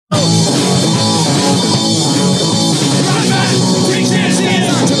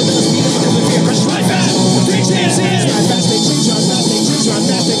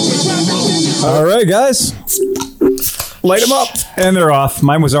right, guys. Light them up. And they're off.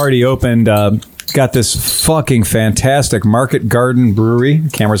 Mine was already opened. Got this fucking fantastic Market Garden Brewery. The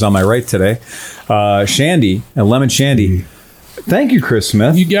camera's on my right today. Shandy, a lemon shandy. Thank you, Chris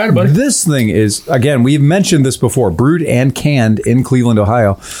Smith. You got it, buddy. This thing is, again, we've mentioned this before, brewed and canned in Cleveland,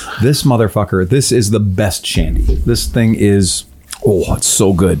 Ohio. This motherfucker, this is the best shandy. This thing is, it's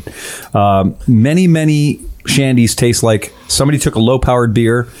so good. Many shandies taste like somebody took a low-powered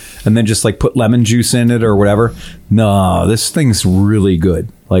beer and then just like put lemon juice in it or whatever. No, this thing's really good.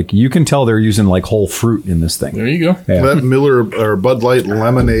 Like, you can tell they're using like whole fruit in this thing. There you go. Yeah. That Miller or Bud Light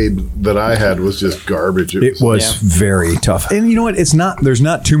lemonade that I had was just garbage. It was very tough. And you know what? There's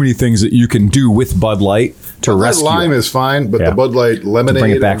not too many things that you can do with Bud Light to rescue lime it. is fine, but the Bud Light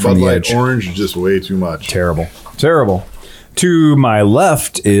lemonade back and from Bud the Light edge. orange is just way too much. Terrible. To my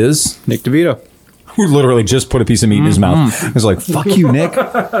left is Nick DeVito, who literally just put a piece of meat in his mouth. He's like, fuck you, Nick.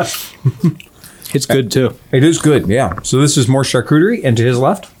 it's good too. It is good, yeah. So this is more charcuterie. And to his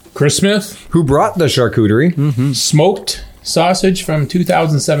left, Chris Smith, who brought the charcuterie. smoked sausage from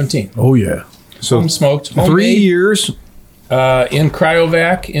 2017. Oh, yeah. So Home smoked. 3 homemade, years. in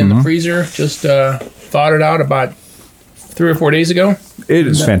cryovac in the freezer. Just thawed it out about 3 or 4 days ago. It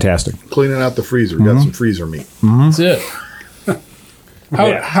is fantastic. Cleaning out the freezer. Got some freezer meat. That's it.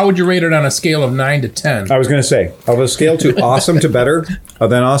 How would you rate it on a scale of 9 to 10? I was going to say, of a scale to awesome to better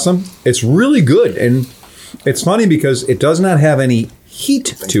than awesome, it's really good. And it's funny because it does not have any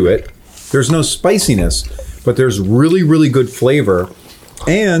heat to it. There's no spiciness, but there's really, really good flavor.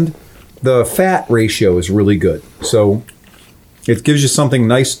 And the fat ratio is really good. So it gives you something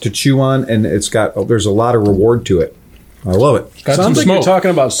nice to chew on, and there's a lot of reward to it. I love it. Got some Sounds like smoke. you're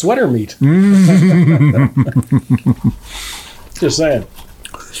talking about sweater meat. Just saying.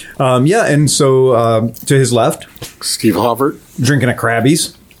 Yeah, and so to his left, Steve Hoffert. drinking a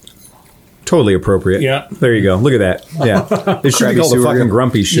Krabby's. Totally appropriate. Yeah. There you go. Look at that. Yeah. It should be called the fucking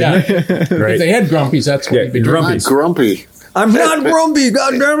Grumpy, shouldn't Yeah. it? If they had Grumpies, that's what Yeah, you'd be Grumpy. drinking. Not grumpy. I'm not grumpy.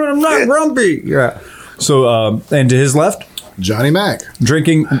 God damn it, I'm not grumpy. Yeah. So, and to his left, Johnny Mac.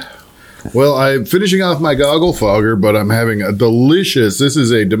 drinking. Well, I'm finishing off my goggle fogger, but I'm having a delicious. This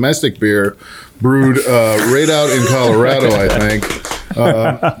is a domestic beer brewed right out in Colorado, I think.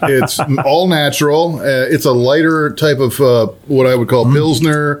 It's all natural. It's a lighter type of what I would call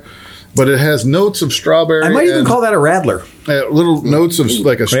Pilsner, but it has notes of strawberry. I might even and, call that a Radler. little notes of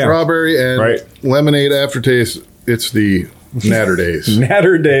like a strawberry and Right. lemonade aftertaste. It's the Natter Days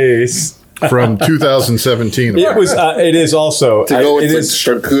Natter Days. from 2017. It was. It is also. To go with it the is.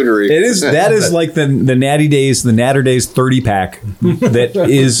 charcuterie. It is. That is like the Natty Days, the Natter Days 30-pack. That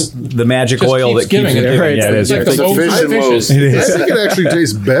is the magic Just oil keeps that keeps giving it. it. Right. Yeah, it is. It's like It's the a loaves fish of and fishes. It is. I think it actually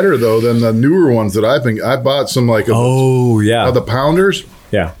tastes better though than the newer ones that I bought some like Oh yeah. the pounders.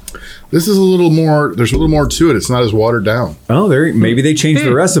 Yeah. This is a little more. There's a little more to it. It's not as watered down. Oh, maybe they changed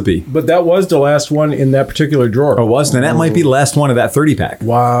the recipe. But that was the last one in that particular drawer. Oh, it was? Then that might be the last one of that 30-pack.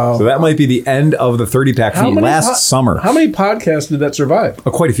 Wow. So that might be the end of the 30-pack from last summer. How many podcasts did that survive?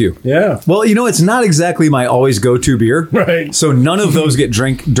 Quite a few. Yeah. Well, it's not exactly my always go-to beer. Right. So none of those get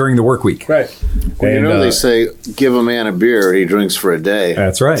drank during the work week. Right. And, they say, give a man a beer, he drinks for a day.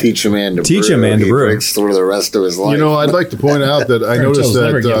 That's right. Teach a man to Teach brew. a man to he brew. drinks for the rest of his life. I'd like to point out that I noticed his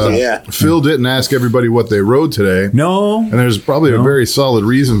liver gives that up. Yeah. Phil didn't ask everybody what they rode today. No. And there's probably a very solid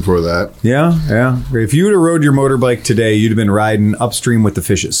reason for that. Yeah. If you would have rode your motorbike today, you'd have been riding upstream with the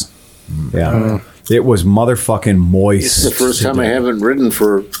fishes. Yeah. It was motherfucking moist. It's the first time I haven't ridden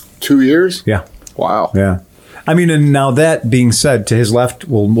for 2 years. Yeah. Wow. Yeah. I mean, and now that being said, to his left,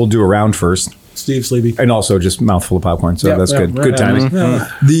 we'll do a round first. Steve Sleepy. And also just mouthful of popcorn, so Yeah, that's yeah, good. right. Good timing.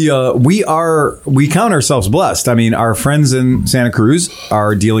 We count ourselves blessed. I mean, our friends in Santa Cruz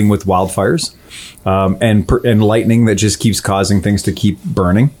are dealing with wildfires and lightning that just keeps causing things to keep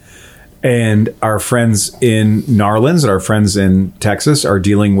burning. And our friends in Narlands, our friends in Texas, are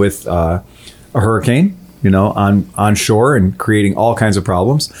dealing with a hurricane, on shore and creating all kinds of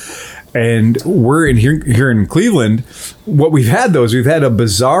problems. And we're here in Cleveland. What we've had we've had a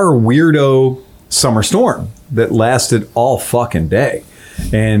bizarre, weirdo summer storm that lasted all fucking day.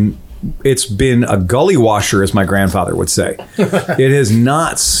 And it's been a gully washer, as my grandfather would say. It has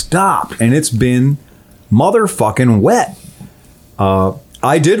not stopped, and it's been motherfucking wet.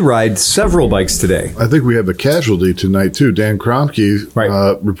 I did ride several bikes today. I think we have a casualty tonight too. Dan Kromke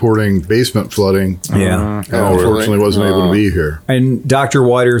reporting basement flooding. Yeah. And unfortunately wasn't able to be here. And Dr.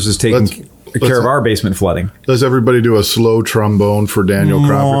 Waters is taking care of our basement flooding. Does everybody do a slow trombone for Daniel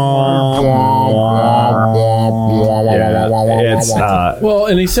Crawford? It's Well,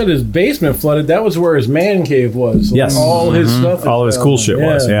 and he said his basement flooded. That was where his man cave was. Yes. All his stuff. all of his cool shit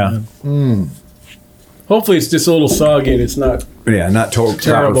was. Yeah. Hopefully, it's just a little soggy and it's not Yeah, not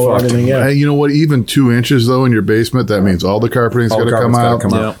terrible or anything. Yeah. Hey, you know what? Even 2 inches though in your basement, that means all the carpeting's All got the to come carpet's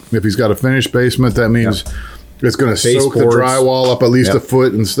gotta out. come out. If he's got a finished basement, that means it's going to soak the Baseboards. drywall up at least Yep. a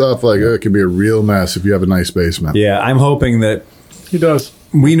foot and stuff. Like it can be a real mess if you have a nice basement. Yeah, I'm hoping that He does.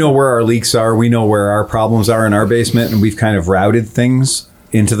 we know where our leaks are. We know where our problems are in our basement, and we've kind of routed things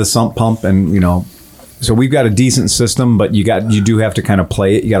into the sump pump. And so we've got a decent system, but you do have to kind of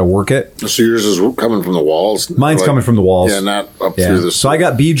play it. You got to work it. So yours is coming from the walls? Mine's coming from the walls. Yeah, not up Yeah. through the... So I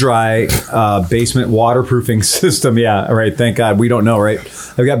got B-Dry basement waterproofing system. Yeah, right. Thank God. We don't know, right?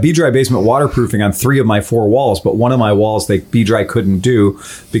 I've got B-Dry basement waterproofing on 3 of my 4 walls, but one of my walls B-Dry couldn't do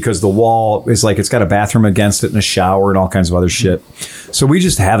because the wall is like it's got a bathroom against it and a shower and all kinds of other shit. So we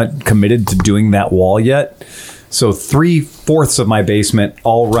just haven't committed to doing that wall yet. So 3/4 of my basement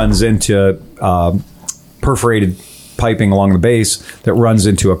all runs into perforated piping along the base that runs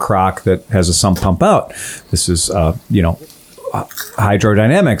into a crock that has a sump pump out. This is,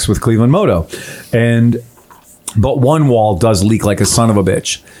 hydrodynamics with Cleveland Moto. But one wall does leak like a son of a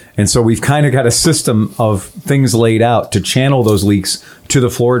bitch. And so we've kind of got a system of things laid out to channel those leaks to the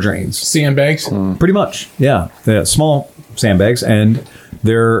floor drains. Sandbags. Pretty much, yeah. They're small sandbags, and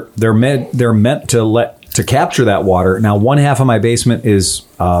they're meant to capture that water. Now, one half of my basement is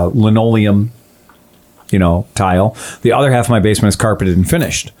linoleum, tile. The other half of my basement is carpeted and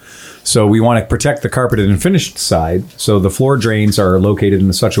finished. So we want to protect the carpeted and finished side. So the floor drains are located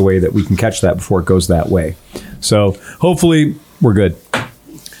in such a way that we can catch that before it goes that way. So hopefully we're good.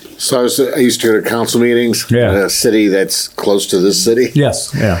 So I used to go to council meetings Yeah. in a city that's close to this city.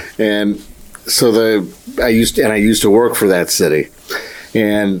 Yes. Yeah. And so I used to work for that city.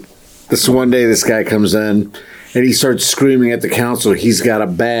 And this one day, this guy comes in and he starts screaming at the council. He's got a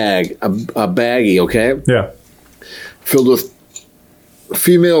baggie, okay, Yeah. filled with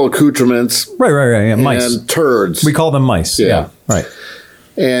female accoutrements Right. Yeah. Mice. and turds. We call them mice. Yeah. Yeah. Right.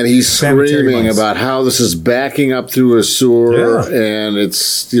 And he's Sanitary screaming mice. about how this is backing up through a sewer and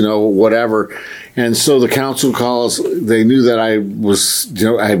it's, whatever. And so the council calls, they knew that I was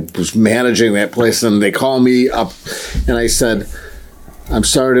managing that place, and they call me up and I said, "I'm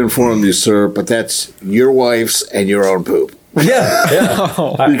sorry to inform you, sir, but that's your wife's and your own poop." Yeah.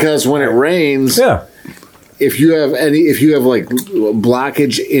 Yeah. Because when it rains, Yeah. if you have like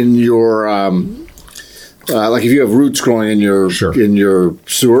blockage in your, like if you have roots growing in your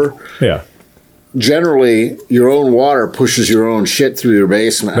sewer, Yeah. generally your own water pushes your own shit through your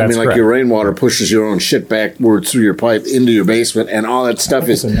basement. That's like correct. your rainwater pushes your own shit backwards through your pipe into your basement, and all that stuff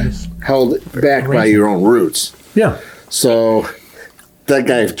is held back by your own roots. Yeah. So that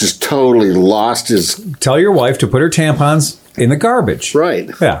guy just totally lost his Tell your wife to put her tampons in the garbage. right.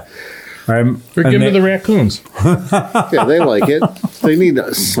 Yeah. Or give them to the raccoons. Yeah, they like it. They need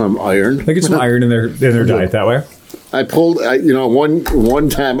some iron. They get some iron in their diet that way. I pulled, one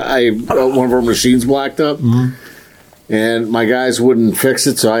time one of our machines blocked up, and my guys wouldn't fix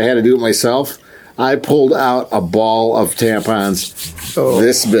it, so I had to do it myself. I pulled out a ball of tampons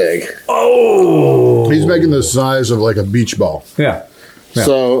this big. He's making the size of like a beach ball. Yeah. Yeah.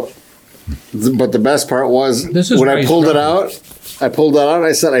 So, but the best part was This is when I nice pulled it drawing. out. I pulled it out.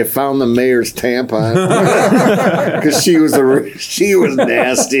 I said I found the mayor's tampon because she was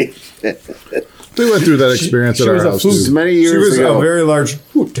nasty. We went through that experience at our house. This is too. many She years was ago. a very large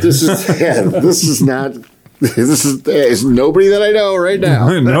hoot. This is not. It's nobody that I know right now.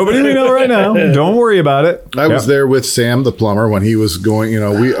 Nobody we know right now. Don't worry about it. I was there with Sam, the plumber, when he was going.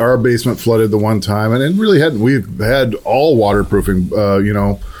 Our basement flooded the one time, and it really hadn't. We've had all waterproofing.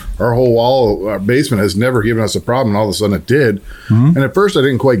 Our whole wall, our basement has never given us a problem, and all of a sudden it did. And at first I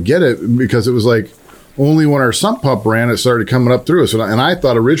didn't quite get it because it was like only when our sump pump ran, it started coming up through us. And I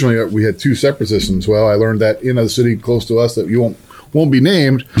thought originally we had 2 separate systems. Well, I learned that in a city close to us that you won't be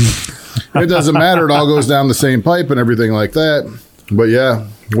named. It doesn't matter. It all goes down the same pipe and everything like that. But yeah,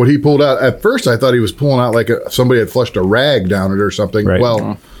 what he pulled out, at first I thought he was pulling out like somebody had flushed a rag down it or something. Right.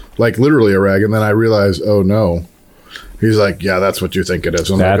 Well, like literally a rag. And then I realized, oh no. He's like, yeah, that's what you think it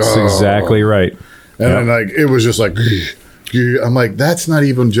is. I'm That's like, oh. exactly right. And then it was just like, I'm like, that's not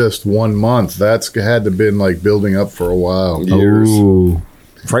even just 1 month. That's had to been like building up for a while. Years. Ooh.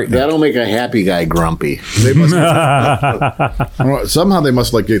 Frightening. That'll make a happy guy grumpy. They must somehow they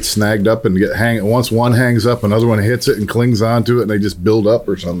must like get snagged up and once one hangs up, another one hits it and clings onto it, and they just build up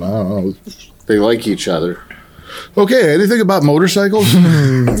or something. I don't know. They like each other. Okay, anything about motorcycles?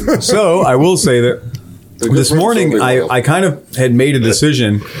 So I will say that this morning I kind of had made a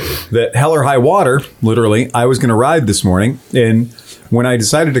decision that hell or high water, literally, I was going to ride this morning. And when I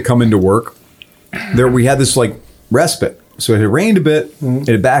decided to come into work, we had this like respite. So it had rained a bit, it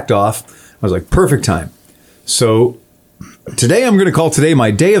had backed off. I was like, perfect time. So today I'm going to call today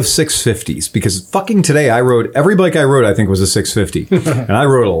my day of 650s because fucking today every bike I rode I think was a 650. And I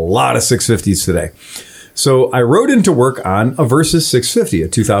rode a lot of 650s today. So I rode into work on a Versys 650, a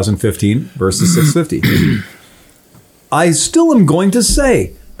 2015 Versys 650. I still am going to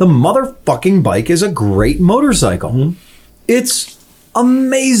say the motherfucking bike is a great motorcycle. Mm-hmm. It's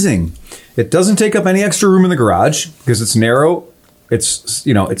amazing. It doesn't take up any extra room in the garage because it's narrow. It's,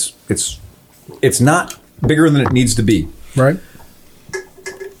 you know, it's not bigger than it needs to be. Right.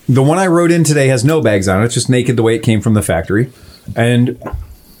 The one I rode in today has no bags on it. It's just naked the way it came from the factory. And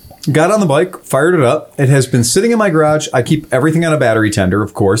got on the bike, fired it up. It has been sitting in my garage. I keep everything on a battery tender,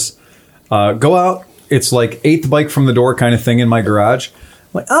 of course. Go out. It's like 8th bike from the door kind of thing in my garage. I'm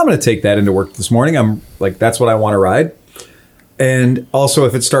like, I'm going to take that into work this morning. I'm like, that's what I want to ride. And also,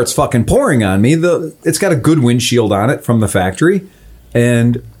 if it starts fucking pouring on me, it's got a good windshield on it from the factory.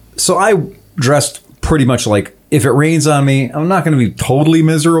 And so I dressed pretty much like, if it rains on me, I'm not going to be totally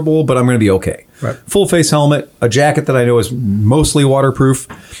miserable, but I'm going to be okay. Right. Full face helmet, a jacket that I know is mostly waterproof,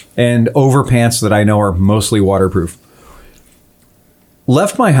 and overpants that I know are mostly waterproof.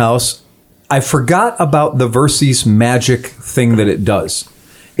 Left my house. I forgot about the Versys magic thing that it does.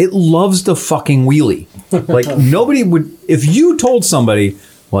 It loves the fucking wheelie. Like nobody would, if you told somebody,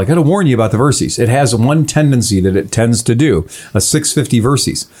 well, I got to warn you about the Versys. It has one tendency that it tends to do, a 650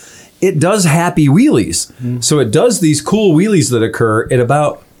 Versys. It does happy wheelies. Mm. So it does these cool wheelies that occur at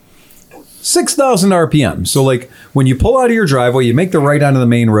about 6,000 RPM. So like when you pull out of your driveway, you make the right onto the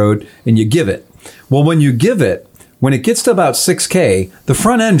main road and you give it. Well, when you give it, when it gets to about 6K, the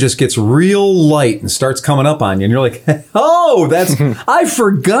front end just gets real light and starts coming up on you. And you're like, oh, I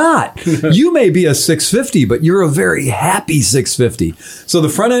forgot. You may be a 650, but you're a very happy 650. So the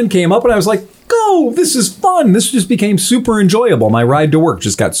front end came up and I was like, go, this is fun. This just became super enjoyable. My ride to work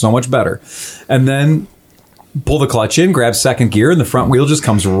just got so much better. And then pull the clutch in, grab second gear, and the front wheel just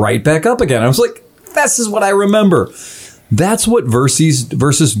comes right back up again. I was like, this is what I remember. That's what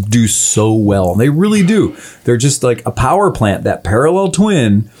Versys do so well. They really do. They're just like a power plant. That parallel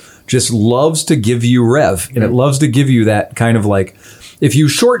twin just loves to give you rev. And it loves to give you that kind of like, if you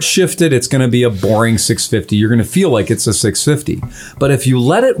short shift it, it's going to be a boring 650. You're going to feel like it's a 650. But if you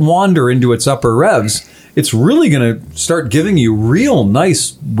let it wander into its upper revs, it's really going to start giving you real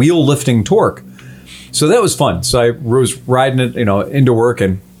nice wheel lifting torque. So that was fun. So I was riding it, into work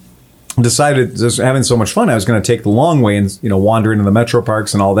and decided, just having so much fun, I was going to take the long way and, wander into the metro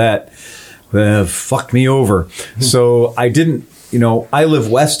parks and all that. Fucked me over. So I didn't, I live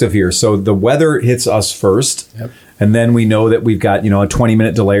west of here. So the weather hits us first. Yep. And then we know that we've got, a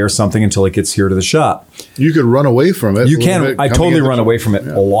 20-minute delay or something until it gets here to the shop. You could run away from it. You can. I totally run away from it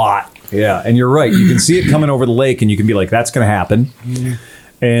a lot. Yeah. And you're right. You can see it coming over the lake and you can be like, that's going to happen. Mm.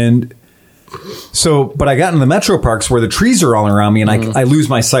 And so, but I got into the metro parks where the trees are all around me and I lose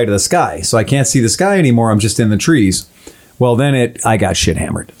my sight of the sky. So I can't see the sky anymore. I'm just in the trees. Well, then I got shit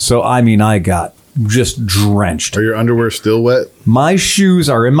hammered. So, I got just drenched. Are your underwear still wet? My shoes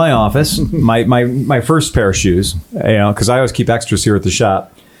are in my office. my first pair of shoes, because I always keep extras here at the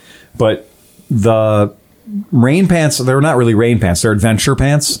shop. But the rain pants, they're not really rain pants. They're adventure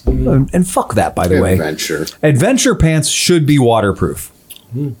pants. And fuck that, by the way. Adventure pants should be waterproof.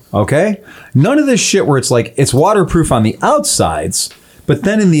 Okay? None of this shit where it's like, it's waterproof on the outsides, but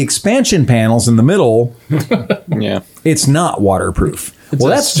then in the expansion panels in the middle, it's not waterproof.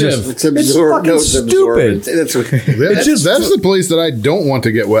 That's fucking stupid. That's the place that I don't want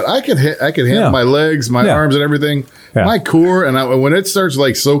to get wet. I can handle my legs, my arms, and everything. Yeah. My core, and when it starts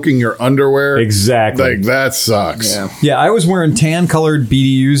like soaking your underwear, exactly, like that sucks. Yeah, I was wearing tan colored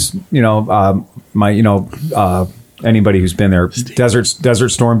BDUs. Anybody who's been there, Desert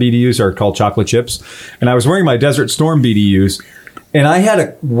Storm BDUs are called chocolate chips, and I was wearing my Desert Storm BDUs. And I had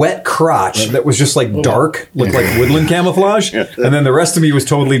a wet crotch that was just like dark, looked like woodland camouflage. And then the rest of me was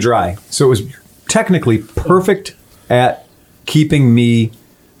totally dry. So it was technically perfect at keeping me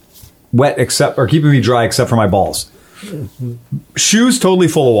wet keeping me dry except for my balls. Shoes totally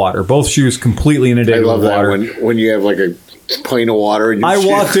full of water. Both shoes completely inundated with water. When you have like a pint of water. I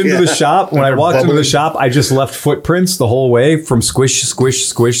walked into the shop. When I walked into the shop, I just left footprints the whole way from squish, squish,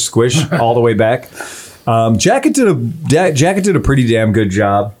 squish, squish all the way back. Jacket did a pretty damn good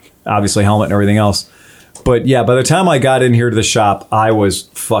job. Obviously, helmet and everything else. But yeah, by the time I got in here to the shop, I was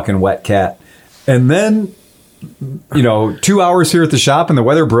fucking wet cat. And then, 2 hours here at the shop and the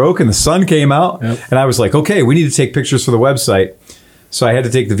weather broke and the sun came out. Yep. And I was like, okay, we need to take pictures for the website. So I had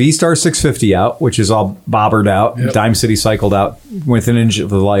to take the V-Star 650 out, which is all bobbered out, Dime City cycled out with an inch of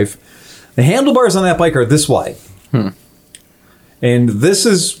the life. The handlebars on that bike are this wide. And this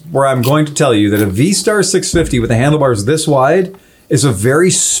is where I'm going to tell you that a V-Star 650 with the handlebars this wide is a very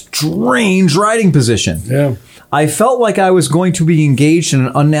strange riding position. Yeah. I felt like I was going to be engaged in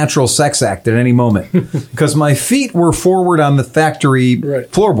an unnatural sex act at any moment because my feet were forward on the factory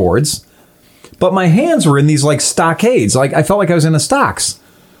floorboards, but my hands were in these like stockades. Like I felt like I was in a stocks.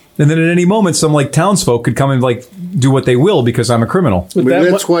 And then at any moment, some like townsfolk could come and like do what they will because I'm a criminal. Maybe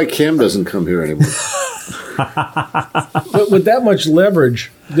that's why Cam doesn't come here anymore. But with that much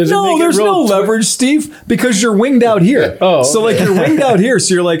leverage, does it No, make there's it real no leverage, Steve, because you're winged out here. Oh, so like you're winged out here,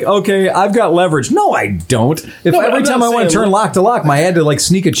 so you're like, okay, I've got leverage. No, I don't. If No, but every I'm time not I want to saying- turn lock to lock, I had to like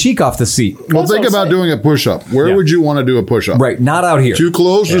sneak a cheek off the seat. Well, think about doing a push-up. Where would you want to do a push-up? Right, not out here. Too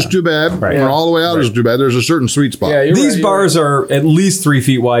close is too bad. Right. And all the way out is too bad. There's a certain sweet spot. Yeah, you're These right, you're bars are at least 3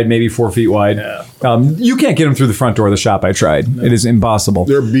 feet wide, maybe 4 feet wide. Yeah. You can't get them through the front door of the shop. I tried. It is impossible.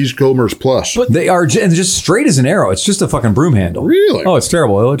 They're Beachcombers Plus. They are and just straight as an arrow. It's just a fucking broom handle. Really? Oh, it's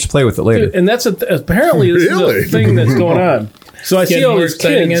terrible. I'll let you play with it later. And that's apparently this Really? is a thing that's going on. So I see Getting all more these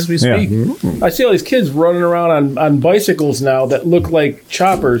exciting kids as we speak. Yeah. I see all these kids running around on bicycles now that look like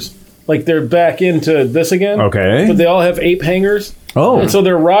choppers, like they're back into this again. Okay. But they all have ape hangers. Oh. And so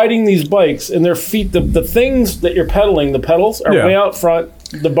they're riding these bikes, and their feet, the things that you're pedaling, the pedals are Yeah. way out front.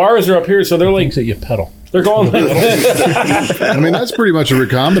 The bars are up here, so they're like Things that you pedal. they're going like this. I mean, that's pretty much a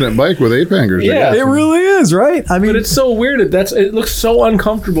recombinant bike with ape hangers. I Yeah. guess. It really is, right? I mean, But it's so weird. It looks so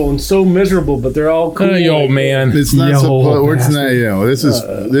uncomfortable and so miserable. But they're all cool. Yo, man. It's not Yo, it's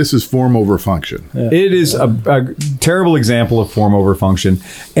not, this is form over function. it is a terrible example of form over function.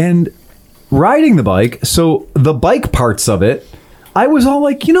 And riding the bike, so the bike parts of it, I was all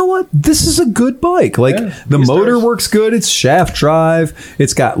like, you know what? This is a good bike. Like the motor works good. It's shaft drive.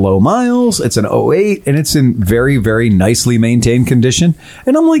 It's got low miles. It's an 08 and it's in very, very nicely maintained condition.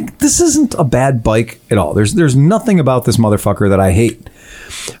 And I'm like, this isn't a bad bike at all. There's nothing about this motherfucker that I hate.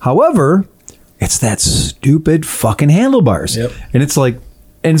 However, it's that stupid fucking handlebars. Yep. And it's like,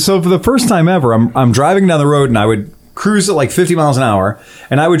 and so for the first time ever, I'm driving down the road and I would cruise at like 50 miles an hour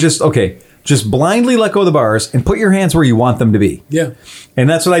and I would just blindly let go of the bars and put your hands where you want them to be. Yeah. And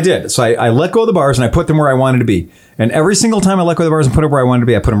that's what I did. So I let go of the bars and I put them where I wanted to be. And every single time I let go of the bars and put it where I wanted to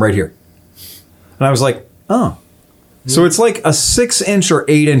be, I put them right here. And I was like, oh. So it's like a 6-inch or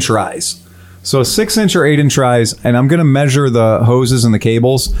 8-inch rise. So a 6-inch or 8-inch rise, and I'm going to measure the hoses and the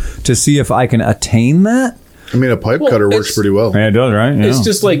cables to see if I can attain that. I mean, a pipe Well, cutter works it's- pretty well. Yeah, it does, right? Yeah. It's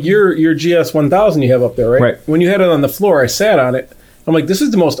just like your GS 1000 you have up there, right? Right. When you had it on the floor, I sat on it. I'm like, this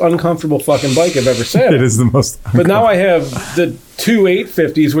is the most uncomfortable fucking bike I've ever sat on. It is the most. But now I have the two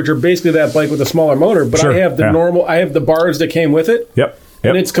 850s, which are basically that bike with a smaller motor. But Sure, I have the yeah. normal. I have the bars that came with it. Yep.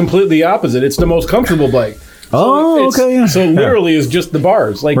 And it's completely opposite. It's the most comfortable bike. Oh, It's- okay. Yeah. So literally, is just the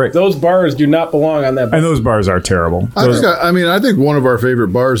bars. Like Right. those bars do not belong on that bike. And those bars are terrible. I think one of our favorite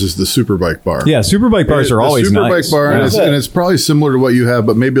bars is the Superbike bar. Yeah, Superbike bars are The always Superbike nice. bar, Yeah. and it's probably similar to what you have,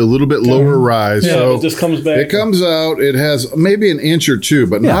 but maybe a little bit lower rise. Yeah, so it just comes back. It comes out. It has maybe an inch or two,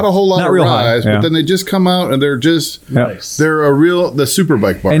 but not a whole lot not of real high, rise. yeah. But then they just come out, and they're just Nice. they're the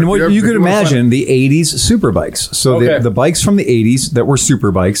Superbike bar. And If what ever- you if could wanna find- imagine, the 80s superbikes. So Okay. the bikes from the 80s that were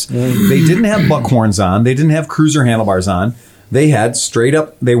superbikes, they didn't have buckhorns on. They didn't have cruiser handlebars on. They had straight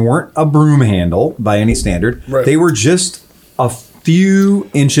up, they weren't a broom handle by any standard. Right. They were just a few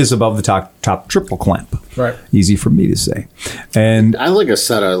inches above the top triple clamp. Right. Easy for me to say. And I like a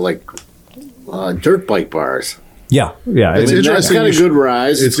set of dirt bike bars. yeah. It's I mean, that's interesting got a you should- good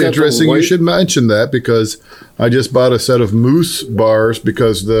rise. It's got the interesting you white- should mention that because I just bought a set of Moose bars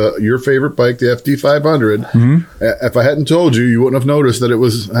because your favorite bike, the FD500. If I hadn't told you, you wouldn't have noticed that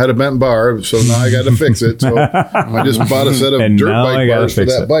it had a bent bar. So now I got to fix it. So I just bought a set of And dirt now I bike gotta bars for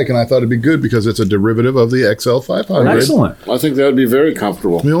fix that it. bike, and I thought it'd be good because it's a derivative of the XL500. excellent. I think that would be very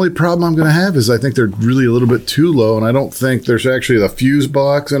comfortable. The only problem I'm going to have is I think they're really a little bit too low, and I don't think there's actually the fuse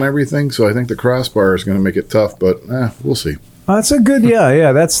box and everything. So I think the crossbar is going to make it tough, but we'll see. That's a good,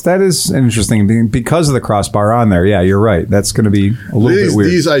 that is interesting because of the crossbar on there. Yeah, you're right. That's going to be a little bit weird.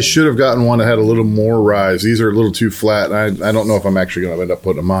 These I should have gotten one that had a little more rise. These are a little too flat. And I don't know if I'm actually going to end up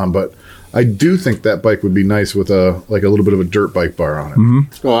putting them on, but I do think that bike would be nice with a little bit of a dirt bike bar on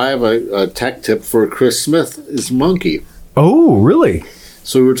it. So I have a tech tip for Chris Smith. Is Monkey. Oh, really?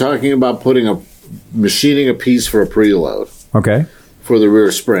 So we were talking about machining a piece for a preload Okay. for the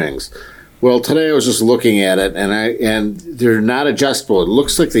rear springs. Well, today I was just looking at it, and they're not adjustable. It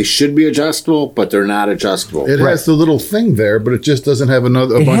looks like they should be adjustable, but they're not adjustable. It has the little thing there, but it just doesn't have a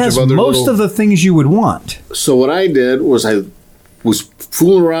It bunch has of other most little... of the things you would want. So what I did was I was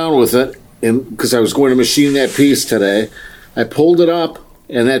fooling around with it, and because I was going to machine that piece today, I pulled it up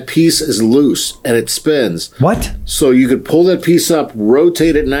and that piece is loose and it spins. What? So you could pull that piece up,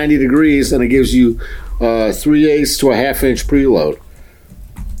 rotate it 90 degrees, and it gives you 3/8 to a half-inch preload.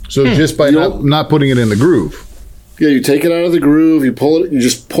 So just by not putting it in the groove. Yeah, you take it out of the groove, you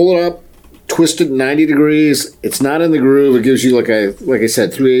just pull it up, twist it 90 degrees. It's not in the groove. It gives you, like I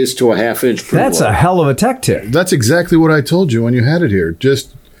said, 3/8 to a half-inch preload. That's a hell of a tech tip. That's exactly what I told you when you had it here.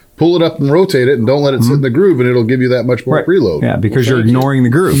 Just pull it up and rotate it and don't let it sit in the groove, and it'll give you that much more preload. Yeah, because you're ignoring the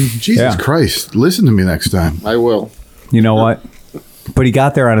groove. Jesus Christ. Listen to me next time. I will. You know what? But he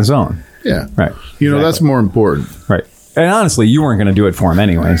got there on his own. Yeah. Right. You know, that's more important. Right. And honestly, you weren't going to do it for him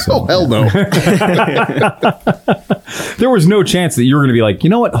anyway. So. Oh, hell no. There was no chance that you were going to be like, you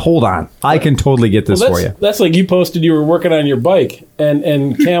know what? Hold on. I can totally get this for you. That's like you posted you were working on your bike,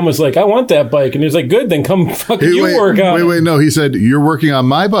 and Cam was like, I want that bike. And he was like, good, then come fucking work on it. Wait, no. He said, you're working on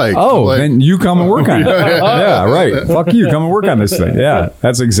my bike. Oh, then you come and work on it. Yeah, right. Fuck you. Come and work on this thing. Yeah,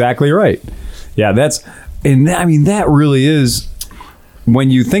 that's exactly right. Yeah, that really is...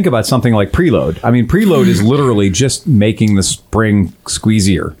 When you think about something like preload, preload is literally just making the spring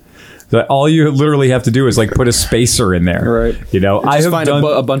squeezier. So all you literally have to do is like put a spacer in there. Right. You know, I have done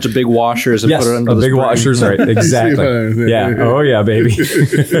a bunch of big washers and put it under the big spring. washers. Right. Exactly. Yeah. Oh yeah, baby.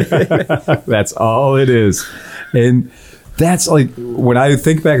 That's all it is. And that's like, when I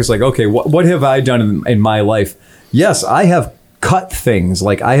think back, it's like, okay, what have I done in my life? Yes, I have cut things.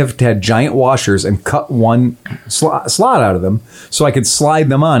 Like I have had giant washers and cut one slot out of them so I could slide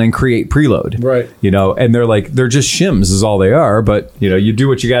them on and create preload. Right. You know, and they're just shims is all they are. But you know, you do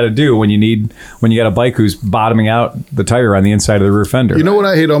what you got to do when you got a bike who's bottoming out the tire on the inside of the rear fender. You know what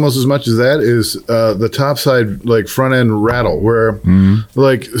I hate almost as much as that is the topside like front end rattle where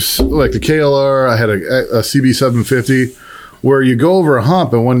like the KLR, I had a CB750 where you go over a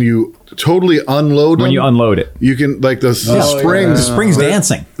hump and when you totally unload them, when you unload it, you can like the springs. The springs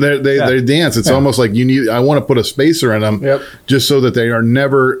dancing. They dance. It's almost like I want to put a spacer in them just so that they are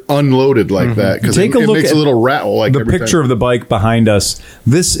never unloaded like that because it makes a little rattle. Like the picture of the bike behind us.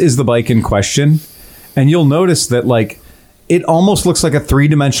 This is the bike in question, and you'll notice that like it almost looks like a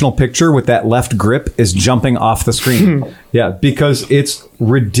 3-dimensional picture with that left grip is jumping off the screen. Yeah, because it's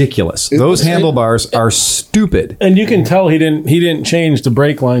ridiculous. Those handlebars are stupid. And you can tell he didn't change the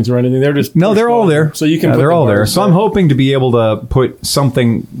brake lines or anything. They're just they're all there. So you can they're all there. So I'm hoping to be able to put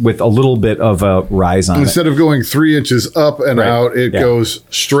something with a little bit of a rise on Instead of going 3 inches up and out, it goes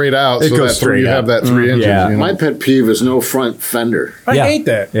straight out. It goes straight you out. have that 3 inches. Yeah. You know? My pet peeve is no front fender. I hate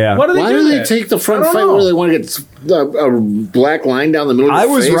that. Yeah. Why do they they take the front fender? What do they want to get a black line down the middle of I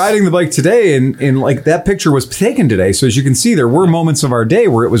the was face? riding the bike today, and like that picture was taken today. So as you can see, there were moments of our day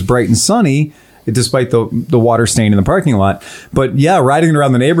where it was bright and sunny, despite the water stain in the parking lot. But yeah, riding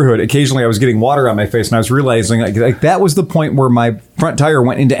around the neighborhood, occasionally I was getting water on my face, and I was realizing like that was the point where my front tire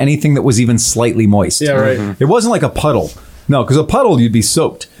went into anything that was even slightly moist. Yeah, right. It wasn't like a puddle. No, because a puddle you'd be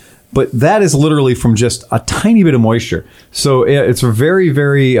soaked. But that is literally from just a tiny bit of moisture. So it's a very,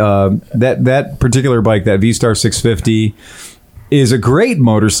 very that particular bike, that V-Star 650, is a great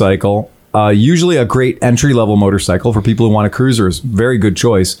motorcycle. Usually a great entry-level motorcycle for people who want a cruiser. Is very good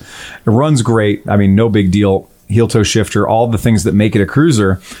choice. It runs great. No big deal. Heel toe shifter, all the things that make it a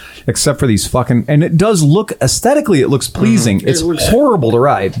cruiser, except for these fucking... And it does look, aesthetically, it looks pleasing. It's horrible to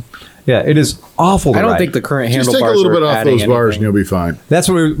ride. Yeah, it is awful to ride. I don't think the current Just handlebars take a little bit are off those adding bars and anything. you'll be fine. That's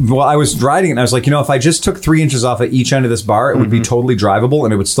what I was riding it, and I was like, if I just took 3 inches off at each end of this bar, it would be totally drivable,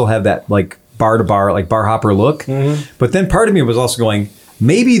 and it would still have that like bar to bar, like bar hopper look. But then part of me was also going,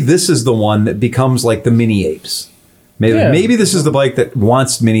 maybe this is the one that becomes like the mini apes. Maybe this is the bike that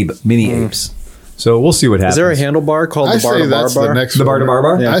wants mini apes. So we'll see what happens. Is there a handlebar called I the bar say to bar that's bar? the next The bar to bar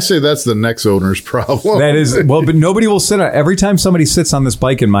bar? I say that's the next owner's problem. That is, well, but nobody will sit on. Every time somebody sits on this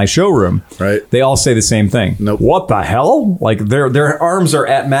bike in my showroom, Right. they all say the same thing. Nope. What the hell? Like their arms are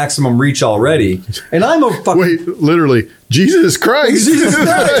at maximum reach already, and I'm a fucking. Wait, literally, Jesus Christ. Jesus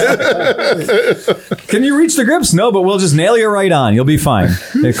Christ. Can you reach the grips? No, but we'll just nail you right on. You'll be fine.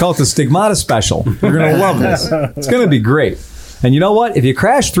 They call it the Stigmata Special. You're going to love this. It's going to be great. And you know what? If you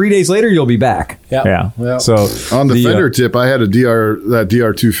crash 3 days later, you'll be back. Yeah. Yeah. So On the fender tip, I had a that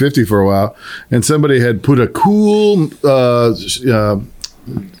DR250 for a while, and somebody had put a cool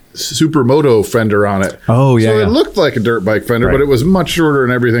Supermoto fender on it. Oh, yeah, So yeah. it looked like a dirt bike fender, Right. but it was much shorter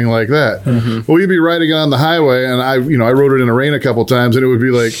and everything like that. Well, you'd be riding it on the highway, and I rode it in the rain a couple times, and it would be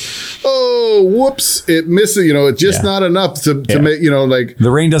like, oh, whoops, it missed it. It's just not enough to make, like The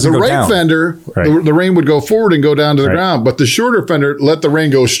rain doesn't the go right down. fender, Right. the rain would go forward and go down to the Right. ground, but the shorter fender let the rain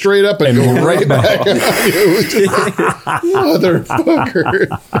go straight up and go right back. It was just,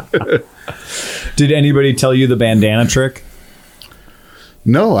 motherfucker. Did anybody tell you the bandana trick?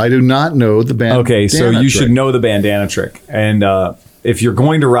 No, I do not know the bandana. Okay, so you trick. should know the bandana trick. And if you're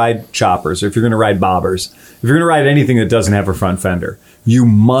going to ride choppers, or if you're going to ride bobbers, if you're going to ride anything that doesn't have a front fender, you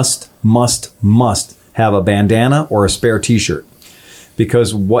must have a bandana or a spare T-shirt.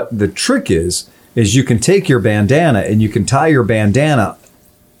 Because what the trick is you can take your bandana and you can tie your bandana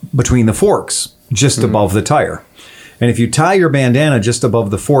between the forks, just above the tire. And if you tie your bandana just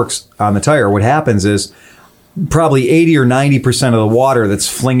above the forks on the tire, what happens is probably 80 or 90% of the water that's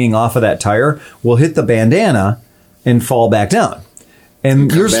flinging off of that tire will hit the bandana and fall back down.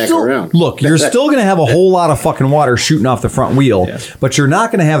 And you're back still around. look, you're still going to have a whole lot of fucking water shooting off the front wheel, but you're not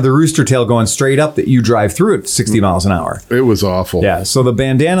going to have the rooster tail going straight up that you drive through at 60 miles an hour. It was awful. Yeah, so the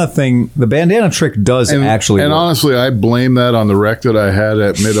bandana trick does actually And work. honestly, I blame that on the wreck that I had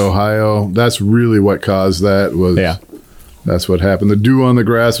at Mid-Ohio. That's really what caused that. That's what happened. The dew on the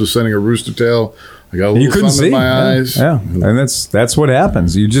grass was sending a rooster tail. I got a you little couldn't thumb see in my eyes. Yeah, and that's what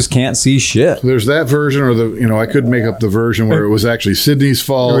happens. You just can't see shit. There's that version, or I could make up the version where it was actually Sydney's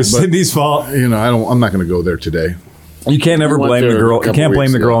fault. It was Sydney's fault. I'm not going to go there today. You can't ever went blame the there girl. a You couple can't blame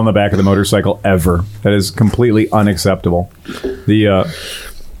weeks the girl ago. on the back of the motorcycle ever. That is completely unacceptable. The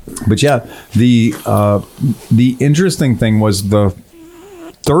interesting thing was the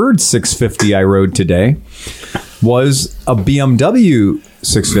third 650 I rode today was a BMW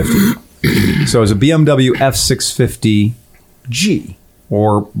 650. So it was a BMW F650G,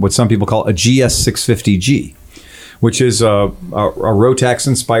 or what some people call a GS650G, which is a Rotax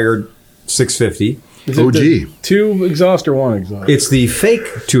inspired 650. Is it the two exhaust or one exhaust? It's the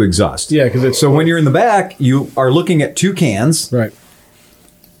fake two exhaust. Yeah, because it's So when you're in the back, you are looking at two cans. right.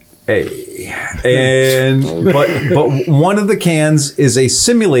 But one of the cans is a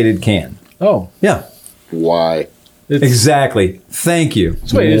simulated can. Oh, Yeah. Why? Exactly. Thank you.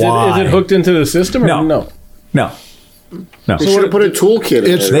 so wait, is Why? it hooked into the system or No. no? No. They should have put a toolkit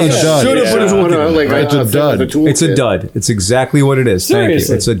in It's it. they dud. should have put a toolkit. It's a dud. It's a dud. It's exactly what it is. Seriously? Thank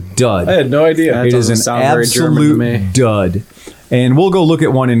you. It's a dud. I had no idea. That It is doesn't an sound very German to me. absolute dud. And we'll go look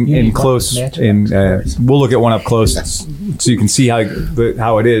at one in close. We'll look at one up close so you can see how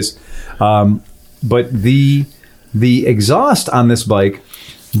it is. But the exhaust on this bike,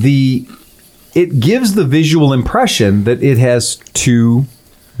 it gives the visual impression that it has two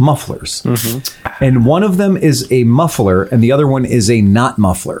mufflers, and one of them is a muffler, and the other one is a not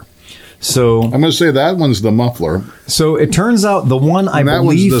muffler. So I'm going to say that one's the muffler. So it turns out the one And that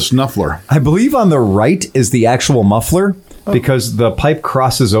believe one's the snuffler. I believe on the right is the actual muffler because the pipe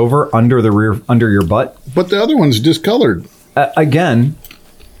crosses over under your butt. But the other one's discolored. Again,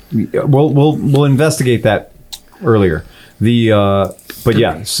 we'll investigate that earlier. But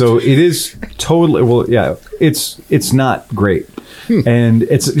yeah, so it is totally it's not great, and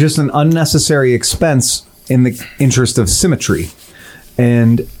it's just an unnecessary expense in the interest of symmetry,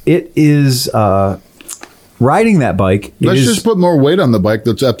 and it is riding that bike. Let's just put more weight on the bike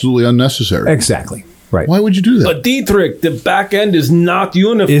that's absolutely unnecessary. Exactly right. Why would you do that? But Dietrich, the back end is not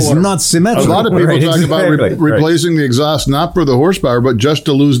uniform. Is not A symmetrical. lot of people Right, talk about exactly, replacing the exhaust not for the horsepower, but just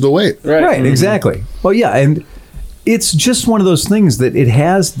to lose the weight. Right, exactly. Well, yeah, and it's just one of those things that it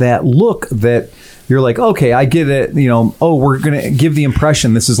has that look that you're like, okay, I get it. We're going to give the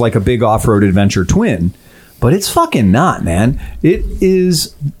impression this is like a big off-road adventure twin, but it's fucking not, man. It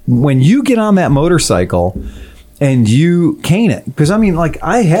is when you get on that motorcycle and you cane it. Because, I mean, like,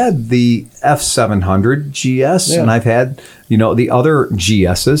 I had the F700 GS and I've had, the other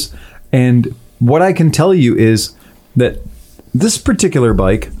GSs. And what I can tell you is that this particular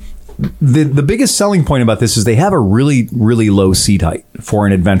bike, the biggest selling point about this is they have a really, really low seat height for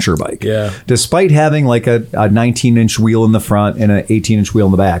an adventure bike. Yeah. Despite having like a 19-inch wheel in the front and an 18-inch wheel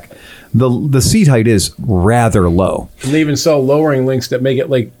in the back, the seat height is rather low. And they even sell lowering links that make it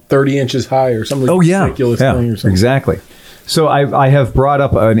like 30 inches high or some ridiculous thing or something. Exactly. So I have brought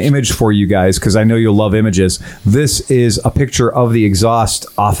up an image for you guys because I know you'll love images. This is a picture of the exhaust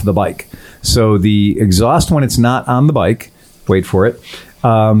off the bike. So the exhaust, when it's not on the bike, wait for it,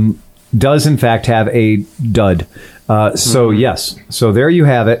 does in fact have a dud. So yes, so there you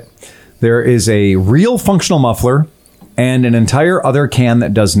have it. There is a real functional muffler and an entire other can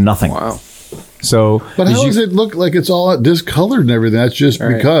that does nothing. Wow. So, But how does it look like it's all discolored and everything? That's just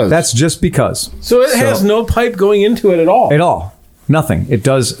because. that's just because. So it has no pipe going into it at all. At all. Nothing. It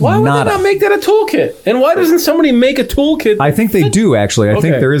does Why would nada. they not make that a toolkit? And why doesn't somebody make a toolkit? I think they do, actually. I think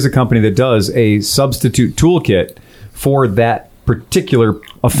Okay. there is a company that does a substitute toolkit for that particular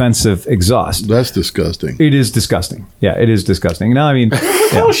offensive exhaust. That's disgusting. It is disgusting. Yeah, it is disgusting. Now, I mean,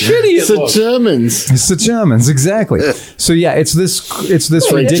 How shitty it It's the looks. Germans. it's the Germans, exactly. So yeah, it's this Like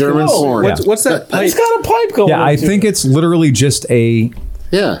ridiculous. German porn. Yeah. What's that pipe? It's got a pipe going Yeah, I into think it. it's literally just a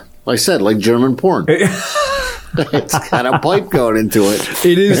Yeah, like I said, like German porn. It's got a pipe going into it.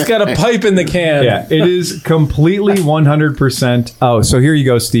 It is. It's got a pipe in the can. Yeah, it is completely 100%. Oh, so here you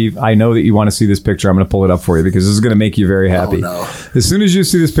go, Steve. I know that you want to see this picture. I'm going to pull it up for you because this is going to make you very happy. no. As soon as you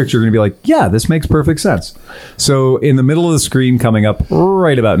see this picture, you're going to be like, yeah, this makes perfect sense. So in the middle of the screen coming up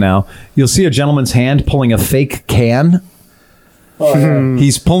right about now, you'll see a gentleman's hand pulling a fake can. Oh, yeah.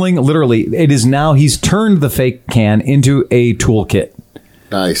 He's pulling, literally, he's turned the fake can into a toolkit.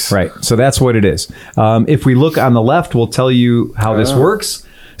 Nice. Right. So that's what it is. If we look on the left, we'll tell you how this works.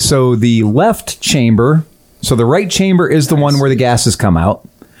 So the left chamber, so the right chamber is the one where the gases come out.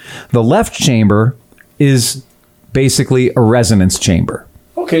 The left chamber is basically a resonance chamber.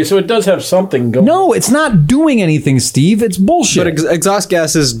 Okay, so it does have something going. No, it's not doing anything, Steve. It's bullshit. But exhaust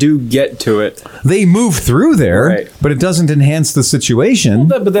gases do get to it. They move through there, Right. but it doesn't enhance the situation.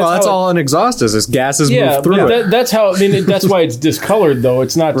 But That's all an exhaust is gases move through but it. that's how. I mean, that's why it's discolored, though.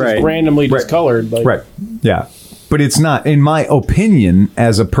 It's not just Right. randomly discolored. Like, Right. Yeah. But it's not, in my opinion,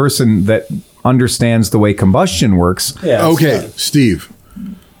 as a person that understands the way combustion works. Yeah. Okay, Steve.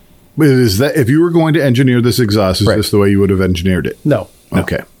 Is that if you were going to engineer this exhaust, is Right. this the way you would have engineered it? No.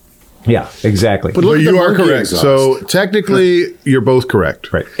 Okay. Yeah, exactly. But look at you the are monkey correct. exhaust. So technically, you're both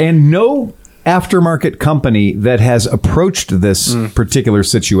correct. Right. And no aftermarket company that has approached this particular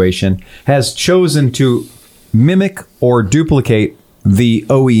situation has chosen to mimic or duplicate the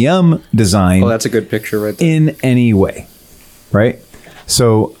OEM design Oh, that's a good picture right there. in any way. Right?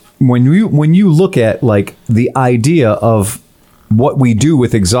 So when you look at like the idea of what we do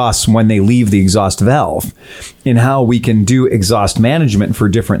with exhausts when they leave the exhaust valve and how we can do exhaust management for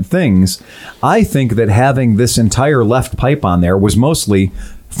different things, I think that having this entire left pipe on there was mostly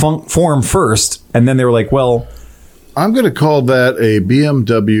form first, and then they were like, well, I'm going to call that a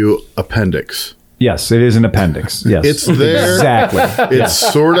BMW appendix. yes, it is an appendix. Yes, It's there. exactly. It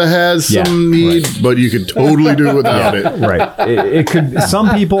sort of has Yeah, some need, but you could totally do without it. Right. It could. Some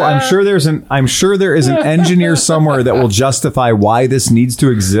people. I'm sure there is an engineer somewhere that will justify why this needs to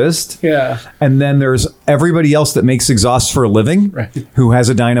exist. Yeah. And then there's everybody else that makes exhausts for a living, who has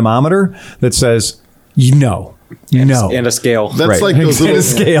a dynamometer that says, no. And a scale. That's like those And a little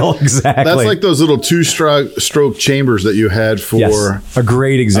scale, exactly. That's like those little two-stroke chambers that you had for Yes, a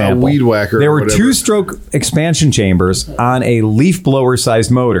great example. weed whacker There or were whatever. two-stroke expansion chambers on a leaf blower-sized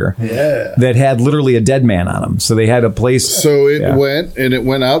motor that had literally a dead man on them. So they had a place. So it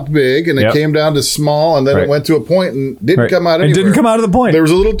went out big, and it Yep. came down to small, and then Right. it went to a point and didn't Right. come out It anywhere. didn't come out of the point. There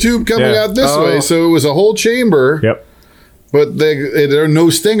was a little tube coming Yeah. out this way, so it was a whole chamber. Yep. But there no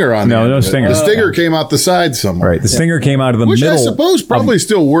stinger on No, the end no of it. stinger. The stinger came out the side somewhere. Right. The stinger came out of the Which middle. I suppose probably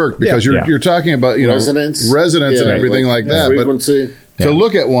still worked because Yeah. you're talking about Resonance. resonance and Yeah, everything like that. Frequency. But to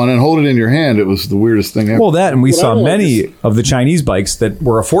look at one and hold it in your hand, it was the weirdest thing ever. Well, that, and we What I saw don't like many is- of the Chinese bikes that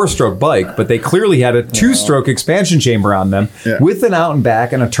were a 4-stroke bike, but they clearly had a 2-stroke expansion chamber on them Yeah. with an out and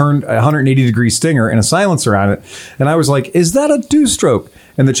back and a turned 180-degree stinger and a silencer on it. And I was like, is that a 2-stroke?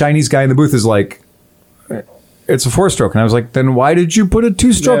 And the Chinese guy in the booth is like, it's a 4-stroke. And I was like, then why did you put a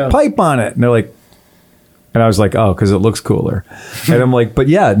 2-stroke Yeah. pipe on it? And they're like, and I was like, oh, because it looks cooler. And I'm like, but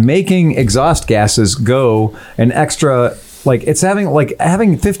yeah, making exhaust gases go an extra, like it's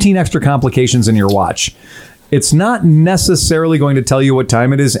having 15 extra complications in your watch. It's not necessarily going to tell you what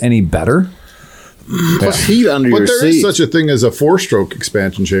time it is any better. Plus heat under But your there seat. is such a thing as a 4-stroke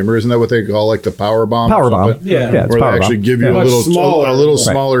expansion chamber. Isn't that what they call like the power bomb? Power or bomb. something? Yeah. Yeah, it's Where power they actually bomb. give you Yeah. a Much little smaller. a little Right.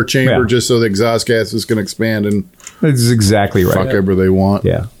 smaller chamber Yeah. just so the exhaust gases can expand and That's exactly right. fuck ever they want.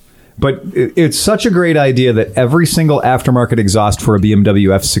 Yeah. But it's such a great idea that every single aftermarket exhaust for a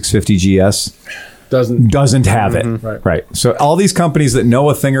BMW F650 GS doesn't have it. Right. So all these companies that know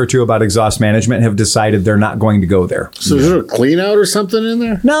a thing or two about exhaust management have decided they're not going to go there. So is there a clean out or something in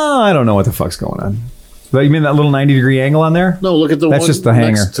there? No, I don't know what the fuck's going on. But you mean that little 90-degree angle on there? No, look at the That's one just the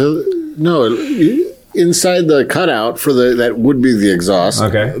hanger. next to- no, inside the cutout for that would be the exhaust.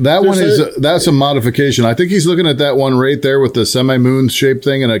 Okay. That one There's is that's a modification. I think he's looking at that one right there with the semi-moon shaped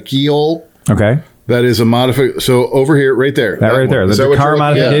thing and a keyhole. Okay. That is a modification. So over here, right there. That right one. there. Is The that what car you're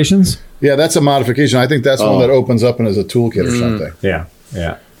looking at? modifications? Yeah, that's a modification. I think that's one that opens up and is a toolkit or something. Yeah.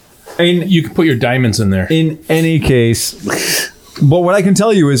 Yeah. You can put your diamonds in there. In any case, but what I can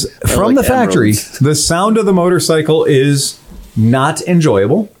tell you is from like the factory, emeralds. the sound of the motorcycle is not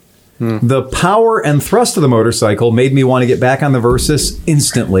enjoyable. The power and thrust of the motorcycle made me want to get back on the Versys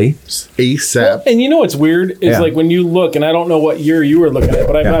instantly. ASAP. And you know what's weird is Yeah. like when you look, and I don't know what year you were looking at,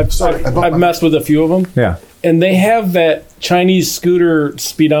 but I've messed with a few of them. Yeah. And they have that Chinese scooter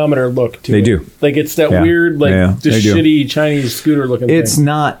speedometer look to They it. do. Like it's that Yeah. weird, like Yeah, just they do. shitty Chinese scooter looking It's thing.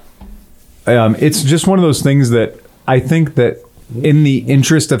 not, it's just one of those things that I think that in the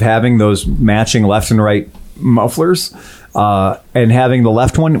interest of having those matching left and right mufflers, and having the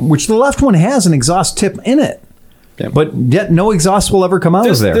left one, which the left one has an exhaust tip in it, but yet no exhaust will ever come out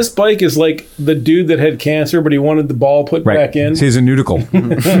of there. This bike is like the dude that had cancer, but he wanted the ball put back in. He's a Nudicle.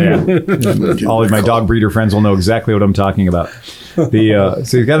 Yeah. All of my dog breeder friends will know exactly what I'm talking about. So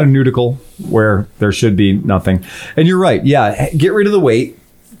you've got a Nudicle where there should be nothing. And you're right. Yeah, get rid of the weight.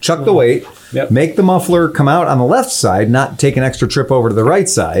 Chuck the weight. Yep. Make the muffler come out on the left side, not take an extra trip over to the right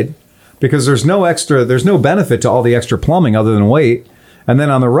side, because there's no benefit to all the extra plumbing other than weight. And then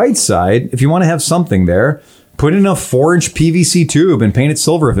on the right side, if you want to have something there, put in a 4-inch PVC tube and paint it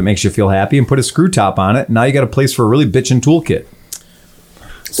silver if it makes you feel happy, and put a screw top on it. Now you got a place for a really bitchin' toolkit.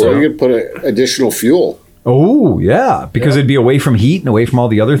 So you could put additional fuel. Oh, yeah, because it'd be away from heat and away from all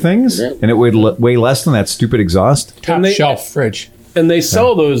the other things, and it would weigh less than that stupid exhaust. Top shelf fridge. And they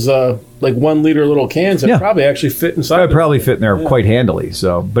sell those like 1 liter little cans that probably actually fit inside. It'd probably fit in there quite handily.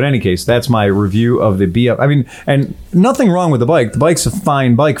 So, but in any case, that's my review of the BM. I mean, and nothing wrong with the bike. The bike's a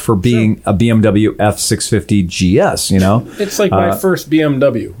fine bike for being a BMW F650 GS. You know, it's like my first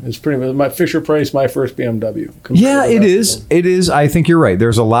BMW. It's pretty much my Fisher Price, my first BMW. Yeah, it is. It is. I think you're right.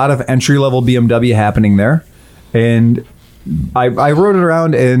 There's a lot of entry level BMW happening there, and I rode it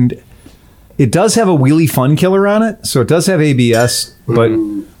around and. It does have a wheelie fun killer on it, so it does have ABS. But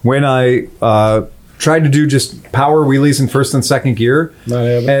when I tried to do just power wheelies in first and second gear,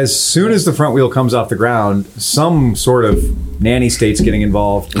 as soon as the front wheel comes off the ground, some sort of nanny state's getting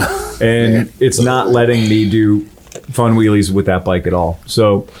involved, and it's not letting me do fun wheelies with that bike at all.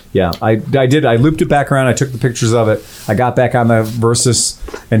 So yeah, I did. I looped it back around. I took the pictures of it. I got back on the Versys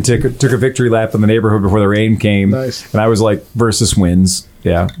and took a victory lap in the neighborhood before the rain came. Nice. And I was like, Versys wins.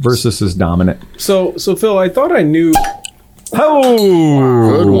 Yeah, Versys is dominant. So Phil, I thought I knew.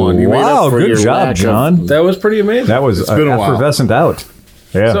 Oh, good one! You made wow, up for good your job, lack John. That was pretty amazing. That was been a while. effervescent out.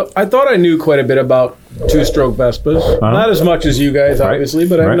 Yeah. So I thought I knew quite a bit about two-stroke Vespas. Not as much as you guys, obviously,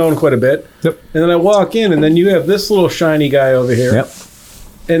 but I've known quite a bit. Yep. And then I walk in, and then you have this little shiny guy over here. Yep.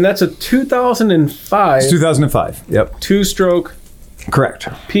 And that's a 2005. It's 2005. Yep. Two-stroke. Correct.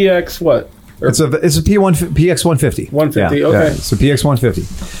 PX what? It's a PX 150. 150. Okay. Yeah, it's a PX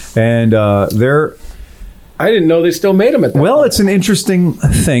 150, and they're. I didn't know they still made them at that. Well, it's an interesting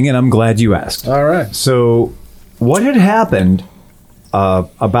thing, and I'm glad you asked. All right. So, what had happened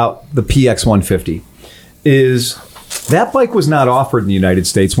about the PX 150 is that bike was not offered in the United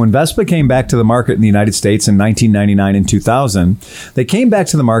States. When Vespa came back to the market in the United States in 1999 and 2000, they came back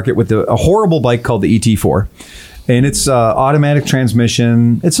to the market with a horrible bike called the ET4. And it's automatic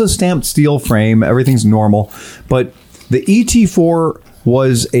transmission. It's a stamped steel frame. Everything's normal. But the ET4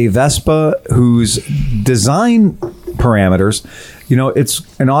 was a Vespa whose design parameters,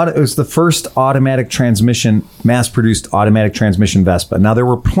 it was the first automatic transmission, mass-produced automatic transmission Vespa. Now, there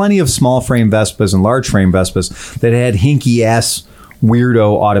were plenty of small frame Vespas and large frame Vespas that had hinky-ass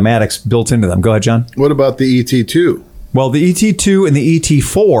weirdo automatics built into them. Go ahead, John. What about the ET2? Well, the ET2 and the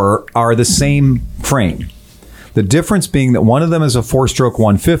ET4 are the same frame. The difference being that one of them is a 4-stroke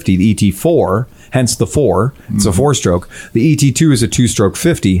 150, the ET4, hence the 4. It's a 4-stroke. The ET2 is a 2-stroke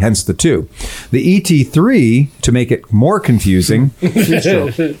 50, hence the 2. The ET3, to make it more confusing,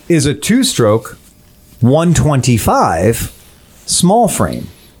 is a 2-stroke 125 small frame.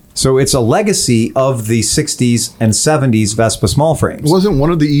 So it's a legacy of the 60s and 70s Vespa small frames. Wasn't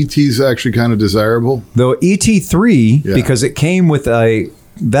one of the ETs actually kind of desirable? The ET3, because it came with a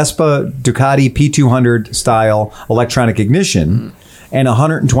Vespa Ducati P200 style electronic ignition and a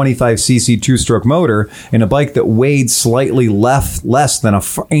 125cc 2-stroke motor in a bike that weighed slightly less than a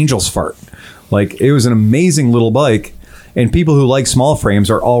angel's fart. Like, it was an amazing little bike, and people who like small frames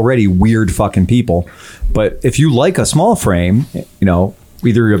are already weird fucking people. But if you like a small frame, either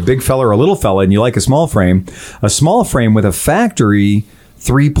you're a big fella or a little fella and you like a small frame with a factory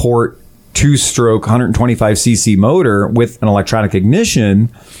 3-port 2-stroke 125cc motor with an electronic ignition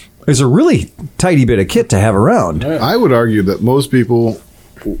is a really tidy bit of kit to have around. I would argue that most people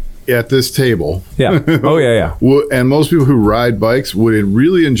at this table, and most people who ride bikes would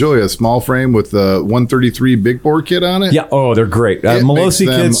really enjoy a small frame with the 133 big bore kit on it. Yeah, they're great. Melosi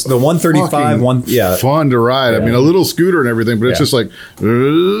kits, the 135 fun to ride. I mean, a little scooter and everything, but it's just like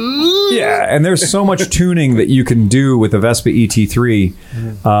and there's so much tuning that you can do with the Vespa ET3.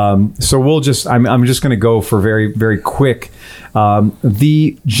 So I'm just going to go for very, very quick.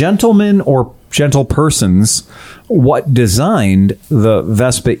 The gentleman or gentle persons what designed the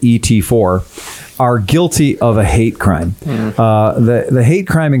Vespa ET4 are guilty of a hate crime. The hate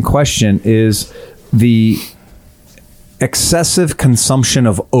crime in question is the excessive consumption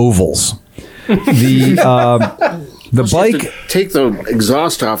of ovals. The You have bike. to take the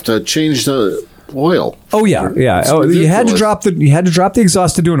exhaust off to change the oil. Oh yeah, yeah. It's Oh, you had to ridiculous. drop the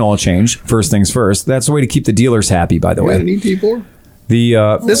exhaust to do an oil change. First things first. That's the way to keep the dealers happy. By the You way, got an ET4?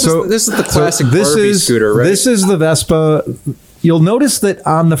 This is the classic this Barbie is scooter, right? This is the Vespa. You'll notice that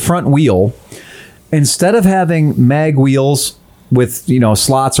on the front wheel, instead of having mag wheels with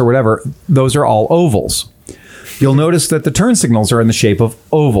slots or whatever, those are all ovals. You'll notice that the turn signals are in the shape of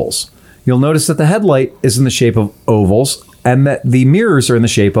ovals. You'll notice that the headlight is in the shape of ovals, and that the mirrors are in the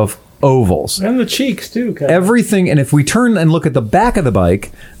shape of ovals. And the cheeks too. Kind of. Everything, and if we turn and look at the back of the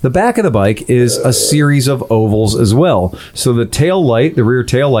bike is a series of ovals as well. So the tail light, the rear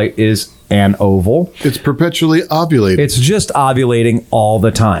tail light, is an oval. It's perpetually ovulating. It's just ovulating all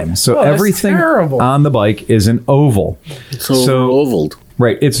the time. So Oh, that's everything terrible. on the bike is an oval. So ovaled.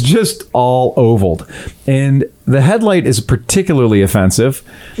 Right, it's just all ovaled, and the headlight is particularly offensive,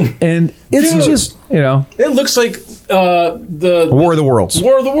 and it's Dude. just It looks like the War of the Worlds.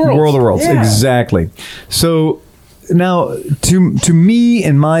 War of the Worlds. War of the Worlds. Yeah. Exactly. So now, to me,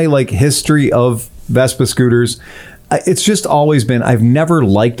 in my history of Vespa scooters, it's just always been. I've never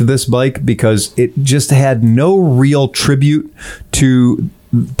liked this bike because it just had no real tribute to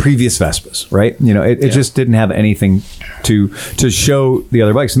previous Vespas. Right? It just didn't have anything to show the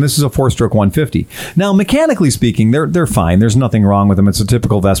other bikes. And this is a 4-stroke 150. Now, mechanically speaking, they're fine. There's nothing wrong with them. It's a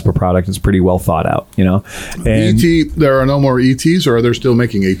typical Vespa product. It's pretty well thought out. And there are no more ETs, or are they still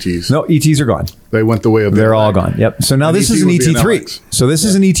making ATs? no, ETs are gone. They went the way of the They're all LX. gone. Yep. So now An this ET is an would be an ET3. LX. So this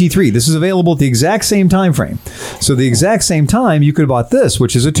is an ET3. This is available at the exact same time frame. So the exact same time you could have bought this,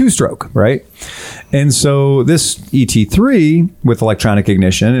 which is a 2-stroke, right? And so this ET3 with electronic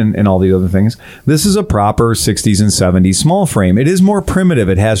ignition and all the other things, this is a proper 60s and 70s small frame. It is more primitive.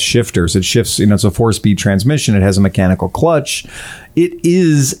 It has shifters. It shifts, it's a 4-speed transmission. It has a mechanical clutch. It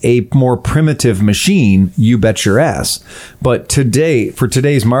is a more primitive machine, you bet your ass. But for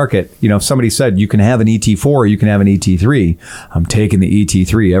today's market, if somebody said you can have an ET4 or you can have an ET3, I'm taking the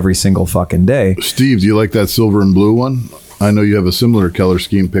ET3 every single fucking day. Steve, do you like that silver and blue one? I know you have a similar color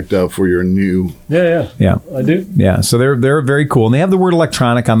scheme picked out for your new. Yeah. I do. Yeah, so they're very cool, and they have the word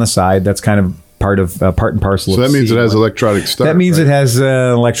electronic on the side. That's kind of part and parcel. So of that means C. it has electronic start. That means right? it has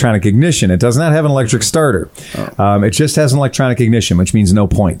electronic ignition. It does not have an electric starter. It just has an electronic ignition, which means no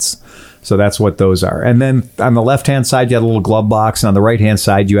points. So that's what those are. And then on the left-hand side, you had a little glove box. And on the right-hand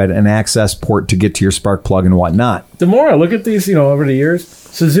side, you had an access port to get to your spark plug and whatnot. The more I look at these, over the years,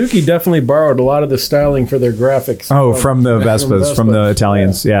 Suzuki definitely borrowed a lot of the styling for their graphics. Oh, from the Vespas, from the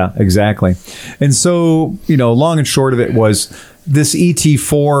Italians. Yeah, exactly. And so, long and short of it was this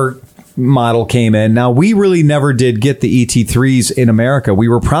ET4 model came in. Now, we really never did get the ET3s in America. We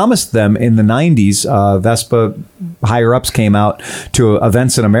were promised them in the 90s. Vespa higher-ups came out to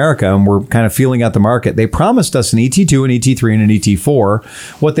events in America and were kind of feeling out the market. They promised us an ET2, an ET3, and an ET4.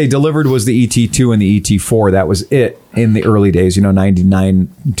 What they delivered was the ET2 and the ET4. That was it in the early days, 99,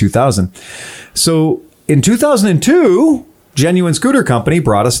 2000. So in 2002... Genuine Scooter Company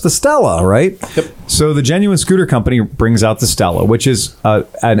brought us the Stella, right? Yep. So the Genuine Scooter Company brings out the Stella, which is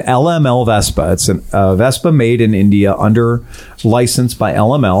an LML Vespa. It's a Vespa made in India under license by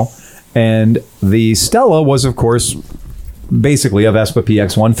LML. And the Stella was, of course, basically a Vespa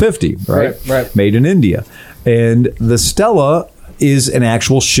PX 150, Right. Made in India. And the Stella is an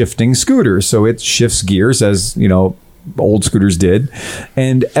actual shifting scooter. So it shifts gears as, old scooters did.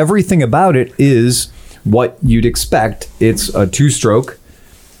 And everything about it is what you'd expect. It's a 2-stroke.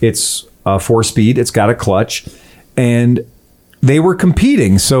 It's a 4-speed. It's got a clutch. And they were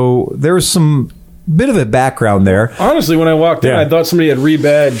competing. So there's some bit of a background there. Honestly, when I walked in, Yeah. I thought somebody had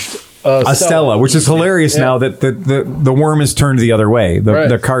rebadged A Stella, which is hilarious now that the worm is turned the other way.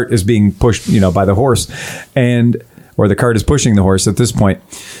 The cart is being pushed, by the horse. Or the cart is pushing the horse at this point.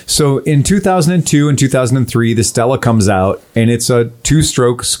 So in 2002 and 2003, the Stella comes out, and it's a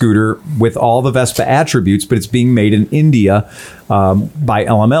 2-stroke scooter with all the Vespa attributes, but it's being made in India by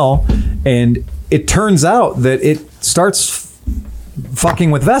LML. And it turns out that it starts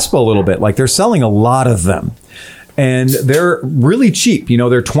fucking with Vespa a little bit. Like, they're selling a lot of them. And they're really cheap.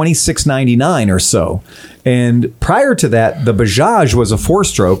 They're $26.99 or so. And prior to that, the Bajaj was a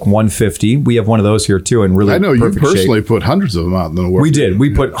 4-stroke 150. We have one of those here too, in really I know you perfect personally shape. put hundreds of them out in the world. We did.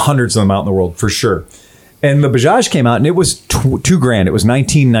 We put hundreds of them out in the world for sure. And the Bajaj came out, and it was $2,000. It was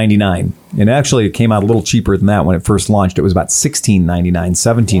 $19.99, and actually it came out a little cheaper than that when it first launched. It was about $16.99,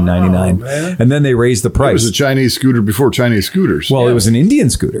 $17.99, and then they raised the price. It was a Chinese scooter before Chinese scooters. Well, it was an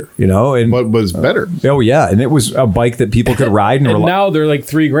Indian scooter, and but was better. Oh yeah, and it was a bike that people could ride, and now they're like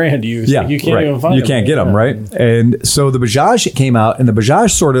 $3,000 used. Yeah, you can't even find them. You can't get them, right? And so the Bajaj came out, and the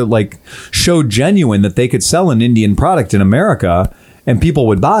Bajaj sort of like showed genuine that they could sell an Indian product in America. And people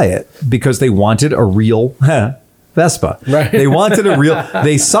would buy it because they wanted a real Vespa. Right. They wanted a real.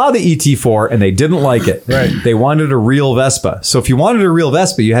 They saw the ET4 and they didn't like it. Right. They wanted a real Vespa. So if you wanted a real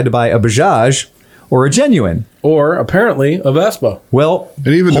Vespa, you had to buy a Bajaj or a genuine. Or apparently a Vespa. Well,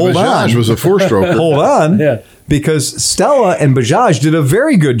 and even the Bajaj was a 4-stroker. Hold on. Yeah. Because Stella and Bajaj did a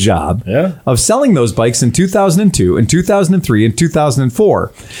very good job of selling those bikes in 2002, and 2003, and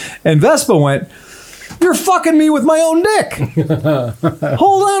 2004. And Vespa went, "You're fucking me with my own dick."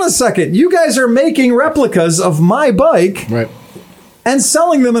 Hold on a second. You guys are making replicas of my bike and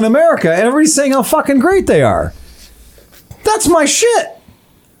selling them in America, and everybody's saying how fucking great they are. That's my shit.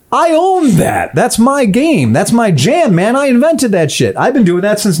 I own that. That's my game. That's my jam, man. I invented that shit. I've been doing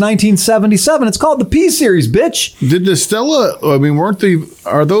that since 1977. It's called the P-Series, bitch. Did the Stella,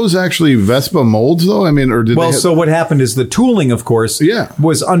 are those actually Vespa molds though? I mean, or did so what happened is the tooling, of course,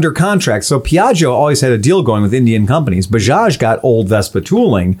 was under contract. So Piaggio always had a deal going with Indian companies. Bajaj got old Vespa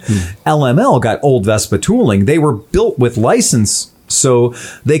tooling. LML got old Vespa tooling. They were built with license so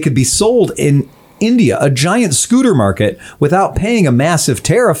they could be sold in India, a giant scooter market, without paying a massive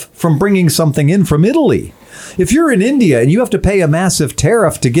tariff from bringing something in from Italy. If you're in India and you have to pay a massive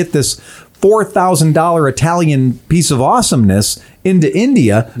tariff to get this $4,000 Italian piece of awesomeness into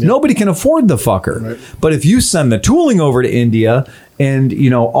India, nobody can afford the fucker. Right. But if you send the tooling over to India and,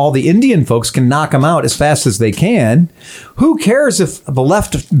 all the Indian folks can knock them out as fast as they can, who cares if the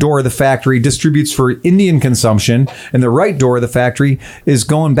left door of the factory distributes for Indian consumption and the right door of the factory is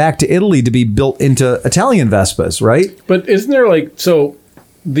going back to Italy to be built into Italian Vespas, right? But isn't there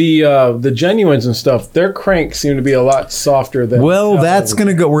the genuines and stuff, their cranks seem to be a lot softer than. Well, we're going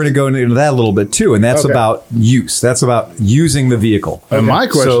to go into that a little bit too, and that's about use. That's about using the vehicle. And my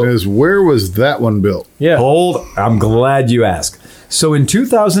question is, where was that one built? Yeah. I'm glad you asked. So in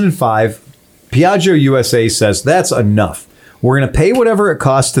 2005, Piaggio USA says that's enough. We're going to pay whatever it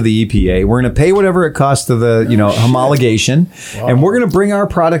costs to the EPA. We're going to pay whatever it costs to the homologation, and we're going to bring our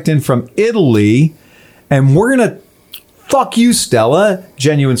product in from Italy, and we're going to fuck you, Stella,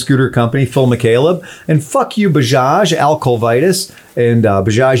 Genuine Scooter Company, Phil McCaleb, and fuck you, Bajaj, Al Colvitis, and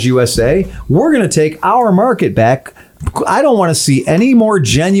Bajaj USA. We're going to take our market back. I don't want to see any more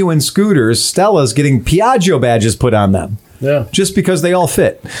genuine scooters, Stellas, getting Piaggio badges put on them. Yeah. Just because they all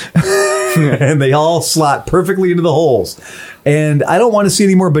fit. And they all slot perfectly into the holes. And I don't want to see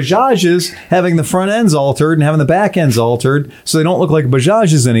any more Bajajes having the front ends altered and having the back ends altered so they don't look like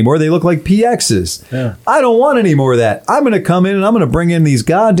Bajajes anymore. They look like PXs. Yeah. I don't want any more of that. I'm going to come in and I'm going to bring in these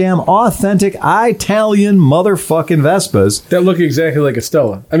goddamn authentic Italian motherfucking Vespas. That look exactly like a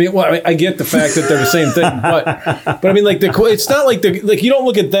Stella. I mean, I get the fact that they're the same thing, but I mean, it's not like you don't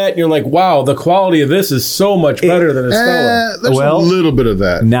look at that and you're like, wow, the quality of this is so much better than a Stella. There's a little bit of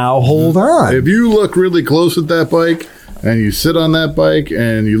that. Now hold on. If you look really close at that bike and you sit on that bike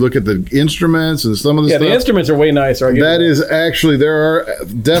and you look at the instruments and some of the stuff. The instruments are way nicer. That is actually, there are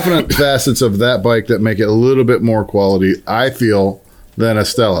definite facets of that bike that make it a little bit more quality, I feel, than a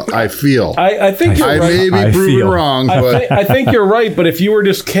Stella. I feel. I think you're right. I may be proven wrong, but I think you're right. But if you were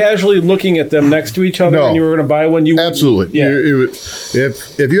just casually looking at them next to each other and you were going to buy one, you absolutely. Yeah.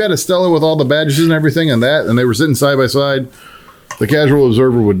 If you had a Stella with all the badges and everything and they were sitting side by side, the casual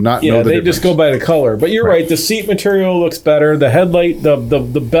observer would not know the difference. They just go by the color. But you're right. The seat material looks better. The headlight,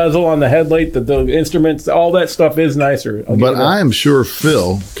 the bezel on the headlight, the instruments, all that stuff is nicer. But I am sure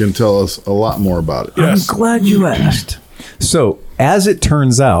Phil can tell us a lot more about it. Yes. I'm glad you asked. So, as it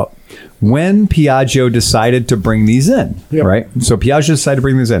turns out, when Piaggio decided to bring these in, right? So Piaggio decided to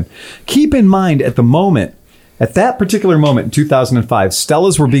bring these in. Keep in mind, at that particular moment in 2005,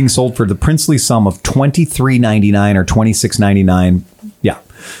 Stellas were being sold for the princely sum of $23.99 or $26.99. Yeah.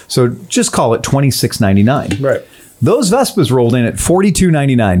 So just call it $26.99. Right. Those Vespas rolled in at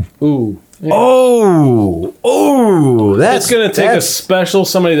 $42.99. Ooh. Yeah. That's going to take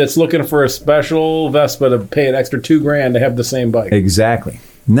somebody that's looking for a special Vespa to pay an extra $2,000 to have the same bike. Exactly.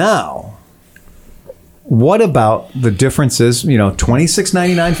 Now, what about the differences?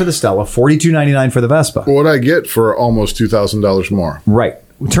 $26.99 for the Stella, $42.99 for the Vespa. What I get for almost $2,000 more. Right.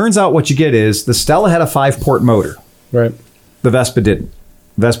 It turns out what you get is the Stella had a 5-port motor. Right. The Vespa didn't.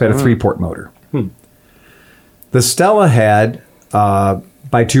 The Vespa had a 3-port motor. The Stella had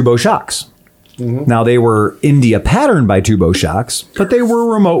bitubo shocks. Now, they were India patterned by turbochargers, but they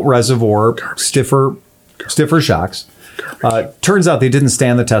were remote reservoir, stiffer shocks. Turns out they didn't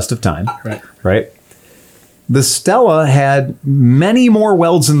stand the test of time. Right. The Stella had many more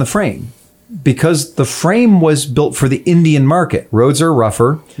welds in the frame because the frame was built for the Indian market. Roads are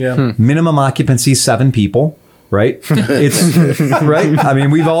rougher. Minimum occupancy 7 people. Right? It's right. I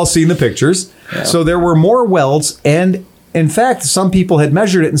mean, we've all seen the pictures. So there were more welds, and in fact, some people had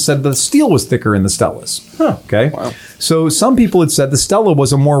measured it and said the steel was thicker in the Stellas. Okay. Wow. So some people had said the Stella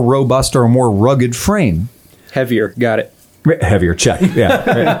was a more robust or a more rugged frame. Heavier. Got it. Heavier, check. Yeah,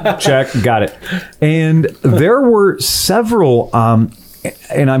 right. Check, got it. And there were several,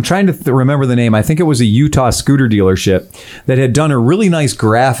 and I'm trying to remember the name. I think it was a Utah scooter dealership that had done a really nice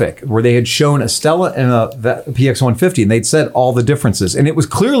graphic where they had shown a Stella and a PX150, and they'd said all the differences. And it was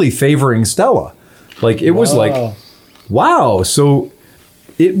clearly favoring Stella. Like, it was like, wow. So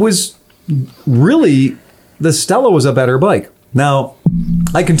it was really, the Stella was a better bike. Now,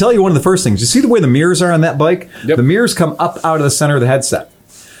 I can tell you one of the first things. You see the way the mirrors are on that bike? Yep. The mirrors come up out of the center of the headset.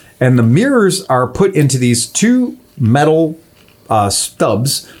 And the mirrors are put into these 2 metal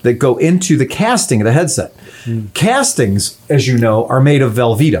stubs that go into the casting of the headset. Castings, as you know, are made of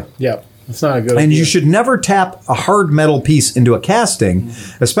Velveeta. Yeah, it's not a good And idea. you should never tap a hard metal piece into a casting,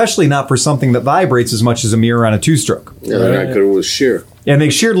 especially not for something that vibrates as much as a mirror on a 2-stroke. Yeah, they're not good with shear. And they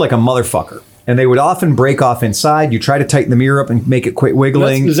sheared like a motherfucker. And they would often break off inside. You try to tighten the mirror up and make it quit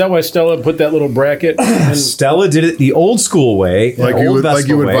wiggling. Is that why Stella put that little bracket? Stella did it the old school way, Like you would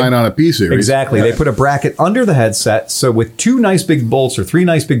find on a P series. Exactly. They put a bracket under the headset, so with 2 nice big bolts or 3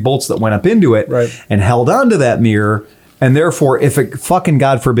 nice big bolts that went up into it and held onto that mirror. And therefore, if it fucking,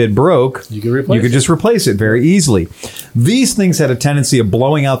 God forbid, broke, you could just replace it very easily. These things had a tendency of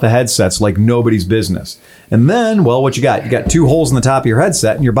blowing out the headsets like nobody's business. And then, well, what you got? You got 2 holes in the top of your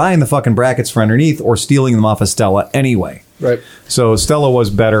headset, and you're buying the fucking brackets for underneath or stealing them off of Stella anyway. Right. So Stella was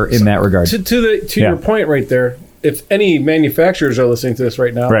better in that regard. To your point right there, if any manufacturers are listening to this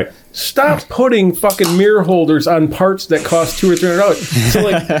right now, stop putting fucking mirror holders on parts that cost $200 or $300. So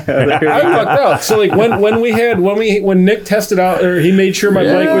like, I fucked out. So like when Nick tested out, or he made sure my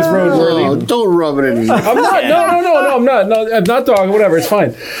bike was roadworthy. Oh, don't rub it in. I'm not. No, I'm not. No, I'm not dogging. Whatever, it's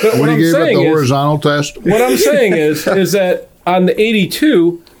fine. But When you gave up the horizontal test? What I'm saying is that on the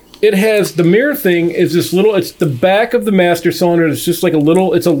 82. It has the mirror thing is this little, it's the back of the master cylinder. It's just like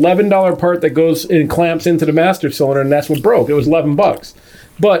it's $11 part that goes and clamps into the master cylinder, and that's what broke. It was $11.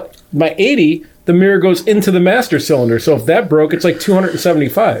 But my 80, the mirror goes into the master cylinder. So if that broke, it's like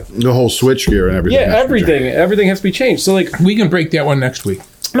 $275. The whole switch gear and everything. Yeah, everything has to be changed. So like we can break that one next week.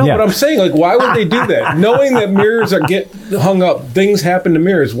 No, but I'm saying, like, why would they do that? Knowing that mirrors get hung up, things happen to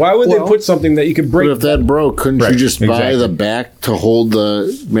mirrors. Why would they put something that you could break? But if that broke, couldn't you just buy the back to hold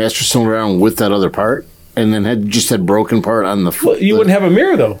the master cylinder on with that other part? And then had broken part on the foot? Well, you wouldn't have a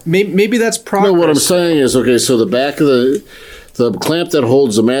mirror, though. Maybe that's progress. No, what I'm saying is, okay, so the back of the clamp that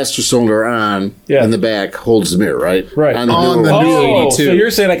holds the master cylinder on in the back holds the mirror, right? Right. On the new 82. So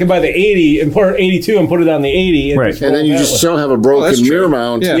you're saying I can buy the 80 and put an 82 and put it on the 80. And and then you just still have a broken mirror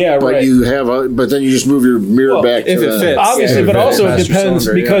mount. Yeah, but you have but then you just move your mirror back if it fits. Obviously, but also it depends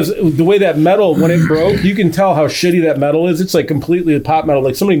because the way that metal, when it broke, you can tell how shitty that metal is. It's like completely pop metal.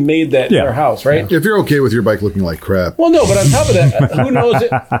 Like somebody made that in their house, right? If you're okay with your bike looking like crap. Well, no, but on top of that, who knows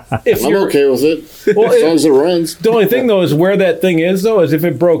if I'm okay with it. Well, as long as it runs. The only thing, though, is where that thing is, though, is if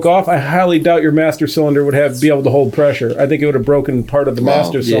it broke off, I highly doubt your master cylinder would be able to hold pressure. I think it would have broken part of the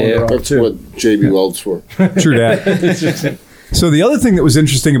master cylinder off, that's too. what JB Weld's for. True that. So the other thing that was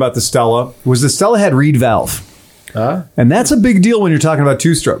interesting about the Stella was the Stella had reed valve. And that's a big deal when you're talking about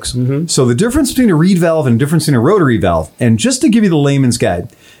 2-strokes. So the difference between a reed valve and the difference in a rotary valve, and just to give you the layman's guide,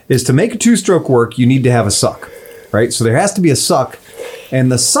 is to make a 2-stroke work, you need to have a suck, right? So there has to be a suck,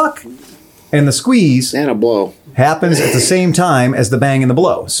 and the suck and the squeeze and a blow happens at the same time as the bang and the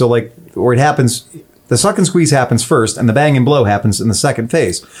blow. So like, or it happens, the suck and squeeze happens first, and the bang and blow happens in the second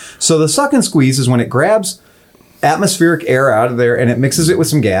phase. So the suck and squeeze is when it grabs atmospheric air out of there and it mixes it with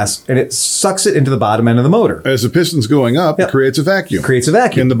some gas and it sucks it into the bottom end of the motor. As the piston's going up, it creates a vacuum.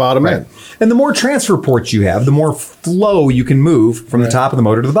 In the bottom end. And the more transfer ports you have, the more flow you can move from the top of the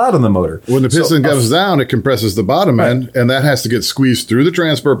motor to the bottom of the motor. When the piston goes down, it compresses the bottom end, and that has to get squeezed through the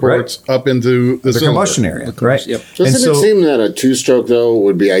transfer ports up into the combustion area. Right. Yep. Doesn't it seem that a 2-stroke, though,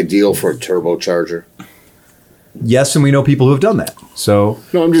 would be ideal for a turbocharger? Yes, and we know people who have done that. So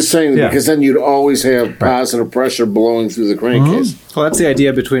No, I'm just saying Yeah. because then you'd always have positive pressure blowing through the crankcase. Well, that's the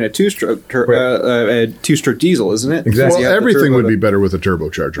idea between a two-stroke diesel, isn't it? Exactly. Well, everything would be better with a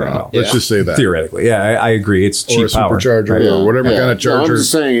turbocharger on it. Let's Yeah. just say that. theoretically, yeah, I agree. It's Or a cheap power. supercharger or whatever kind of No, I'm charger.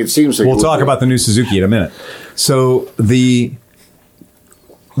 just saying it seems like We'll talk about the new Suzuki in a minute. So the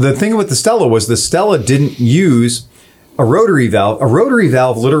thing with the Stella was the Stella didn't use a rotary valve. A rotary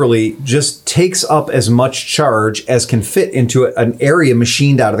valve literally just takes up as much charge as can fit into an area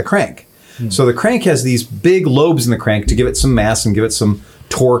machined out of the crank. So the crank has these big lobes in the crank to give it some mass and give it some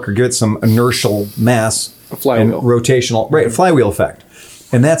torque or give it some inertial mass. A flywheel. And rotational, right, flywheel effect.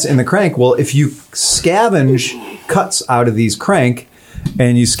 And that's in the crank. Well, if you scavenge cuts out of these crank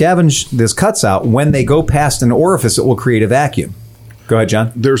and you scavenge these cuts out, when they go past an orifice, it will create a vacuum. Go ahead,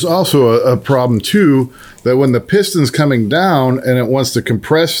 John. There's also a problem too that when the piston's coming down and it wants to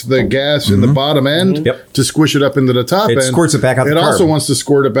compress the gas in the bottom end Yep. to squish it up into the top It end, squirts it back out It the also carb. wants to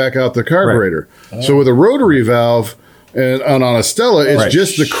squirt it back out the carburetor. So with a rotary valve and on a Stella, it's Right.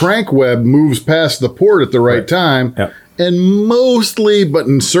 just the crank web moves past the port at the right time, Yep. and mostly, but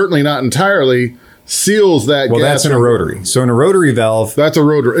certainly not entirely, seals that Well, gas. that's in a rotary. So in a rotary valve, That's a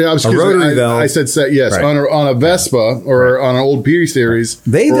rotary. Excuse me, rotary valve. I said set. Yes, Right. on a Vespa or on an old P series.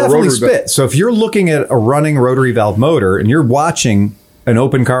 they or a definitely rotary valve. spit. So if you're looking at a running rotary valve motor and you're watching an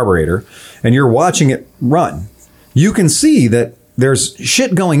open carburetor and you're watching it run, you can see that there's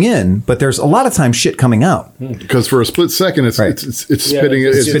shit going in, but there's a lot of times shit coming out. Because for a split second, it's Right. it's spitting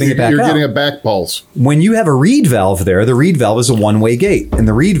it. it's spitting it back You're out. getting a back pulse. When you have a reed valve there, the reed valve is a one-way gate, and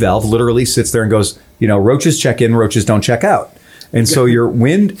the reed valve literally sits there and goes, roaches check in, roaches don't check out. And so your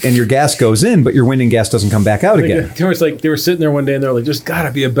wind and your gas goes in, but your wind and gas doesn't come back out again. They were sitting there one day and they're like, "There's got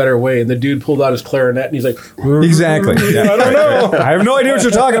to be a better way." And the dude pulled out his clarinet and he's like, Exactly. Yeah. I don't know. I have no idea what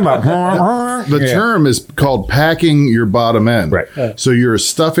you're talking about. The term is called packing your bottom end. Right. So you're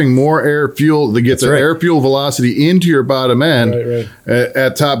stuffing more air fuel to get the right. air fuel velocity into your bottom end. Right.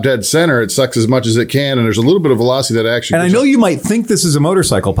 At top dead center, it sucks as much as it can, and there's a little bit of velocity that actually. And I know you might think this is a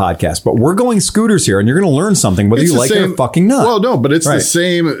motorcycle podcast, but we're going scooters here, and you're going to learn something, whether It's you the like it same- or fucking not. Well, no, but it's Right.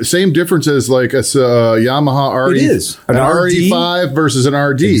 the same difference as like a Yamaha RE. It is. An An RD RE5 versus an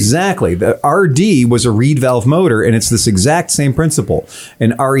RD. Exactly. The RD was a reed valve motor, and it's this exact same principle.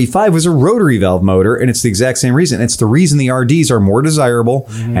 And RE5 was a rotary valve motor, and it's the exact same reason. It's the reason the RDs are more desirable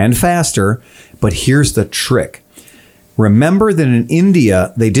and faster. But here's the trick. Remember that in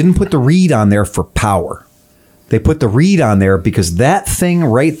India, they didn't put the reed on there for power. They put the reed on there because that thing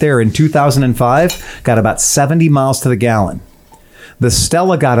right there in 2005 got about 70 miles to the gallon. The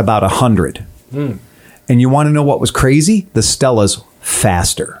Stella got about 100. And you want to know what was crazy? The Stella's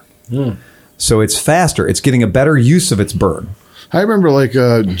faster. So it's faster. It's getting a better use of its burn. I remember like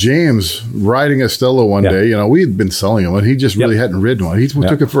James riding a Stella one Yeah. day. We had been selling him, and he just really hadn't ridden one. He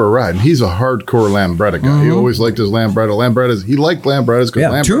took it for a ride, and he's a hardcore Lambretta guy. He always liked his Lambretta. He liked Lambrettas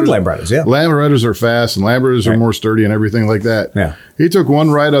because Yeah, tuned Lambrettas, yeah. Lambrettas are fast, and Lambrettas are more sturdy and everything like that. Yeah. He took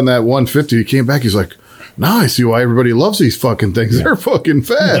one ride on that 150. He came back. He's like, now I see why everybody loves these fucking things. They're fucking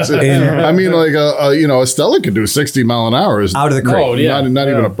fast. I mean, like a Stella could do 60 mile an hour. Is Out of the crate. Oh, yeah. not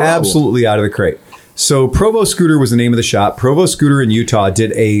even a problem. Absolutely out of the crate. So Provo Scooter was the name of the shop. Provo Scooter in Utah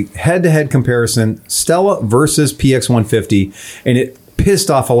did a head-to-head comparison, Stella versus PX150, and it pissed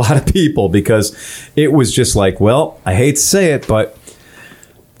off a lot of people because it was just like, well, I hate to say it, but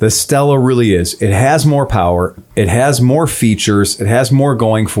the Stella really is. It has more power. It has more features. It has more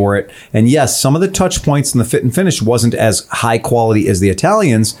going for it. And yes, some of the touch points in the fit and finish wasn't as high quality as the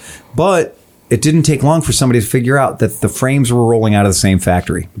Italians, but it didn't take long for somebody to figure out that the frames were rolling out of the same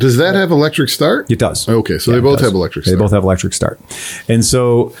factory. Does that have electric start? It does. Okay, so Yeah, they it both does. have electric They start. both have electric start. And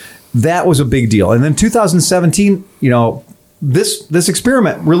so that was a big deal. And then 2017, this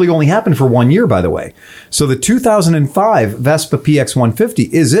experiment really only happened for 1 year, by the way. So the 2005 Vespa PX150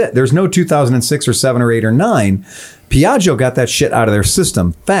 is it. There's no 2006 or 7 or 8 or 9. Piaggio got that shit out of their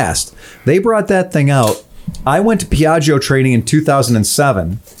system fast. They brought that thing out. I went to Piaggio training in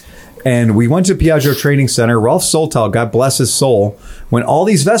 2007. And we went to Piaggio Training Center. Ralph Soltal, God bless his soul, when all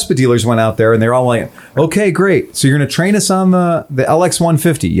these Vespa dealers went out there and they're all like, okay, great. So you're going to train us on the LX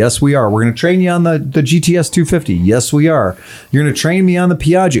 150? Yes, we are. We're going to train you on the GTS 250? Yes, we are. You're going to train me on the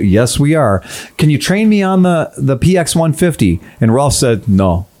Piaggio? Yes, we are. Can you train me on the PX 150? And Ralph said,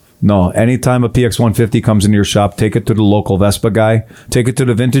 no. Anytime a PX 150 comes into your shop, take it to the local Vespa guy, take it to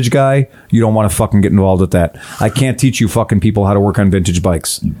the vintage guy. You don't want to fucking get involved with that. I can't teach you fucking people how to work on vintage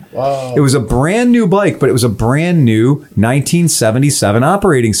bikes. Wow. It was a brand new bike, but it was a brand new 1977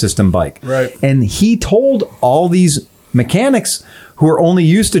 operating system bike. Right. And he told all these mechanics who are only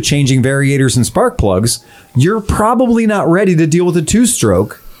used to changing variators and spark plugs, you're probably not ready to deal with a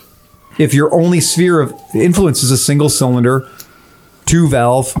two-stroke if your only sphere of influence is a single cylinder,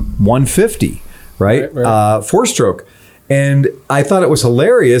 2-valve, 150, right? Four-stroke. And I thought it was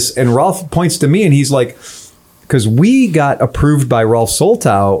hilarious. And Rolf points to me and he's like, because we got approved by Rolf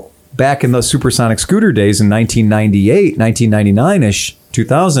Soltau back in the supersonic scooter days in 1998, 1999-ish,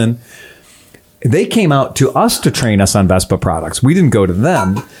 2000. They came out to us to train us on Vespa products. We didn't go to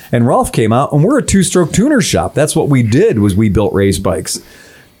them. And Rolf came out, and we're a two-stroke tuner shop. That's what we did, was we built race bikes.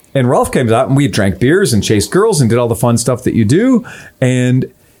 And Rolf came out, and we drank beers and chased girls and did all the fun stuff that you do.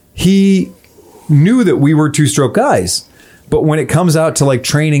 And he knew that we were two-stroke guys. But when it comes out to like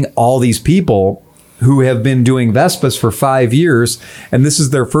training all these people who have been doing Vespas for 5 years, and this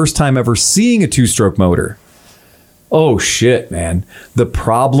is their first time ever seeing a two-stroke motor, oh shit, man. The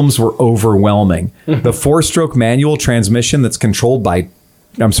problems were overwhelming. The four-stroke manual transmission that's controlled by,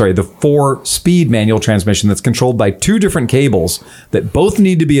 the four-speed manual transmission that's controlled by two different cables that both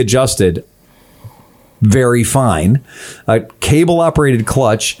need to be adjusted very fine. A cable-operated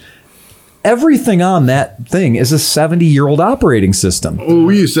clutch. Everything on that thing is a 70-year-old operating system. Well,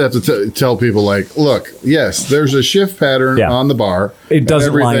 we used to have to tell people, like, look, yes, there's a shift pattern on the bar. It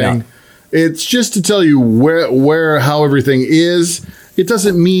doesn't line up. It's just to tell you how everything is. It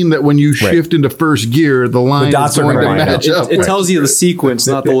doesn't mean that when you shift into first gear, the line is going to match up. It tells you the sequence,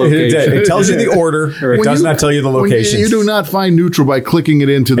 not the location. It tells you the order. It does not tell you the location. You do not find neutral by clicking it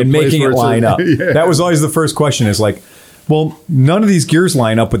into the and place making it line up. Yeah. That was always the first question, is like, well, none of these gears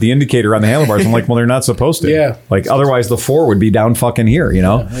line up with the indicator on the handlebars. I'm like, well, they're not supposed to. Yeah. Like, otherwise the 4 would be down fucking here, you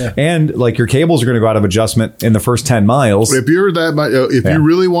know? Yeah. And like your cables are going to go out of adjustment in the first 10 miles. If you're if you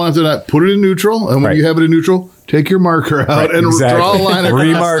really want to not put it in neutral, and when you have it in neutral, take your marker out and draw a line across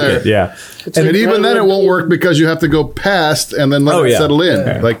Remark there. it, yeah. And even then it won't work because you have to go past and then let it settle in.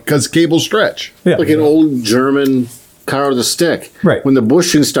 Yeah. Like, because cables stretch. Yeah. Like an old German car with a stick. Right. When the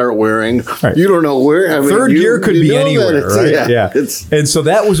bushings start wearing, you don't know where. I mean, Third gear could be know anywhere, right? Yeah. And so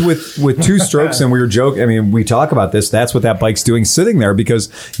that was with two strokes, and we were joking. I mean, we talk about this. That's what that bike's doing sitting there, because,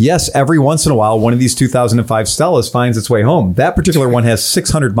 yes, every once in a while, one of these 2005 Stellas finds its way home. That particular one has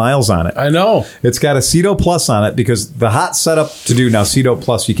 600 miles on it. I know. It's got a Cedo Plus on it, because the hot setup to do now, Cedo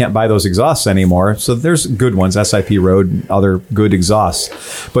Plus, you can't buy those exhausts anymore. So there's good ones, SIP Road and other good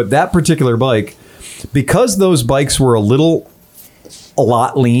exhausts. But that particular bike, because those bikes were a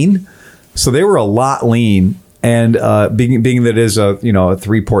lot lean, so they were a lot lean, and being that it is a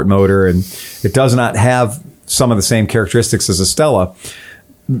 3-port motor and it does not have some of the same characteristics as a Stella.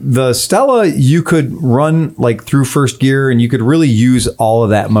 The Stella, you could run like through first gear and you could really use all of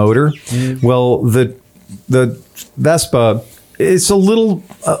that motor. Well, the Vespa, it's a little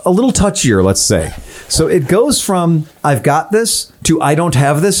touchier, let's say. So it goes from I've got this to I don't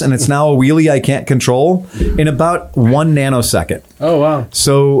have this, and it's now a wheelie I can't control in about 1 nanosecond. Oh, wow.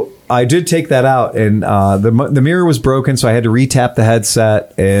 So I did take that out, and the mirror was broken, so I had to retap the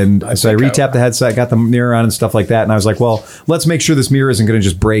headset. And so I retapped the headset, got the mirror on and stuff like that. And I was like, well, let's make sure this mirror isn't going to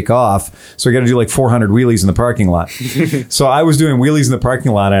just break off. So I got to do like 400 wheelies in the parking lot. So I was doing wheelies in the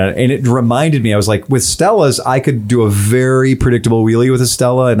parking lot, and it reminded me, I was like, with Stellas, I could do a very predictable wheelie with a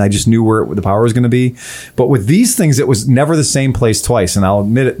Stella, and I just knew where the power was going to be. But with these things, it was never the same place twice. And I'll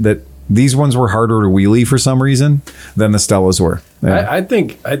admit it, that these ones were harder to wheelie for some reason than the Stellas were. Yeah. I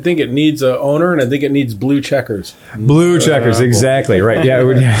think it needs a owner, and I think it needs blue checkers. Blue checkers, exactly right. Yeah,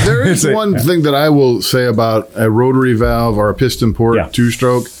 there is one thing that I will say about a rotary valve or a piston port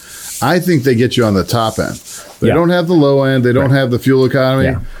two-stroke. I think they get you on the top end. They don't have the low end. They don't have the fuel economy.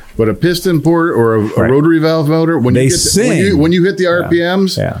 Yeah. But a piston port or a rotary valve motor, when you hit the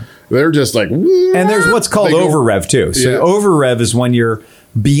RPMs, they're just like. And there's what's called over rev too. So over rev is when you're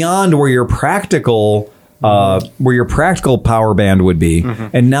beyond where your practical power band would be,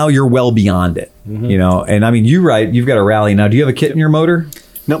 and now you're well beyond it. You know, and I mean, you've got a Rally now. Do you have a kit in your motor?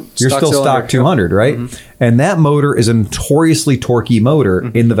 Nope. You're still stock 200, right? And that motor is a notoriously torquey motor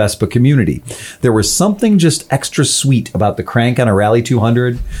in the Vespa community. There was something just extra sweet about the crank on a Rally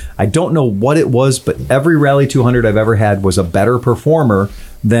 200. I don't know what it was, but every Rally 200 I've ever had was a better performer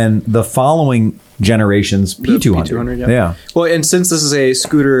than the following generation's P200. Yeah. Well, and since this is a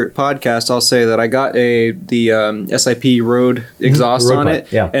scooter podcast, I'll say that I got the SIP Road exhaust on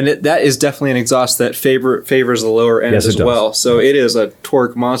it. Yeah. And that is definitely an exhaust that favors the lower end as well. So it is a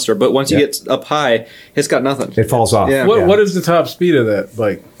torque monster. But once you get up high, it's got nothing. It falls off. Yeah. What is the top speed of that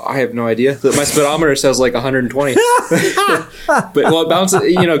bike? I have no idea. My speedometer says like 120. But it bounces,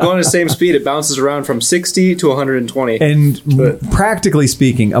 going at the same speed, it bounces around from 60 to 120. And practically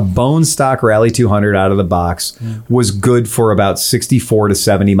speaking, a bone stock Rally 200 P200 out of the box was good for about 64 to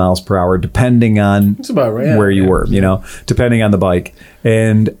 70 miles per hour, depending on That's about right. where you were, depending on the bike.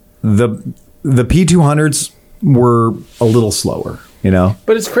 And the P200s were a little slower,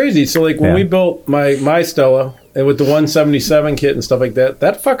 But it's crazy. So like when we built my Stella and with the 177 kit and stuff like that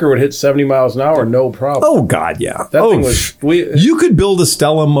fucker would hit 70 miles an hour, no problem. Oh God, yeah. That thing was you could build a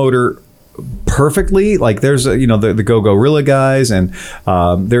Stella motor perfectly. Like there's the Go Gorilla guys, and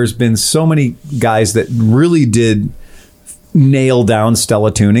there's been so many guys that really did nail down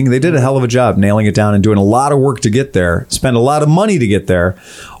Stella tuning. They did a hell of a job nailing it down and doing a lot of work to get there, spend a lot of money to get there.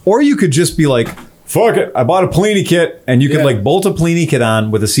 Or you could just be like, fuck it, I bought a Polini kit, and you could like bolt a Polini kit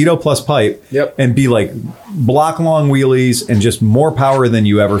on with a Cedo Plus pipe and be like block long wheelies and just more power than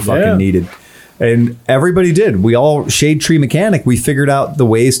you ever fucking needed. And everybody did. We all, Shade Tree Mechanic, we figured out the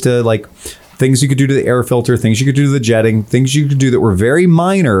ways to like things you could do to the air filter, things you could do to the jetting, things you could do that were very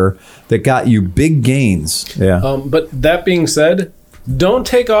minor that got you big gains. Yeah. But that being said, don't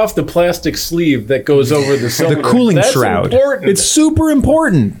take off the plastic sleeve that goes over the cylinder. The cooling That's shroud. Important. It's super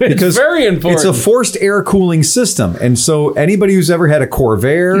important. It's very important. It's a forced air cooling system. And so anybody who's ever had a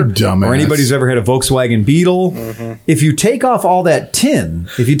Corvair or anybody who's ever had a Volkswagen Beetle, if you take off all that tin,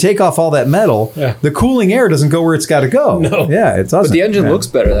 if you take off all that metal, the cooling air doesn't go where it's got to go. No. Yeah, it doesn't. But the engine looks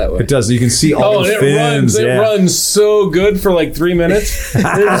better that way. It does. You can see all the fins. It runs so good for like 3 minutes. It's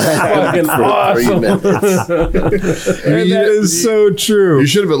fucking awesome. That is so true. You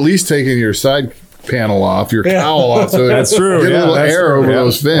should have at least taken your side panel off, your cowl off, so that's true. Get a little air over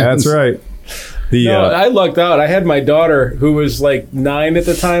those fins. That's right. I lucked out. I had my daughter, who was like 9 at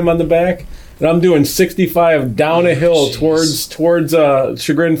the time, on the back, and I'm doing 65 down a hill towards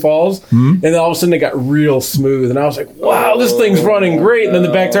Chagrin Falls, and then all of a sudden it got real smooth, and I was like, "Wow, this thing's running great!" And then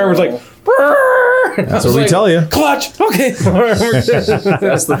the back tire was like, "Brrr." That's what we tell you. Clutch. Okay.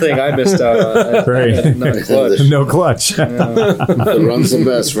 That's the thing I missed out on. Right. Not clutch. No clutch. It runs the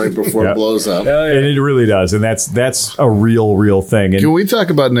best right before it blows up. And it really does. And that's a real thing. And Can we talk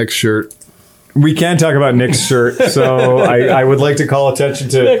about Nick's shirt? we can talk about Nick's shirt. So I would like to call attention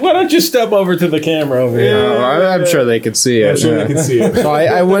to... Nick, why don't you step over to the camera over here? I'm sure they can see it. Sure, they can see it. So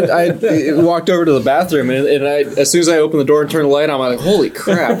I walked over to the bathroom, and as soon as I opened the door and turned the light on, I'm like, holy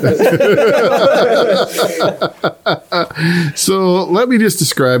crap. So let me just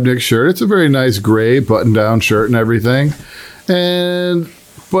describe Nick's shirt. It's a very nice gray button-down shirt and everything.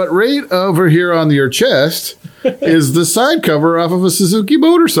 But right over here on your chest is the side cover off of a Suzuki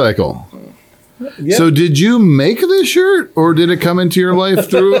motorcycle. Yep. So did you make this shirt, or did it come into your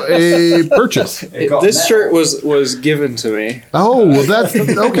life through a purchase? This shirt was given to me. Oh, well, that's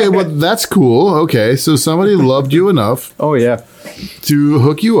okay. Well, that's cool. Okay, so somebody loved you enough Oh, yeah. to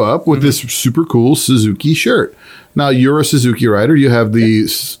hook you up with this super cool Suzuki shirt. Now, you're a Suzuki rider. You have the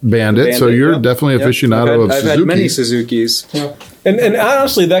Bandit, so you're definitely aficionado of I've Suzuki. had many Suzukis. And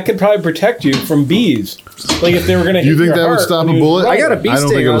honestly, that could probably protect you from bees. Like if they were going to hit You think your that would heart stop when a you was bullet? I riding. got a bee I don't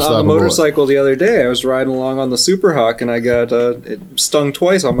think sting it would on stop the a bullet. motorcycle the other day. I was riding along on the Super Hawk, and I got it stung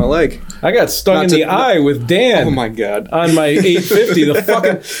twice on my leg. I got stung Not in to- the eye with Dan. Oh my god! On my 850, the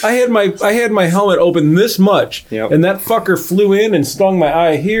fucking I had my helmet open this much, Yep. and that fucker flew in and stung my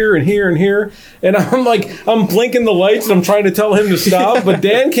eye here and here and here, and I'm blinking the lights and I'm trying to tell him to stop, but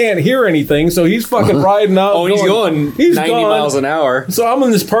Dan can't hear anything, so he's fucking riding out. Oh, he's going 90 miles an hour. So I'm in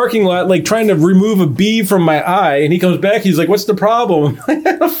this parking lot, like trying to remove a bee from my eye, and he comes back. He's like, "What's the problem?" I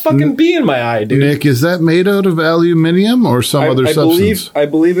had a fucking bee in my eye, dude. Nick, is that made out of aluminium or some other substance? I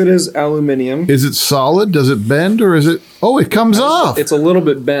believe it is aluminium. Is it solid? Does it bend, or is it? Oh, it comes off. It's a little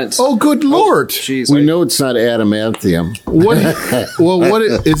bit bent. Oh, good lord! Jeez, We know it's not adamantium. What? Well,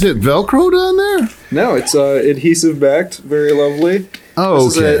 is it Velcro down there? No, it's adhesive backed, very lovely. Oh,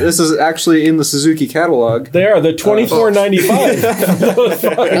 okay. This is actually in the Suzuki catalog. They are the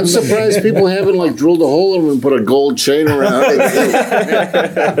 $24.95. I'm surprised people haven't like drilled a hole in them and put a gold chain around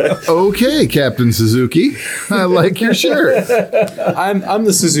it. Okay, Captain Suzuki, I like your shirt. I'm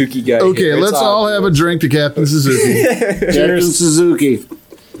the Suzuki guy. Okay, here. It's let's all have a drink to Captain Suzuki. Captain Suzuki.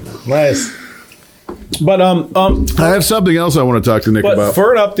 Nice. But I have something else I want to talk to Nick But about.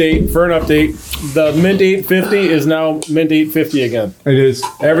 for an update, the Mint 850 is now Mint 850 again. It is.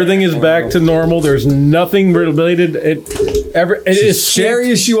 Everything is back to normal. There's nothing related. It is Sherry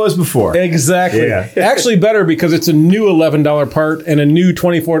as she was before. Exactly. Yeah. Actually, better because it's a new $11 part and a new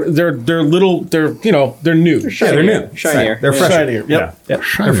 24. They're new. Yeah, they're new. Shinier. They're fresher. Shinier. Yep. Yeah.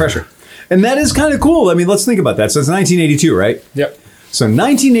 They're fresher. And that is kind of cool. I mean, let's think about that. So it's 1982, right? Yep. So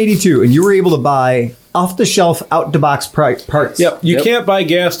 1982, and you were able to buy off-the-shelf, out-the-box parts. Yep. You can't buy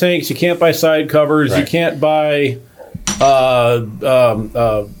gas tanks. You can't buy side covers. You can't buy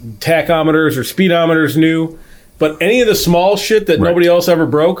tachometers or speedometers new. But any of the small shit that nobody else ever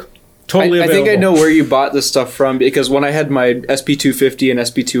broke, totally I available. think I know where you bought this stuff from, because when I had my SP250 and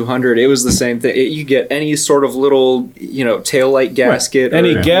SP200, it was the same thing. You get any sort of little, tail light gasket.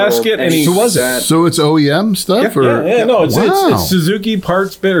 Any gasket, any- Who was it? that. So it's OEM stuff? Or? No, it's Wow. Suzuki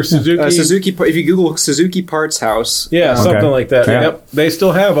parts bit or Suzuki. Suzuki. If you Google Suzuki Parts House, Yeah, something like that. Yeah. Yep, they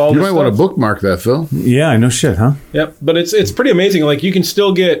still have all. You this might stuff. want to bookmark that, Phil. Yeah, I know shit, huh? Yep, but it's pretty amazing. Like you can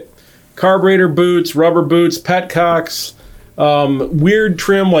still get carburetor boots, rubber boots, petcocks, weird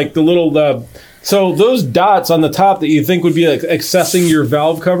trim like the little. So those dots on the top that you think would be like accessing your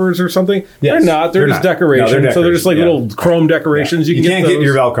valve covers or something, they're not. They're just not. decoration. No, So they're just like little chrome decorations. You can't get those.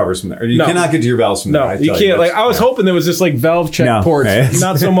 your valve covers from there. You No. cannot get to your valves from there. No, I you tell can't. Like That's- I was hoping there was just like valve check No. ports. Hey.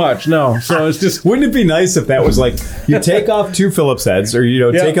 Not so much. No. So it's just. Wouldn't it be nice if that was like you take off two Phillips heads or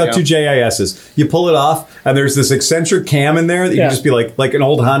take out two JISs, you pull it off, and there's this eccentric cam in there that you can just be like an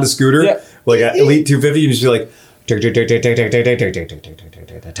old Honda scooter, like an Elite 250. You just be like.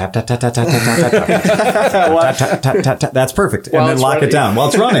 That's perfect. And then lock it down while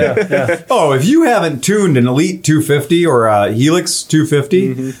it's running. Oh, if you haven't tuned an Elite 250 or a Helix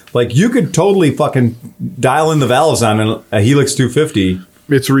 250, like you could totally fucking dial in the valves on a Helix 250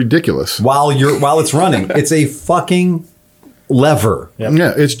 It's ridiculous. while it's running. It's a fucking lever.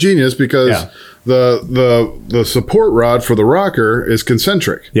 Yeah, it's genius because the support rod for the rocker is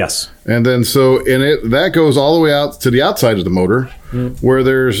concentric. Yes. And then that goes all the way out to the outside of the motor, where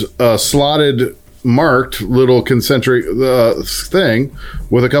there's a slotted, marked little concentric thing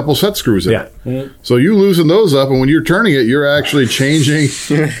with a couple set screws in it. So you loosen those up, and when you're turning it, you're actually changing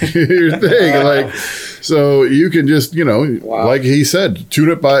your thing. Like, so you can just, like he said, tune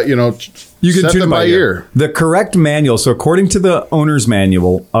it by, You can set tune them it by ear. The correct manual, so according to the owner's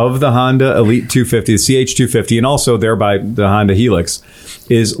manual of the Honda Elite 250, the CH250, and also thereby the Honda Helix,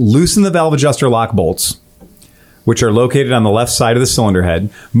 is loosen the valve adjuster lock bolts, which are located on the left side of the cylinder head.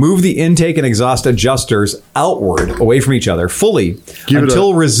 Move the intake and exhaust adjusters outward, away from each other, fully,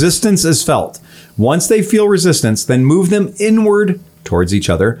 until resistance is felt. Once they feel resistance, then move them inward towards each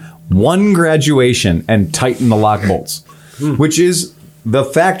other, one graduation, and tighten the lock bolts, which is the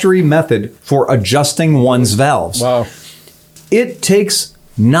factory method for adjusting one's valves. Wow. It takes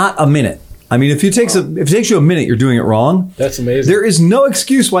not a minute. I mean, if it takes you a minute, you're doing it wrong. That's amazing. There is no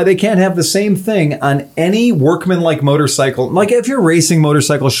excuse why they can't have the same thing on any workman-like motorcycle. Like if you're racing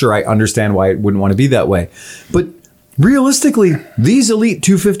motorcycle, sure, I understand why it wouldn't want to be that way. But realistically, these Elite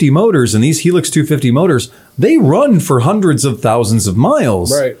 250 motors and these Helix 250 motors, they run for hundreds of thousands of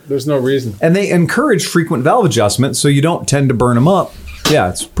miles. Right. There's no reason. And they encourage frequent valve adjustment so you don't tend to burn them up. Yeah,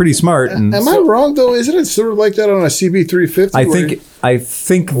 it's pretty smart. And Am I wrong though? Isn't it sort of like that on a CB350? I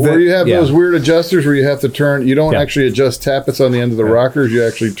think that where you have yeah. those weird adjusters where you have to turn. You don't actually adjust tappets on the end of the rockers. You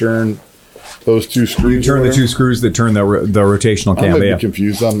actually turn those two screws. You turn the two screws that turn the rotational I cam. might be Yeah.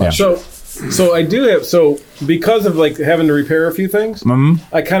 confused. I'm not sure. So I do have because of like having to repair a few things,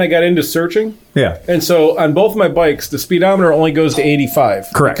 I kind of got into searching. Yeah. And so on both my bikes, the speedometer only goes to 85.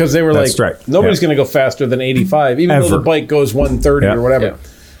 Correct. Because they were That's like, right. nobody's Yeah. going to go faster than 85, even though Ever. the bike goes 130 Yeah. or whatever. Yeah.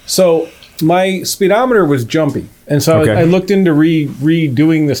 So my speedometer was jumpy. And so Okay. I looked into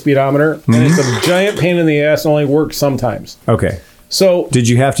redoing the speedometer, and it's a giant pain in the ass and only works sometimes. Okay. So Did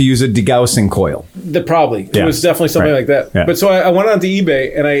you have to use a degaussing coil? probably. It Yeah. was definitely something Right. like that. Yeah. But so I went onto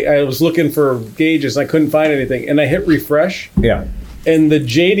eBay and I was looking for gauges and I couldn't find anything. And I hit refresh. Yeah. And the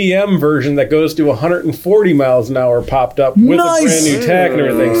JDM version that goes to 140 miles an hour popped up with Nice. a brand new tach and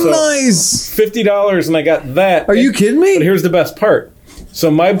everything. So Nice. $50 and I got that. Are you kidding me? But here's the best part. So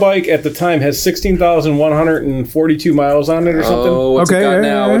my bike at the time has 16,142 miles on it or something. Oh, what's Okay, it got yeah,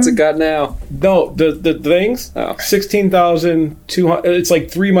 now? yeah. What's it got now? No, the things, Oh. 16,200. It's like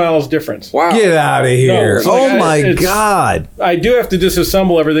 3 miles difference. Wow. Get out of here. it's like Oh my it's- God. I do have to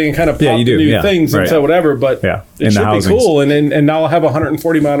disassemble everything and kind of pop Yeah, you do, the new yeah, things right. and so whatever, but Yeah, it in the should be housings. cool. And now I'll have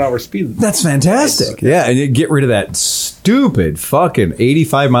 140 mile an hour speed. That's fantastic. Yeah. And you get rid of that stupid fucking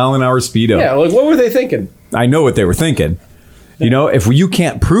 85 mile an hour speedo. Yeah, like what were they thinking? I know what they were thinking. You know, if you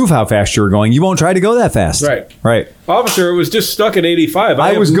can't prove how fast you were going, you won't try to go that fast. Right. Right. Officer, it was just stuck at 85. I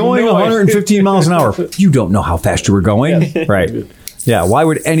have was going no idea. 115 miles an hour. You don't know how fast you were going. Right. Yeah. Why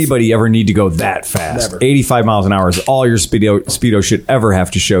would anybody ever need to go that fast? Never. 85 miles an hour is all your speedo should ever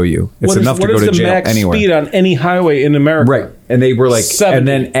have to show you. It's What is- enough to what go is to the jail max anywhere. speed on any highway in America? Right. And they were like, 70. and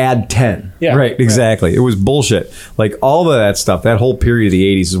then add 10. Yeah. Right. Exactly. It was bullshit. Like all of that stuff, that whole period of the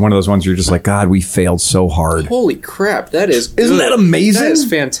 80s is one of those ones where you're just like, God, we failed so hard. Holy crap! That is. Isn't good. that amazing? That is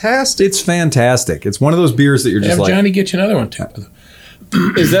fantastic. It's fantastic. It's one of those beers that you're just Have like, Johnny get you another one too.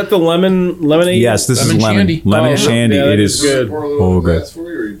 Is that the lemonade? Yes, this Lemon is lemon. shandy. Lemon Oh, shandy. yeah, that it is is good. Oh, good.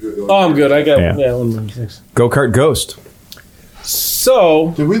 Oh, I'm good. I got Yeah. one more. Thanks. Go-kart Ghost.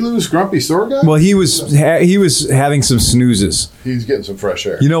 So, Did we lose Grumpy Store Guy? Well, he was having some snoozes. He's getting some fresh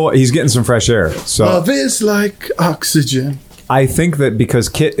air. You know what? He's getting some fresh air. So Love is like oxygen. I think that because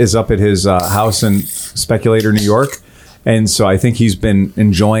Kit is up at his house in Speculator, New York, and so I think he's been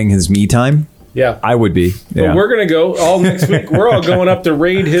enjoying his me time. yeah. I would be. But Yeah. we're going to go all next week. We're all going up to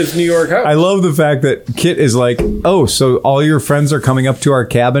raid his New York house. I love the fact that Kit is like, oh, so all your friends are coming up to our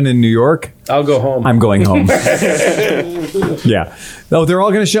cabin in New York? I'll go home. I'm going home. Yeah. Oh, they're all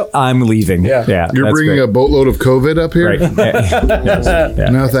going to show? I'm leaving. Yeah. You're that's bringing great. a boatload of COVID up here? Right. Yes. Yeah.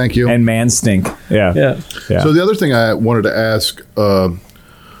 No, thank you. And man stink. Yeah. yeah. Yeah. So the other thing I wanted to ask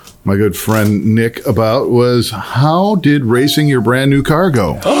my good friend Nick about was how did racing your brand new car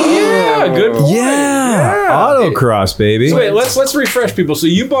go? Yeah, good point. yeah. Autocross, baby. So wait, let's refresh people. So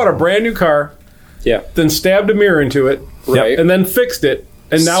you bought a brand new car, Yeah. then stabbed a mirror into it, Right. and then fixed it,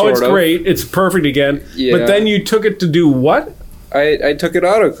 and now it's Sort of. great. It's perfect again. Yeah. But then you took it to do what? I took it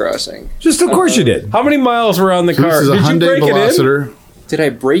autocrossing. Just of course you did. How many miles were on the So car? this is a Did you Hyundai break it in? Veloster. Did I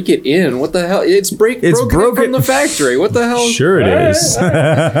break it in? What the hell? It's broken broken. from the factory. What the hell? Sure it is.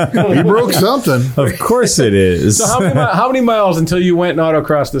 You broke something. Of course it is. So how many miles until you went and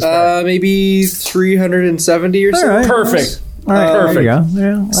autocrossed this car? Maybe 370 or so. right. Perfect. All right, Perfect.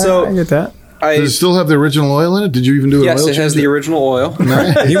 there you go. Yeah, So- I get that. Does it still have the original oil in it? Did you even do an Yes, oil it has change? the original oil.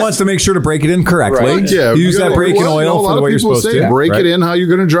 He wants to make sure to break it in correctly. Right. Yeah, Use that braking well, you know, oil a lot for the of way you're people supposed say to. break Right. it in how you're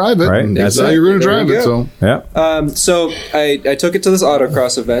going to drive it. Right. And That's that's how it. you're going to There drive you it. go. So Yeah. So I took it to this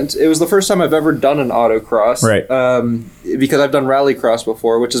autocross event. It was the first time I've ever done an autocross. Right. Because I've done rallycross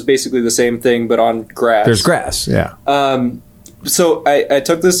before, which is basically the same thing but on grass. There's grass. Yeah. So I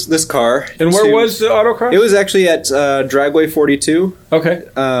took this car. And where to- was the autocross? it? Was actually at Dragway 42. okay.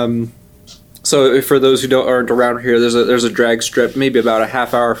 So for those who aren't around here, there's a drag strip, maybe about a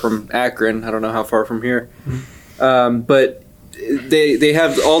half hour from Akron. I don't know how far from here, but they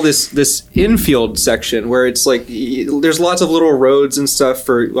have all this infield section where it's like there's lots of little roads and stuff.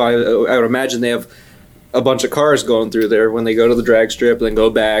 I would imagine they have a bunch of cars going through there when they go to the drag strip, and then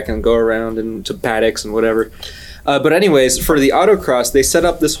go back and go around and to paddocks and whatever. But anyways, for the autocross, they set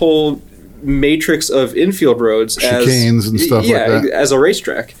up this whole matrix of infield roads, Chicanes and stuff like that. as a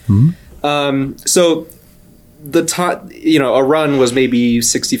racetrack. So the a run was maybe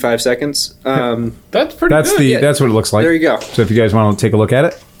 65 seconds. That's pretty That's good. that's what it looks like. There you go. So if you guys want to take a look at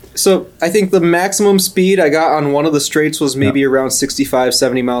it, So I think the maximum speed I got on one of the straights was maybe around 65,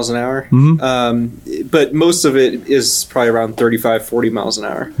 70 miles an hour. But most of it is probably around 35, 40 miles an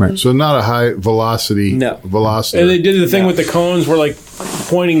hour. So not a high velocity. No. Velocity. And they did the thing with the cones where like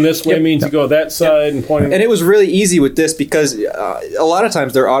pointing this way means you go that side and pointing. And it was really easy with this because a lot of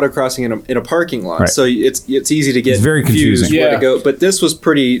times they're autocrossing in a parking lot, Right. so it's easy to get It's very confused confusing. where Yeah. to go. But this was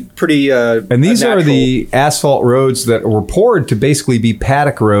pretty. and these are the asphalt roads that were poured to basically be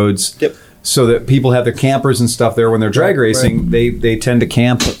paddock roads. Yep. So that people have their campers and stuff there when they're drag racing. They tend to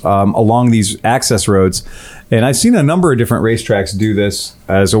camp along these access roads. And I've seen a number of different racetracks do this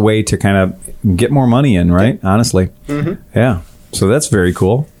as a way to kind of get more money in, right? Honestly. Yeah. So that's very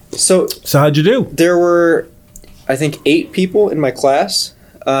cool. So So how'd you do? there were, I think, 8 people in my class.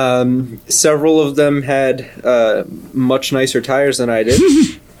 Several of them had much nicer tires than I did.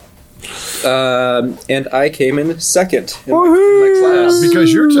 And I came in second in my class.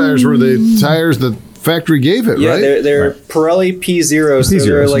 because your tires were the tires the factory gave it, Yeah, right? they're Pirelli P0s. So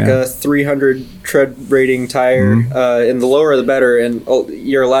they're P0s, like yeah. a 300 tread rating tire. And the lower the better. And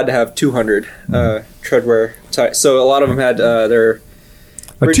you're allowed to have 200 tread wear tires. So a lot of them had their...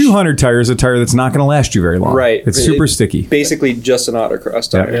 A 200 tire is a tire that's not going to last you very long. Right. It's super sticky. Basically just an autocross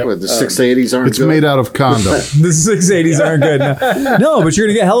tire. What, the 680s aren't It's good? made out of condom. The 680s aren't good. No, but you're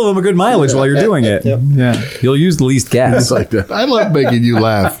going to get hell of a good mileage while you're doing it. Yep. Yeah. You'll use the least gas. like that. I love making you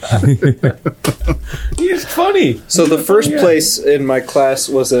laugh. It's funny. So the first place in my class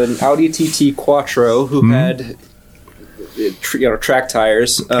was an Audi TT Quattro who had track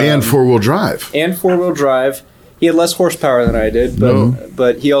tires And four-wheel drive. and 4-wheel drive. He had less horsepower than I did,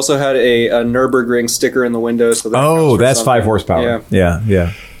 but he also had a Nürburgring sticker in the window. So that counts Oh, for that's something. 5 horsepower. Yeah.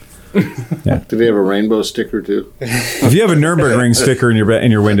 Yeah. Did they have a rainbow sticker too? If you have a Nürburgring sticker in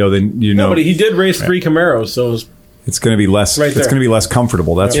your window, then you know But he did race 3 Camaros, so it was it's going to be less. Right It's there. going to be less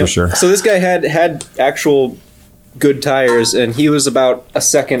comfortable. That's for sure. So this guy had actual good tires, and he was about a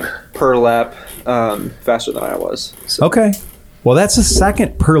second per lap faster than I was. So. Okay. Well, that's a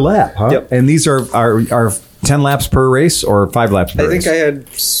second per lap, huh? Yep. And these are 10 laps per race or 5 laps per I race? think I had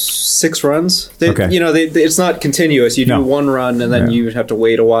 6 6 runs. They, Okay. it's not continuous. You do No. one run and then you have to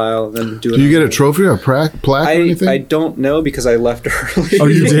wait a while and then do it. Do you get a trophy or a plaque or anything? I don't know because I left early. Oh,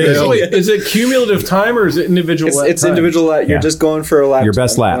 you did? Yeah. Wait, is it cumulative time or is it individual? lap It's time? individual lap. You're Yeah. just going for a lap. Your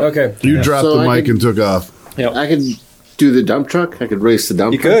best lap. Okay. You dropped So the I mic can- and took off. I could do the dump truck. I could race the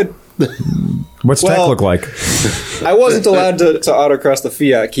dump You truck. could. What's tech Well- look like? I wasn't allowed to autocross the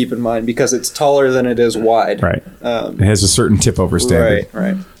Fiat, keep in mind, because it's taller than it is wide. Right. It has a certain tip over standard.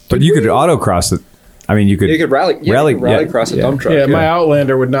 Right. But you could autocross it. I mean, you could. You could rally cross a dump truck. Yeah, my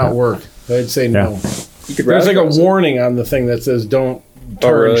Outlander would not work. I'd say no. You could There's like a rally-cross it. warning on the thing that says don't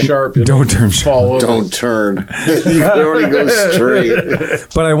turn really? sharp. It'll Don't turn sharp. fall over. Don't turn. You can only go straight.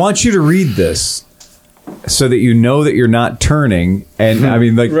 But I want you to read this so that you know that you're not turning. And I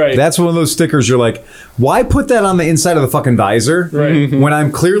mean, like, Right. that's one of those stickers you're like, why put that on the inside of the fucking visor Right. when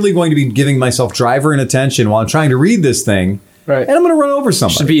I'm clearly going to be giving myself driver inattention while I'm trying to read this thing Right. and I'm going to run over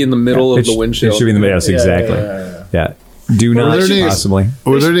somebody? Should be in the middle of the windshield. It should be in the middle. Yes, Yeah, exactly. yeah, Do not there any- possibly.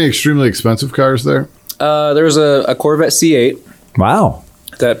 Were there any extremely expensive cars there? There was a Corvette C8 Wow.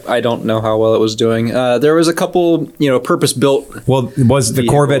 that I don't know how well it was doing. There was a couple, purpose built. Well, was the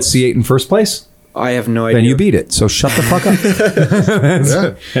Corvette C8 in first place? I have no idea. Then you beat it. So shut the fuck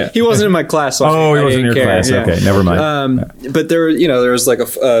up. Yeah. He wasn't in my class. So Oh, he I wasn't in didn't your care. class. Yeah. Okay, never mind. But there was like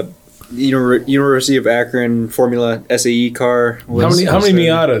a University of Akron Formula SAE car. How many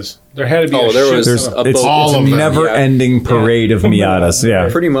Miatas? There had to be. Oh, a there shit was There's ton. it's, all it's of a them. never-ending parade of Miatas. Yeah.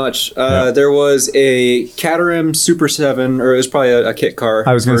 Pretty much. There was a Caterham Super 7, or it was probably a kit car.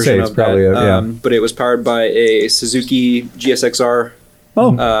 I was gonna say, version it's of probably that. a- yeah. But it was powered by a Suzuki GSXR.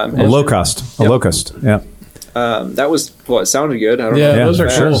 Oh, a engine. locust. A Yep. locust. Yeah. That was, it sounded good. I don't Yeah, know. those are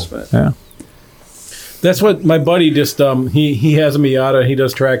if it cool. was, but- Yeah. That's what my buddy just he has a Miata. He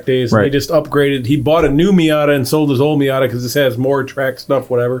does track days. And Right. he just upgraded. He bought a new Miata and sold his old Miata because this has more track stuff.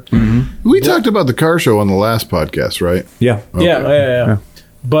 Whatever. We talked about the car show on the last podcast, right? Yeah. Yeah.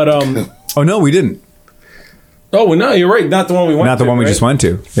 But Oh, no, we didn't. oh well, no, you're right. Not the one we went. Not the to, one we right? just went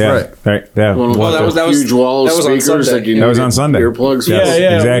to. Yeah. Right. Yeah. One of Well, that those was- huge wall that of was on speakers Sunday. that you That was on Sunday. earplugs. Yeah, with.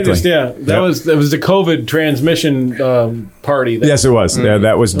 yeah, exactly. That was the COVID transmission party. That, Yes, it was. Yeah,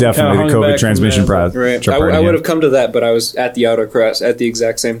 that was definitely hung the back COVID from transmission that. Right. party. I yeah. would have come to that, but I was at the autocross at the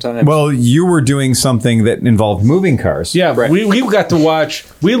exact same time. Well, you were doing something that involved moving cars. Yeah, Right. we got to watch.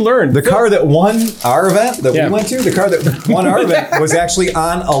 We learned The car that won our event that Yeah. we went to, the car that won our event was actually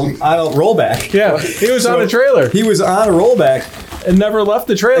on a rollback. Yeah, he was on So a trailer He was on a rollback and never left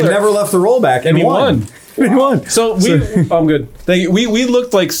the trailer. and never left the rollback and he won. He won. So I'm good. We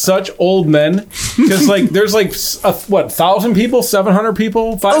looked like such old men because like there's like 1,000 people, 700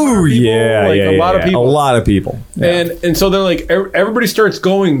 people, 500 Oh people, yeah, like yeah, a lot yeah. of people. A lot of people. Yeah. And so they're like everybody starts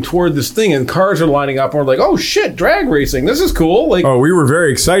going toward this thing and cars are lining up and we're like, oh shit, drag racing, this is cool. Like Oh, we were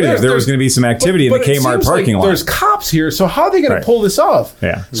very excited. There's- There was there's- going to be some activity in the but it Kmart seems parking like lot. There's cops here, so how are they going Right. to pull this off?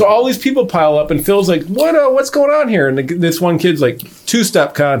 Yeah. So all these people pile up, and Phil's like, "What's going on here?" And this one kid's like,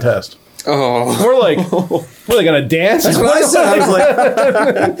 two-step contest. Oh. We're like, "What are they going to dance?" That's what I said. I was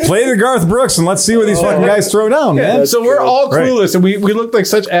like, play the Garth Brooks and let's see what these fucking guys throw down, man. So we're all Right. clueless, and we look like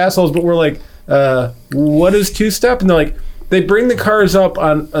such assholes, but we're like, "What is two-step?" And they're like, they bring the cars up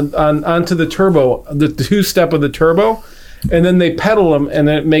onto the turbo, the two-step of the turbo. And then they pedal them, and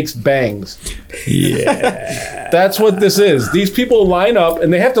then it makes bangs. Yeah. That's what this is. These people line up,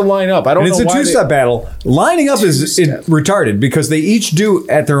 and they have to line up. I don't And it's know a why two-step battle. Lining up is retarded because they each do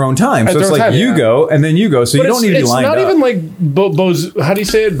at their own time. So At it's their like own time, you yeah. go and then you go. So you don't need to be lined It's not up. even like how do you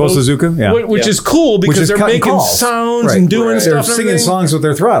say it? Bosuzuka? Yeah. Which Yeah. is cool because is they're cutting making calls. sounds Right. and doing They're stuff. and singing everything. songs with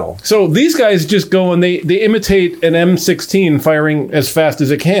their throttle. So these guys just go and they imitate an M16 firing as fast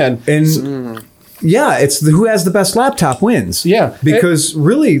as it can. And yeah, it's who has the best laptop wins. Yeah. Because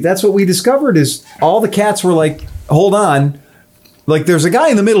really, that's what we discovered is all the cats were like, hold on. Like there's a guy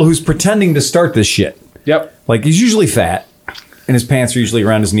in the middle who's pretending to start this shit. Yep. Like he's usually fat and his pants are usually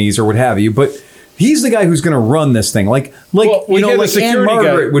around his knees or what have you. But he's the guy who's going to run this thing. Like Well, we you know, had the like Anne security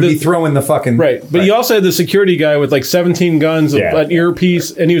Margaret guy, would be the- throwing the fucking Right. But you also had the security guy with like 17 guns, Yeah. an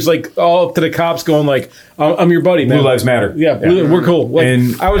earpiece, and he was like all up to the cops going like, I'm your buddy, man. Blue Lives Matter. Yeah, we're cool. Like,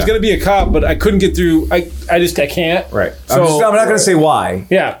 And- I was yeah. going to be a cop, but I couldn't get through. I can't. Right. So I'm not going to say why.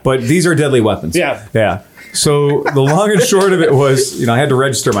 Yeah. But these are deadly weapons. Yeah. Yeah. So the long and short of it was, I had to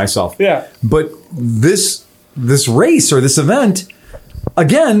register myself. Yeah. But this race or this event,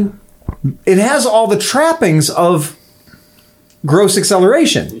 again, it has all the trappings of gross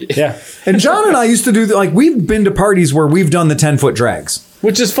acceleration. Yeah. And John and I used to do, we've been to parties where we've done the 10-foot drags,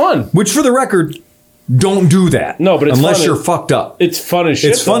 Which is fun. which for the record, don't do that. No, but it's unless fun. you're fucked up. It's fun as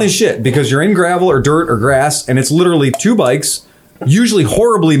shit. It's fun though. as shit because you're in gravel or dirt or grass, and it's literally two bikes usually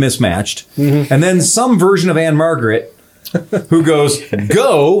horribly mismatched, and then some version of Anne Margaret who goes,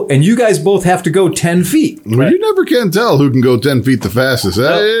 go, and you guys both have to go 10 feet. Well, you never can tell who can go 10 feet the fastest. It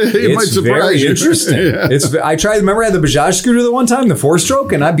might It's surprise very you. interesting. Yeah. I tried. Remember, I had the Bajaj scooter the one time, the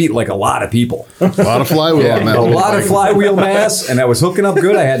 4-stroke, and I beat like a lot of people. A lot of flywheel on that. A lot of flywheel mass, and I was hooking up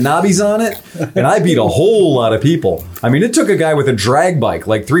good. I had knobbies on it, and I beat a whole lot of people. I mean, it took a guy with a drag bike,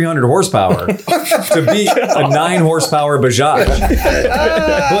 like 300 horsepower, to beat a 9-horsepower Bajaj.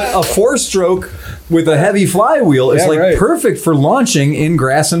 But a 4-stroke with a heavy flywheel is perfect for launching in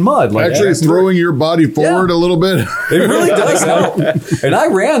grass and mud. Like Actually throwing your body forward a little bit. It really does help. And I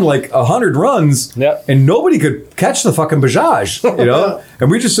ran like 100 runs, and nobody could catch the fucking Bajaj, you know?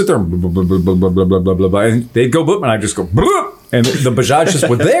 And we just sit there, and blah, blah, blah, blah, blah, blah, blah, blah, blah, and they'd go, boop, and I'd just go, blah, and the Bajaj just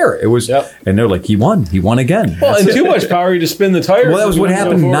was there. It was, and they're like, he won again. Well, and too much power, you just spin the tires. Well, that was what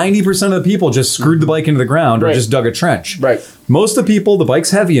happened. 90% of the people just screwed the bike into the ground or just dug a trench. Right. Most of the people, the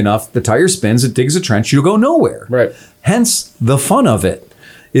bike's heavy enough, the tire spins, it digs a trench, you'll go nowhere. Right. Hence, the fun of it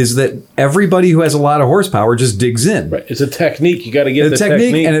is that everybody who has a lot of horsepower just digs in. Right. It's a technique. You got to get the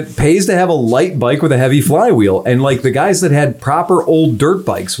technique. And it pays to have a light bike with a heavy flywheel. And like the guys that had proper old dirt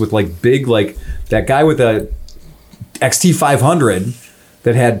bikes with like big, like that guy with a XT500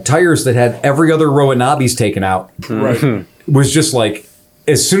 that had tires that had every other row of knobbies taken out. Right. Was just like,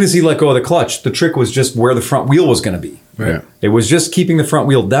 as soon as he let go of the clutch, the trick was just where the front wheel was going to be. Right. It was just keeping the front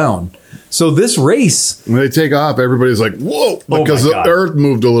wheel down. So this race, when they take off, everybody's like, whoa, because the God. earth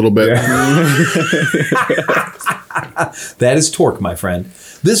moved a little bit. that is torque, my friend.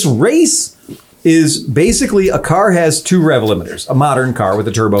 This race is basically a car has 2 rev limiters. A modern car with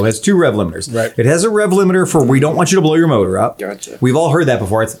a turbo has 2 rev limiters. Right. It has a rev limiter for we don't want you to blow your motor up. Gotcha. We've all heard that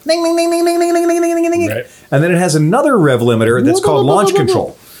before. It's ding, ding, ding, ding, ding, ding, ding, ding, ding, ding, ding. Right. And then it has another rev limiter that's called launch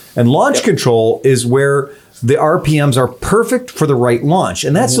control. And launch control is where the RPMs are perfect for the right launch.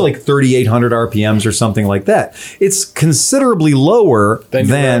 And that's like 3,800 RPMs or something like that. It's considerably lower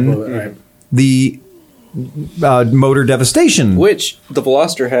than the motor devastation. Which the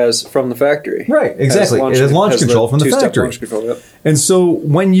Veloster has from the factory. Right, exactly. It has launch control from the two-step factory. launch control, yep. And so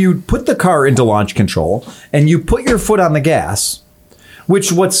when you put the car into launch control and you put your foot on the gas,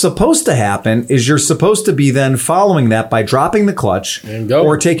 which what's supposed to happen is you're supposed to be then following that by dropping the clutch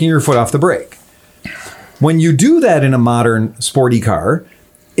or taking your foot off the brake. When you do that in a modern sporty car,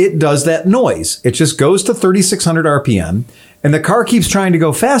 it does that noise. It just goes to 3,600 RPM, and the car keeps trying to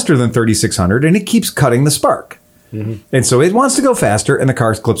go faster than 3,600, and it keeps cutting the spark. And so it wants to go faster, and the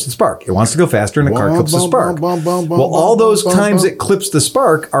car clips the spark. It wants to go faster, and the car clips the spark. Well, all those times it clips the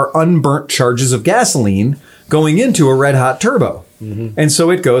spark are unburnt charges of gasoline going into a red-hot turbo. And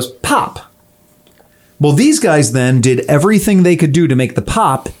so it goes pop. Well, these guys then did everything they could do to make the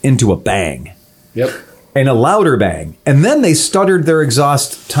pop into a bang. Yep. And a louder bang. And then they stuttered their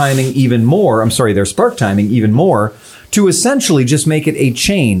exhaust timing even more. Their spark timing even more to essentially just make it a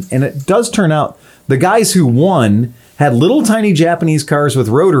chain. And it does turn out the guys who won had little tiny Japanese cars with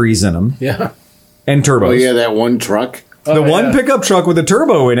rotaries in them. Yeah. And turbos. Oh, yeah, that one truck. The one pickup truck with a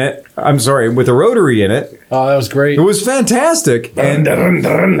turbo in it. With a rotary in it. Oh, that was great. It was fantastic. And and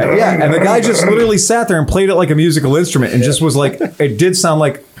the guy just literally sat there and played it like a musical instrument and just was like, it did sound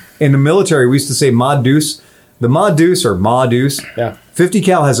like in the military, we used to say Ma Deuce. The Ma Deuce or Ma Deuce, 50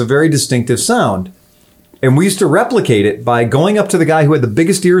 cal has a very distinctive sound. And we used to replicate it by going up to the guy who had the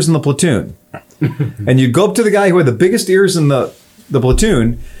biggest ears in the platoon. And you'd go up to the guy who had the biggest ears in the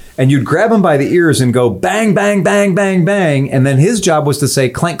platoon, and you'd grab him by the ears and go bang, bang, bang, bang, bang. And then his job was to say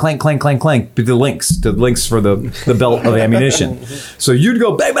clank, clank, clank, clank, clank to the links for the belt of ammunition. So you'd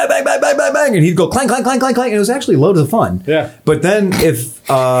go bang, bang, bang, bang, bang, bang, bang, and he'd go clank, clank, clank, clank, clank. And it was actually loads of fun. Yeah. But then if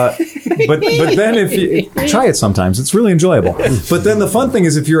you try it sometimes, it's really enjoyable. But then the fun thing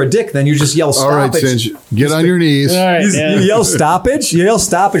is if you're a dick, then you just yell All right, stoppage. Cinch, get on your knees. All right, You yell stoppage. You yell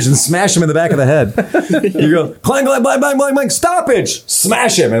stoppage and smash him in the back of the head. You go clang, clang, bang, bang, bang, bang, stoppage,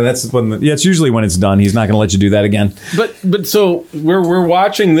 smash him, and that's when it's usually when it's done. He's not going to let you do that again. But so we're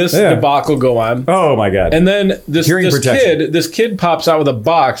watching this debacle go on. Oh my god! And then this kid pops out with a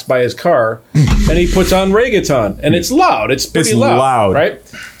box by his car, and he puts on reggaeton, and it's loud. It's pretty loud, right?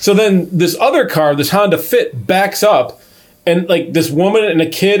 So then this other car, this Honda Fit, backs up. And like this woman and a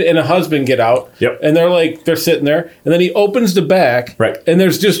kid and a husband get out, and they're sitting there, and then he opens the back, and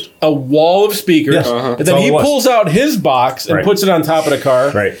there's just a wall of speakers, and then he pulls out his box and puts it on top of the car,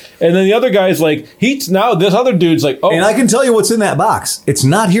 and then the other guy's like, this other dude's like, oh, and I can tell you what's in that box. It's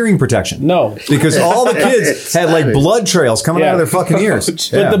not hearing protection, no, because all the kids had like blood trails coming out of their fucking ears.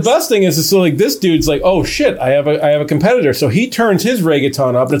 But the best thing is so like this dude's like, oh shit, I have a competitor, so he turns his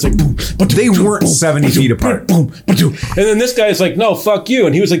reggaeton up, and it's like, boom, they weren't 70 feet apart, boom, and then then this guy's like, no, fuck you.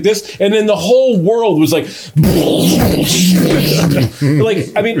 And he was like this. And then the whole world was like, like,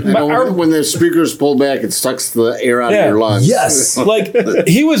 I mean, when the speakers pull back, it sucks the air out of your lungs. Yes. like,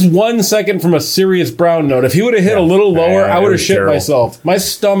 he was 1 second from a serious brown note. If he would have hit a little lower, I would it have was shit terrible. myself. My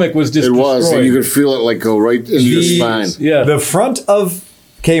stomach was just It was, destroyed. and you could feel it like go right into your spine. Yeah. The front of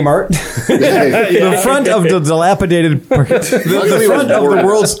Kmart, the front of the dilapidated, the front of the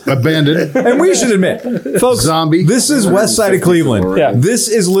world's, Abandoned. and we should admit, folks, Zombie. this is west side of Cleveland. Yeah. This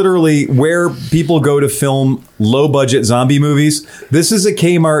is literally where people go to film low budget zombie movies. This is a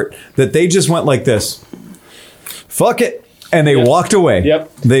Kmart that they just went like this. Fuck it. And they walked away.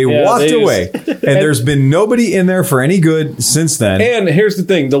 Yep. They Yeah, walked they away. And there's been nobody in there for any good since then. And here's the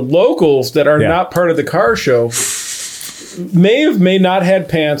thing: the locals that are Yeah. not part of the car show may not had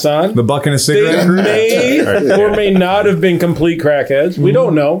pants on. The buck and a They cigarette. may or may not have been complete crackheads. We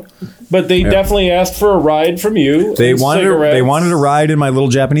don't know, but they definitely asked for a ride from you. They and wanted cigarettes. a ride in my little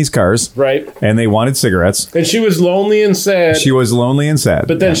Japanese cars. Right. And they wanted cigarettes. And she was lonely and sad. She was lonely and sad.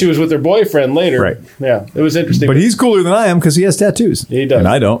 but then she was with her boyfriend later. Right. Yeah, it was interesting. But he's cooler than I am because he has tattoos. He does. And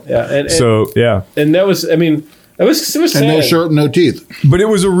I don't. Yeah, and- so, yeah. and that was, I mean, it was sad. And no shirt, no teeth. But it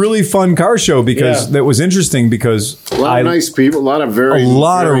was a really fun car show because Yeah. that was interesting because A lot of nice people, a lot of very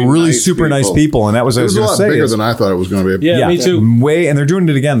really nice super nice people. And that was what I It was was a going to lot say. bigger is- than I thought it was going to be. Yeah, me too. Way, and they're doing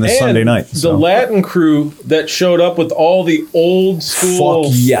it again this And Sunday night. The So. Latin crew that showed up with all the old school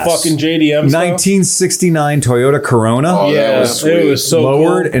Fuck yes. fucking JDM stuff. 1969 Toyota Corona. Oh, that Yeah, was sweet. it was so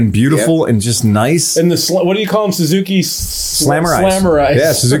lowered cool. and beautiful and just nice. And the what do you call them? Suzuki Slammer Ice. Slammer Ice.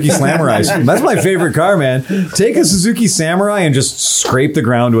 Yeah, Suzuki Slammer Ice. That's my favorite car, man. Take a Suzuki Samurai and just scrape the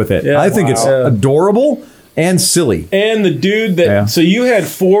ground with it. Yeah, I think it's wow. adorable and silly. And the dude that Yeah. so you had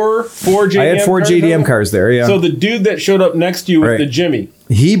four JDM. I had 4 cars JDM total? cars there, yeah. So the dude that showed up next to you with Right. the Jimmy.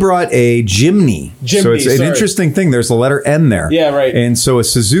 He brought a Jimny. So it's an sorry. interesting thing. There's the letter N there. Yeah, right. And so a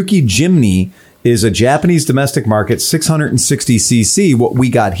Suzuki Jimny is a Japanese domestic market 660cc, what we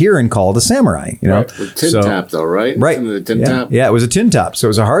got here and called a Samurai. You know, Right. Tin So- top, though, right? Right. Isn't it a tin yeah. top? Yeah, it was a tin top. So it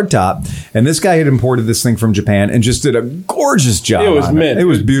was a hard top. And this guy had imported this thing from Japan and just did a gorgeous job. It was on mint. It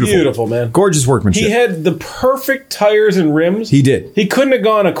was beautiful. Beautiful, man. Gorgeous workmanship. He had the perfect tires and rims. He did. He couldn't have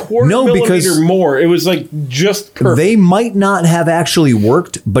gone a quarter No, millimeter because more. It was like just perfect. They might not have actually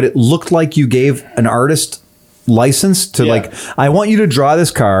worked, but it looked like you gave an artist license to Yeah. like, I want you to draw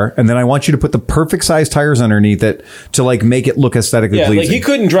this car and then I want you to put the perfect size tires underneath it to like make it look aesthetically yeah, pleasing. like he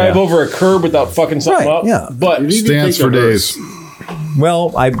couldn't drive Yeah. over a curb without fucking something Right, up. yeah. But Stands for days. Well,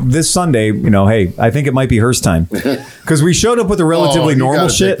 this Sunday, you know, hey, I think it might be Hearst time because we showed up with a relatively you normal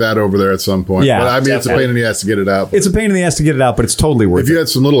gotta shit. take that over there at some point. Yeah, but I mean, it's a pain in the ass to get it out. It's a pain in the ass to get it out, but it's totally worth If you it. had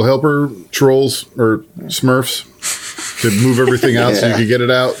some little helper trolls or Smurfs to move everything out so you could get it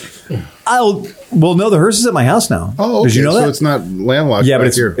out. Well, no, the Hearst is at my house now. Oh, okay. Did you know that? So it's not landlocked Yeah, but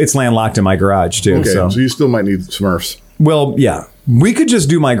back here. it's landlocked in my garage too. Okay, So. so you still might need Smurfs. Well, yeah, we could just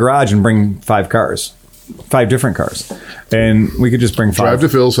do my garage and bring 5 cars, 5 different cars, and we could just bring 5. Drive to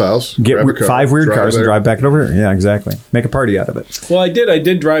Phil's house. Get grab a car, 5 weird drive cars and there. drive back it over here. Yeah, exactly. Make a party out of it. well, I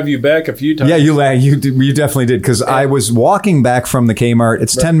did drive you back a few times. Yeah, you definitely did because I was walking back from the Kmart.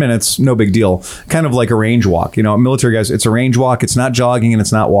 It's 10 minutes, no big deal. Kind of like a range walk. You know, military guys, it's a range walk. It's not jogging and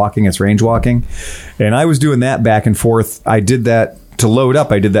it's not walking. It's range walking. And I was doing that back and forth. I did that to load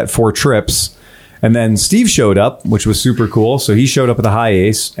up. I did that 4 trips. And then Steve showed up, which was super cool. So he showed up with a high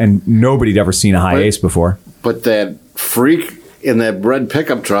ace, and nobody'd ever seen a high ace before. But that freak in that red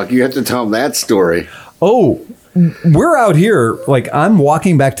pickup truck, you have to tell him that story. Oh, we're out here, like I'm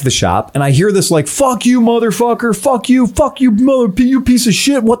walking back to the shop and I hear this like, fuck you, motherfucker, fuck you, you piece of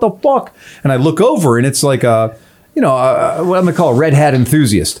shit, what the fuck? And I look over and it's like what I'm gonna call a red hat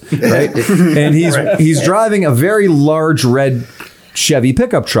enthusiast, right? And he's driving a very large red Chevy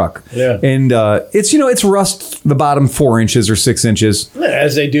pickup truck. Yeah. And it's rust the bottom 4 inches or 6 inches.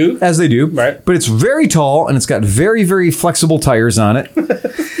 As they do. As they do. Right. But it's very tall and it's got very, very flexible tires on it.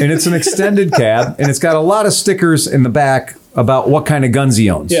 And it's an extended cab and it's got a lot of stickers in the back about what kind of guns he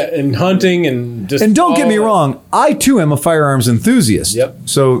owns. Yeah, and hunting and just. And don't get me all that. wrong, I too am a firearms enthusiast. Yep.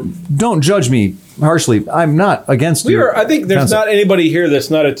 So don't judge me harshly. I'm not against you. I think there's not anybody here that's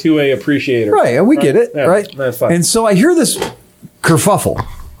not a 2A appreciator. Right, and we get it, Yeah, right? that's fine. And so I hear this kerfuffle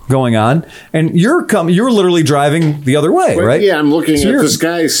going on, and you're literally driving the other way, right? Yeah, I'm looking So at you're- this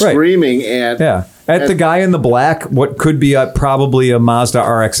guy right. screaming at. At the guy in the black, what could be probably a Mazda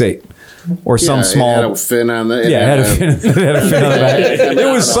RX-8 or some Yeah, small. it had a fin on the. Yeah, it had a fin on the back.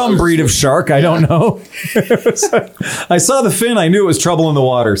 It was some breed of shark. I don't know. I saw the fin. I knew it was trouble in the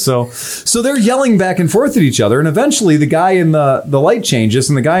water. So they're yelling back and forth at each other, and eventually the guy in the light changes,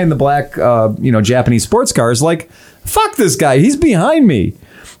 and the guy in the black, Japanese sports car is like, fuck this guy. He's behind me.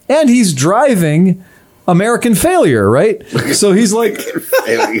 And he's driving American Failure, right? So he's like,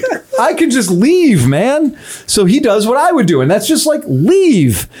 I could just leave, man. So he does what I would do, and that's just like,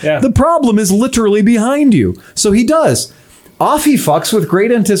 leave. Yeah. The problem is literally behind you. So he does. Off he fucks with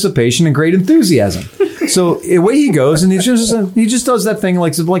great anticipation and great enthusiasm. So away he goes, and he just does that thing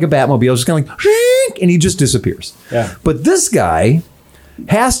like a Batmobile, just kind of like, and he just disappears. Yeah. But this guy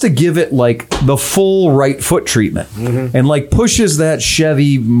has to give it like the full right foot treatment, and like pushes that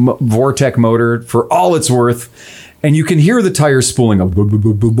Chevy Vortec motor for all it's worth. And you can hear the tires spooling up,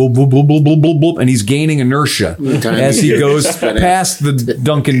 and he's gaining inertia as he goes past the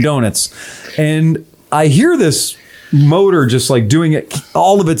Dunkin' Donuts. And I hear this motor just like doing it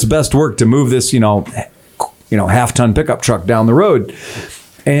all of its best work to move this, half-ton pickup truck down the road.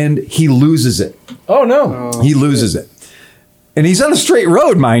 And he loses it. Oh, no. He loses it. And he's on a straight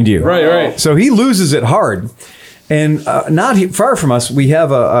road, mind you. Right. So he loses it hard. And not far from us, we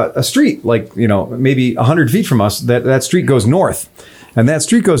have a street, like, maybe 100 feet from us, that street goes north. And that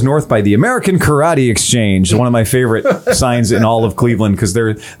street goes north by the American Karate Exchange, one of my favorite signs in all of Cleveland, because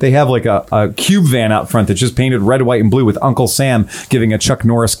they have like a cube van out front that's just painted red, white, and blue with Uncle Sam giving a Chuck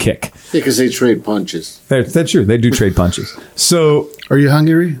Norris kick. Because they trade punches. That's true. They do trade punches. So, Are you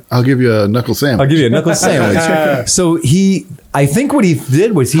hungry? I'll give you a knuckle sandwich. I'll give you a knuckle sandwich. So I think what he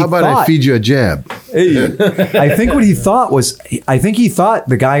did was How about I feed you a jab? I think what he thought was,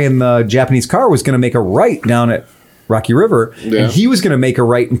 the guy in the Japanese car was going to make a right down at Rocky River, and he was going to make a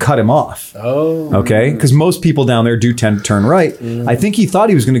right and cut him off. Oh. Okay? Because most people down there do tend to turn right. I think he thought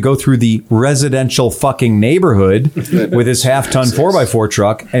he was going to go through the residential fucking neighborhood with his half-ton 4x4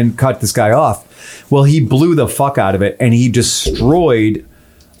 truck and cut this guy off. Well, he blew the fuck out of it, and he destroyed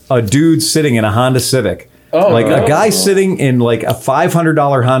a dude sitting in a Honda Civic. A guy sitting in like a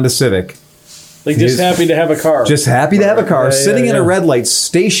 $500 Honda Civic. Like just happy to have a car. Just happy to have a car, sitting in a red light,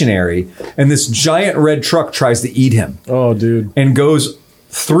 stationary, and this giant red truck tries to eat him. Oh, dude. And goes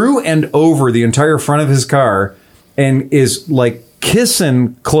through and over the entire front of his car and is like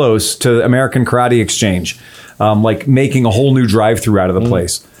kissing close to the American Karate Exchange, like making a whole new drive-through out of the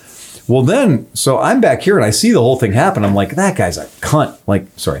place. Well, then, so I'm back here and I see the whole thing happen. I'm like, that guy's a cunt.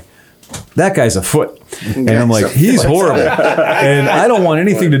 That guy's a foot. And I'm like, he's horrible. And I don't want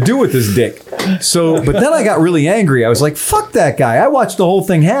anything to do with this dick. So, but then I got really angry. I was like, fuck that guy. I watched the whole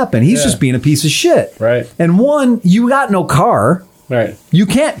thing happen. He's just being a piece of shit. Right. And one, you got no car. Right. You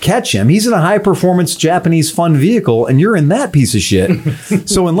can't catch him. He's in a high-performance Japanese fun vehicle, and you're in that piece of shit.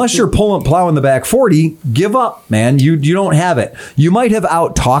 So unless you're plowing the back 40, give up, man. You don't have it. You might have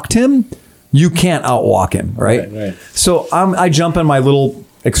out-talked him. You can't outwalk him, right? So I jump in my little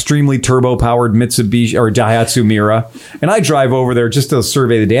extremely turbo-powered Mitsubishi or Daihatsu Mira, and I drive over there just to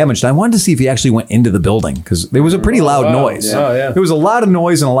survey the damage. And I wanted to see if he actually went into the building, because there was a pretty loud noise. Yeah. There was a lot of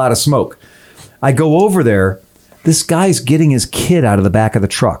noise and a lot of smoke. I go over there. This guy's getting his kid out of the back of the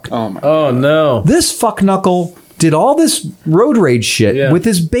truck. Oh, no. This fuckknuckle did all this road rage shit with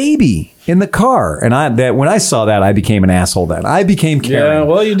his baby in the car. And when I saw that, I became an asshole then. I became Karen. Yeah,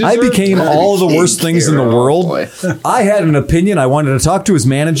 well, you I deserve became all the worst things in the world. I had an opinion. I wanted to talk to his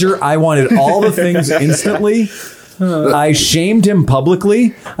manager. I wanted all the things instantly. I shamed him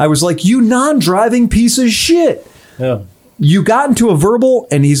publicly. I was like, you non-driving piece of shit. Yeah. You got into a verbal,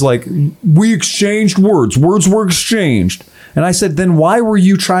 and he's like, we exchanged words. Words were exchanged. And I said, then why were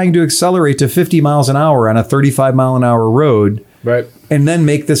you trying to accelerate to 50 miles an hour on a 35 mile an hour road? Right. And then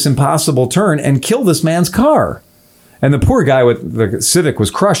make this impossible turn and kill this man's car? And the poor guy with the Civic was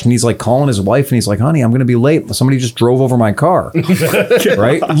crushed, and he's like calling his wife, and he's like, honey, I'm going to be late. Somebody just drove over my car.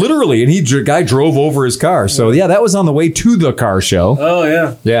 Right? Literally. And guy drove over his car. So, yeah, that was on the way to the car show. Oh,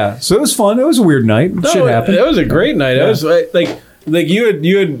 yeah. Yeah. So it was fun. It was a weird night. Shit happened. It was a great night. It was like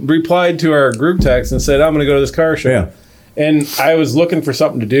you had replied to our group text and said, I'm going to go to this car show. Yeah. And I was looking for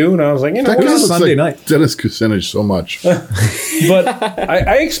something to do, and I was like, That It guy was a looks Sunday like night. Dennis Kucinich so much. but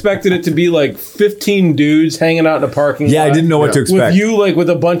I expected it to be like 15 dudes hanging out in a parking lot. Yeah, I didn't know what to expect. With you, like, with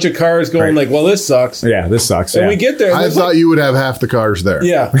a bunch of cars going, like, well, this sucks. Yeah, this sucks. And we get there. I thought you would have half the cars there.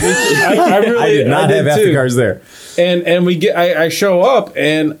 Yeah. I really I did not have half the cars there. And I show up,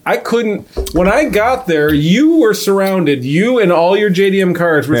 and I couldn't. When I got there, you were surrounded. You and all your JDM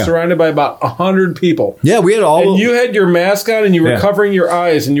cars were surrounded by about 100 people. Yeah, we had all. And you had your mask on, and you were covering your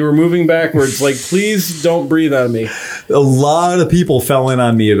eyes, and you were moving backwards, like, please don't breathe on me. A lot of people fell in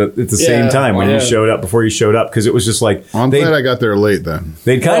on me at the same time when you showed up, before you showed up, because it was just like I'm glad I got there late then.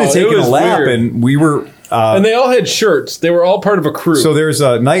 They'd kind of taken a lap, weird. and we were. And they all had shirts. They were all part of a crew. So there's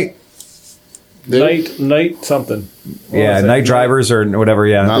a night. Night something. What Yeah, was it? night drivers or whatever.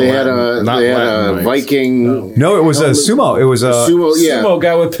 Yeah. Not They had Latin- a not they had Latin a Knights. Viking No, it was a sumo. It was a sumo. Yeah, Sumo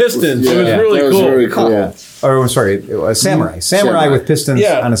guy with pistons. It was Yeah, really that was cool. very cool. Yeah. or sorry, it was samurai. Samurai Samurai. with pistons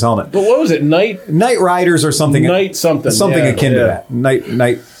Yeah. on his helmet. But what was it? Night Riders or something. something. Something Yeah, akin to yeah. that.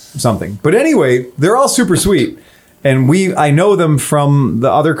 Night something. But anyway, they're all super sweet. And I know them from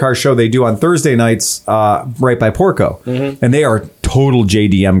the other car show they do on Thursday nights, right by Porco, and they are total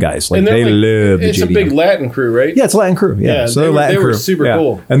JDM guys. Like And they they're live the It's JDM. a big Latin crew, right? Yeah, it's a Latin crew. Yeah, Yeah, so they they're were- Latin they were crew. super Yeah.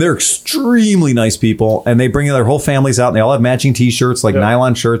 cool. and they're extremely nice people. And they bring their whole families out, and they all have matching T-shirts, like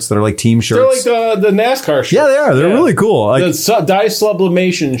nylon shirts that are like team They're like shirts. the NASCAR shirts. Yeah, they are. They're really cool. Like, The dye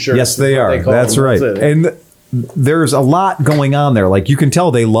sublimation shirts. yes, they is what are. call That's them. right. it. And there's a lot going on there. Like you can tell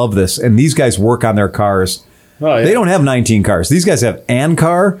they love this, and these guys work on their cars. Oh, yeah. They don't have 19 cars. These guys have an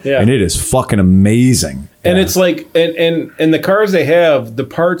car, Yeah. and it is fucking amazing. And Yeah. it's like, and the cars they have, the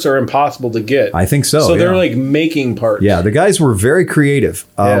parts are impossible to get. I think so. So they're yeah. like making parts. Yeah, the guys were very creative.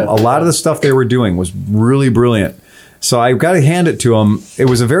 Yeah. A lot of the stuff they were doing was really brilliant. So I've got to hand it to them. It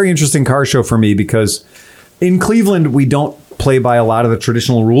was a very interesting car show for me because in Cleveland, we don't play by a lot of the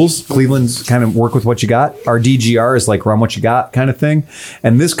traditional rules. Cleveland's kind of work with what you got. Our DGR is like run what you got kind of thing.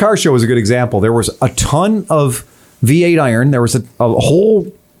 And this car show was a good example. There was a ton of V8 iron. There was a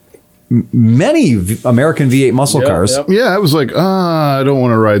whole many American V8 muscle Yep, cars. yep. Yeah, I was like, I don't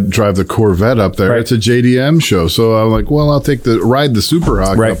want to drive the Corvette up there. Right. It's a JDM show, so I'm like, well, I'll ride the Super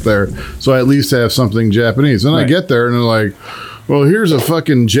Hawk Right. up there, so I at least have something Japanese. Then I Right. get there and they're like, well, here's a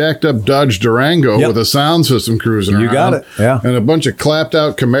fucking jacked up Dodge Durango Yep. with a sound system cruising around. You got it, yeah. And a bunch of clapped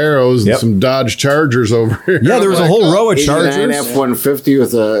out Camaros and Yep. some Dodge Chargers over here. Yeah, there was a whole row of 89 Chargers. F-150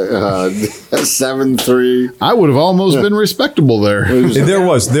 with a 7.3. I would have almost been respectable there. There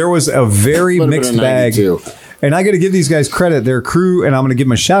was a very Would've been mixed a bag. 92. And I got to give these guys credit. Their crew, and I'm going to give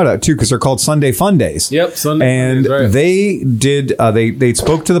them a shout out too, because they're called Sunday Fun Days. Yep, Sunday Fun And Days, right. they did. They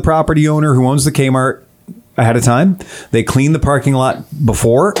spoke to the property owner who owns the Kmart ahead of time. They cleaned the parking lot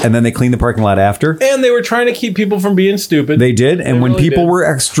before, and then they cleaned the parking lot after. And they were trying to keep people from being stupid. They did, and when really people did. were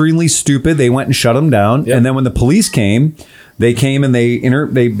extremely stupid, they went and shut them down. Yep. And then when the police came, they came and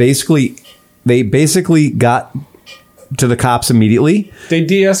they basically got to the cops immediately. They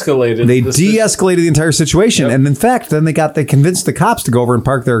de-escalated. They the de-escalated the entire situation, Yep. and in fact, then they convinced the cops to go over and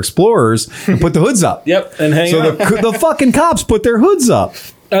park their Explorers and put the hoods up. Yep, and hang So out. the fucking cops put their hoods up.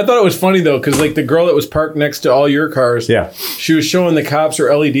 I thought it was funny though, because like the girl that was parked next to all your cars, Yeah. she was showing the cops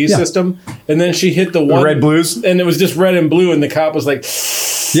her LED system, and then she hit the one red blues? and it was just red and blue, and the cop was like,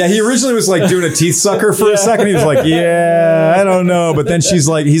 Yeah, he originally was like doing a teeth sucker for a second. He was like, "Yeah, I don't know," but then he's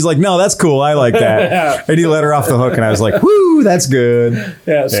like, "No, that's cool. I like that." And he let her off the hook, and I was like, "Whoo, that's good."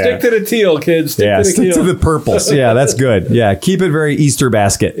 "Yeah, stick to the teal, kids. Stick Yeah, to the stick teal." to the purples. Yeah, that's good. Yeah, keep it very Easter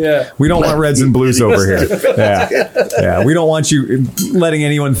basket. Yeah. We don't want reds and blues over here. Yeah. We don't want you letting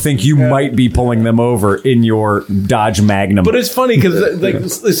anyone think you might be pulling them over in your Dodge Magnum. But it's funny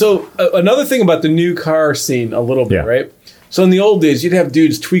because another thing about the new car scene a little bit, Yeah. right? So in the old days, you'd have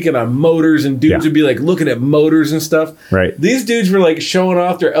dudes tweaking on motors, and dudes Yeah. would be like looking at motors and stuff. Right. These dudes were like showing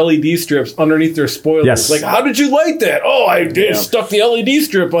off their LED strips underneath their spoilers. Yes. Like, how did you light that? Oh, I did stuck the LED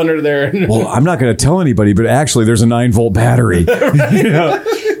strip under there. well, I'm not going to tell anybody, but actually, there's a 9-volt battery. You know?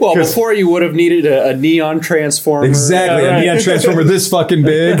 Well, before you would have needed a neon transformer. Exactly. Yeah, right. A neon transformer this fucking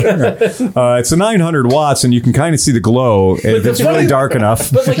big. It's a 900 watts, and you can kind of see the glow if the it's really funny- dark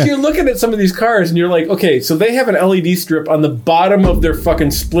enough. But like you're looking at some of these cars, and you're like, okay, so they have an LED strip on the bottom of their fucking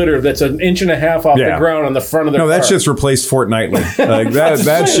splitter that's an inch and a half off Yeah. the ground on the front of their No, car. that's just replaced fortnightly. Like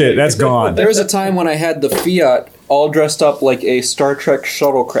that shit, that's gone. There was a time when I had the Fiat all dressed up like a Star Trek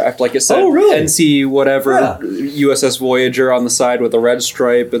shuttlecraft, like it said Oh, really? NC whatever Yeah. USS Voyager on the side with a red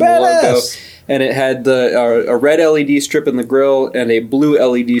stripe and the logo, Badass. and it had a red LED strip in the grill and a blue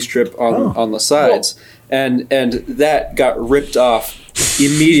LED strip on the sides, and that got ripped off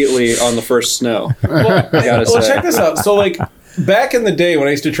immediately on the first snow. I gotta Well, say. check this out. So, like, back in the day when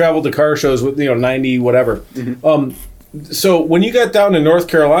I used to travel to car shows with 90 whatever. So when you got down to North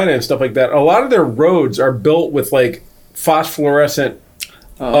Carolina and stuff like that, a lot of their roads are built with like phosphorescent.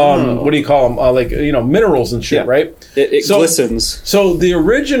 What do you call them? minerals and shit, Yeah. right? It So- glistens. So the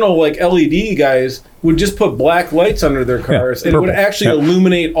original like LED guys, would just put black lights under their cars, and it would purple. actually Yeah.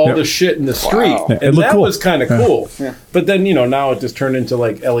 illuminate all Yeah. the shit in the street. Yeah, it And looked that cool. was kind of cool. But then, now it just turned into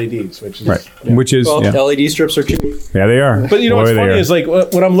like LEDs, which is Right. Which is Well, yeah. LED strips are cheap. Yeah, they are. But Boy, what's they funny are. is like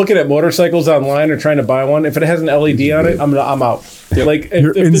when I'm looking at motorcycles online or trying to buy one, if it has an LED on it, I'm out. Like if,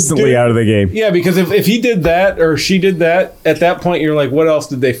 You're if the instantly dude- out of the game. Yeah, because if he did that or she did that, at that point you're like, what else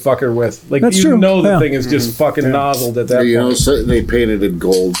did they fuck her with? Like That's you true. know the Yeah. thing is just fucking nozzled at that You know, point. so they painted it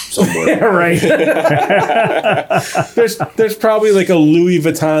gold somewhere. Right. there's probably like a Louis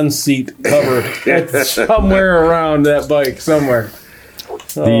Vuitton seat cover somewhere around that bike somewhere.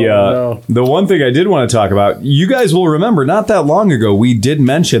 The one thing I did want to talk about, you guys will remember not that long ago, we did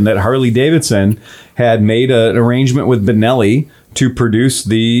mention that Harley Davidson had made an arrangement with Benelli to produce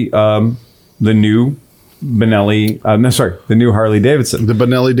the new Benelli, the new Harley Davidson. The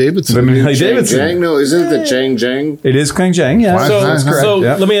Benelli Davidson. The Benelli Chang Davidson. Chang? No, isn't it the Chang Chang? It is Kang Jang, yeah. Why- So, That's correct, so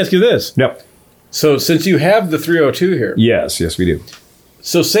yeah. let me ask you this. Yep. So since you have the 302 here, Yes, we do.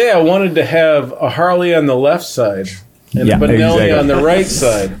 so say I wanted to have a Harley on the left side and Yeah, a Benelli exactly. on the right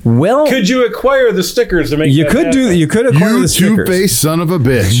side. Well, Could you acquire the stickers to make you that could happen? you could acquire You the stickers. two-faced son of a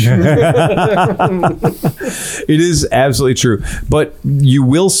bitch. It is absolutely true. But you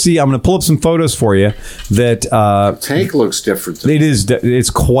will see, I'm going to pull up some photos for you that Tank looks different. To me. it's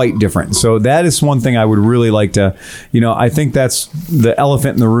quite different. So that is one thing I would really like to, I think that's the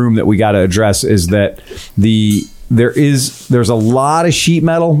elephant in the room that we got to address is that there's a lot of sheet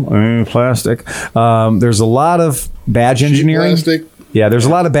metal, plastic. There's a lot of badge engineering. plastic? Yeah, there's a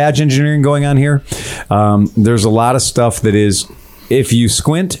lot of badge engineering going on here. There's a lot of stuff that is, if you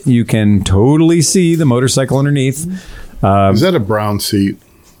squint, you can totally see the motorcycle underneath. Is that a brown seat?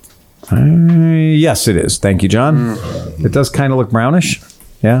 Yes, it is. Thank you, John. It does kind of look brownish.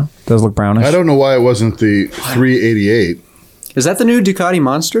 Yeah, it does look brownish. I don't know why it wasn't the 388. Is that the new Ducati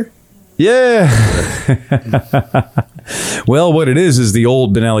Monster? Yeah. Well, what it is the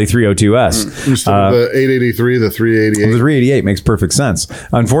old Benelli 302S. Instead of the 883, the The 388. 388 makes perfect sense.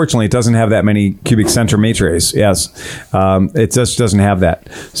 Unfortunately, it doesn't have that many cubic centimeters. Yes, it just doesn't have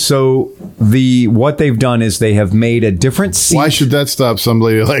that. So what they've done is they have made a different seat. Why should that stop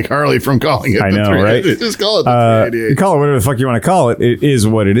somebody like Harley from calling it I the know, 388? right? Just call it the You 388. call it whatever the fuck you want to call it. It is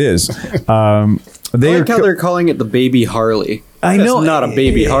what it is. I like how they're calling it the Baby Harley. I know, That's not a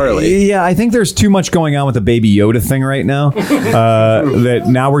Baby Harley. Yeah, I think there's too much going on with the Baby Yoda thing right now. That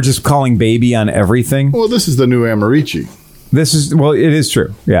now we're just calling baby on everything. Well, this is the new Amarici. It is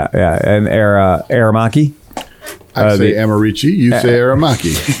true. Yeah. And Aramaki. I say Amarici, you say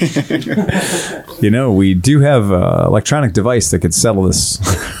Aramaki. We do have an electronic device that could settle this.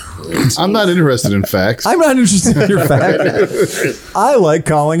 I'm not interested in facts I'm not interested in your fact. I like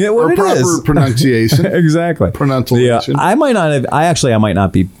calling it what or it proper is. pronunciation. Exactly. Pronunciation. I might not have. I might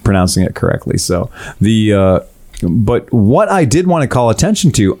not be pronouncing it correctly. So but what I did want to call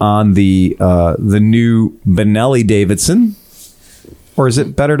attention to on the new Benelli Davidson, or is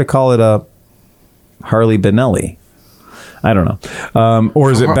it better to call it a Harley Benelli? I don't know.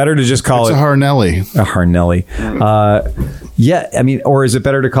 Or is it better to just call It's it a Harnelli. a Harnelli? Yeah, I mean, or is it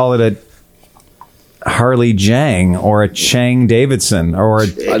better to call it a Harley Jang or a Chang Davidson or a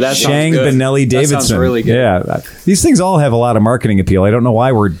that sounds Chang good. Benelli That Davidson? sounds really good. Yeah, these things all have a lot of marketing appeal. I don't know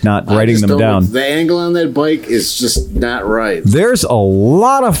why we're not writing just them don't- down. The angle on that bike is just not right. There's a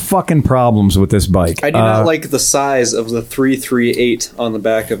lot of fucking problems with this bike. I do not like the size of the 338 on the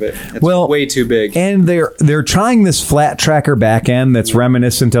back of it. It's way too big. And they're trying this flat tracker back end that's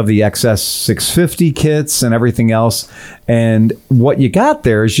reminiscent of the XS 650 kits and everything else. And what you got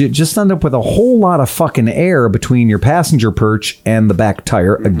there is you just end up with a whole lot of fucking air between your passenger perch and the back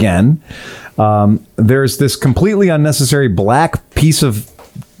tire again. There's this completely unnecessary black piece of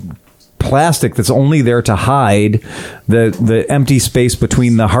plastic that's only there to hide the empty space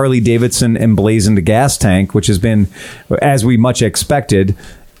between the Harley Davidson emblazoned gas tank, which has been, as we much expected,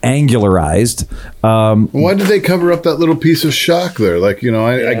 angularized. Why did they cover up that little piece of shock there? Like,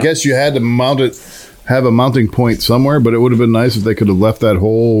 I guess you had to mount it, have a mounting point somewhere, but it would have been nice if they could have left that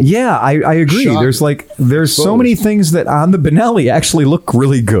whole. Yeah, I agree. Shock. There's so many things that on the Benelli actually look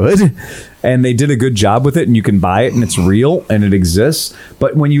really good, and they did a good job with it, and you can buy it, and it's real, and it exists.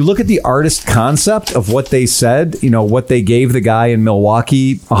 But when you look at the artist concept of what they said, what they gave the guy in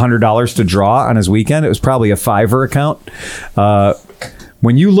Milwaukee $100 to draw on his weekend, it was probably a Fiverr account.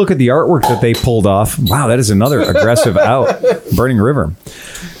 When you look at the artwork that they pulled off, wow, that is another aggressive out. Burning River.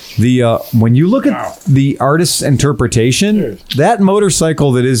 When you look at the artist's interpretation, that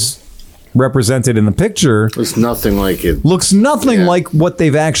motorcycle that is represented in the picture It's nothing like it. looks nothing like what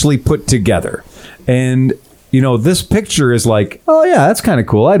they've actually put together. And, this picture is like, oh, yeah, that's kind of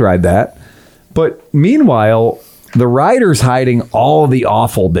cool. I'd ride that. But meanwhile, the rider's hiding all the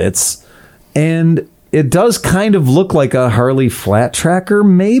awful bits, and it does kind of look like a Harley flat tracker,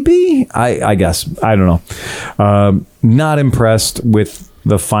 maybe? I guess. I don't know. Not impressed with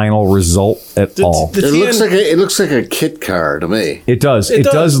the final result at all. It looks like a kit car to me. It does. It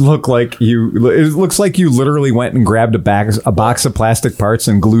does look like you. It looks like you literally went and grabbed a box of plastic parts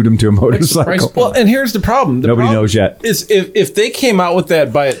and glued them to a motorcycle. Well, and here's the problem. Nobody knows yet. Is if they came out with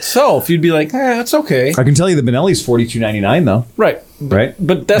that by itself, you'd be like, that's okay. I can tell you the Benelli's $42.99 though. Right. Right.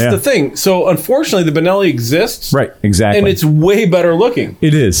 But that's the thing. So unfortunately, the Benelli exists. Right. Exactly. And it's way better looking.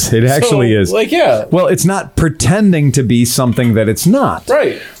 It is. It actually is. Like, yeah. Well, it's not pretending to be something that it's not.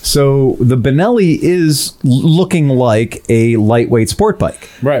 Right. So the Benelli is looking like a lightweight sport bike.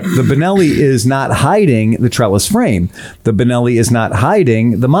 Right. The Benelli is not hiding the trellis frame. The Benelli is not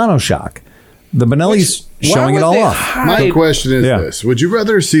hiding the monoshock. The Benelli's showing it all off. My question is this. Would you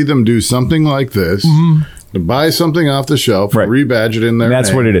rather see them do something like this, to buy something off the shelf, rebadge it in there?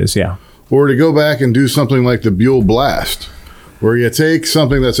 That's what it is, yeah. Or to go back and do something like the Buell Blast, where you take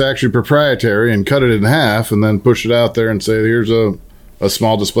something that's actually proprietary and cut it in half and then push it out there and say, here's a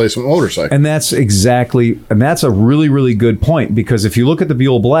small displacement motorcycle. And that's a really, really good point, because if you look at the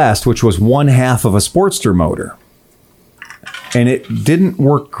Buell Blast, which was one half of a Sportster motor, and it didn't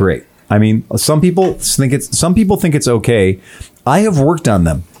work great. I mean, some people think it's okay. I have worked on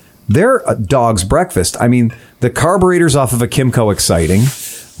them. They're a dog's breakfast. I mean, the carburetor's off of a Kymco Exciting.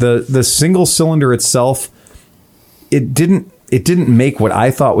 The single cylinder itself, it didn't make what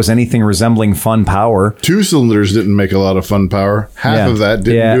I thought was anything resembling fun power. 2 cylinders didn't make a lot of fun power. Half of that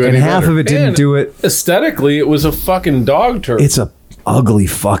didn't do any and half better. of it didn't do it. Aesthetically, it was a fucking dog turd. It's a ugly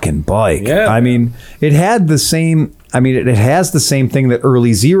fucking bike. Yeah. I mean, it had the same. I mean, it has the same thing that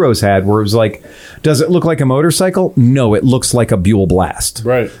early Zeros had, where it was like, does it look like a motorcycle? No, it looks like a Buell Blast.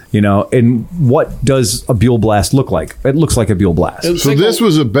 Right. You know, and what does a Buell Blast look like? It looks like a Buell Blast. So this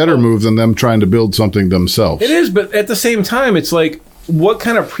was a better move than them trying to build something themselves. It is, but at the same time, it's like, what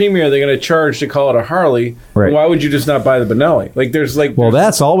kind of premium are they going to charge to call it a Harley? Right. Why would you just not buy the Benelli? Well,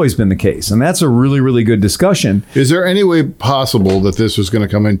 that's always been the case, and that's a really, really good discussion. Is there any way possible that this was going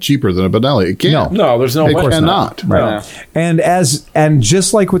to come in cheaper than a Benelli? It can't. No, there's no way. It cannot. Right. And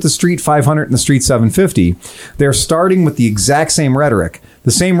just like with the Street 500 and the Street 750, they're starting with the exact same rhetoric.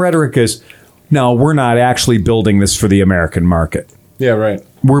 The same rhetoric is, no, we're not actually building this for the American market. Yeah, right.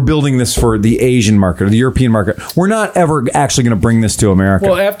 We're building this for the Asian market or the European market. We're not ever actually going to bring this to America.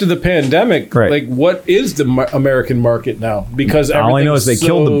 Well, after the pandemic, Right. like, what is the American market now? Because all I know is they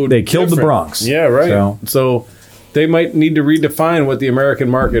killed the different. Bronx. Yeah, right. So they might need to redefine what the American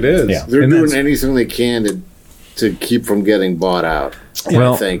market is. Yeah. They're And doing that's- anything they can to keep from getting bought out.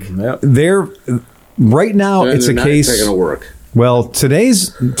 Well, I think. They're right now. And It's they're a not case. going to work. Well,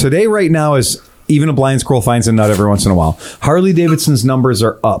 today right now is even a blind squirrel finds a nut every once in a while. Harley Davidson's numbers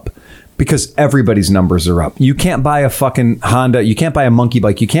are up because everybody's numbers are up. You can't buy a fucking Honda. You can't buy a monkey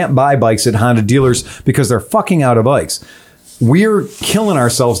bike. You can't buy bikes at Honda dealers because they're fucking out of bikes. We're killing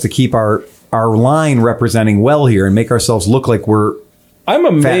ourselves to keep our line representing well here and make ourselves look like we're I'm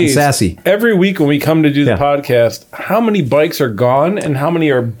amazed. fat and sassy. Every week when we come to do the Yeah. podcast, how many bikes are gone and how many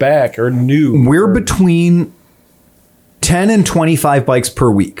are back or new? We're between 10 and 25 bikes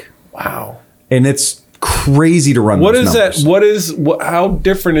per week. Wow. And it's crazy to run What those is numbers. that? How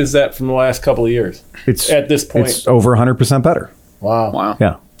different is that from the last couple of years? It's at this point. It's over 100% better. Wow.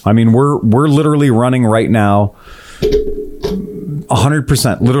 Yeah. I mean, we're literally running right now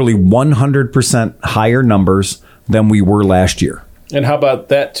 100%, literally 100% higher numbers than we were last year. And how about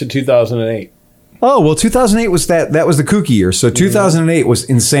that to 2008? Oh, well, 2008 was that was the kooky year. So 2008 was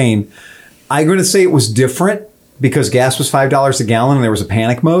insane. I'm going to say it was different because gas was $5 a gallon and there was a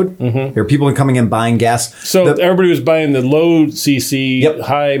panic mode. There were people coming in buying gas. So everybody was buying the low CC,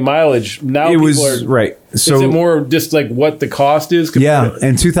 high mileage. Now It people was are, right. So is it more just like what the cost is? Yeah,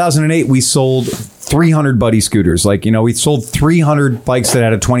 in 2008 we sold 300 buddy scooters. Like, you know, we sold 300 bikes that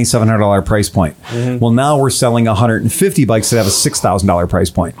had a $2,700 price point. Well, now we're selling 150 bikes that have a $6,000 price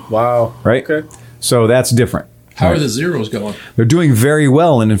point. Wow. Right? Okay. So that's different. How are the Zeros going? They're doing very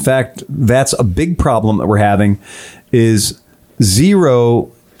well, and in fact, that's a big problem that we're having. Is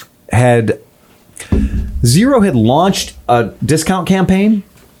Zero had launched a discount campaign,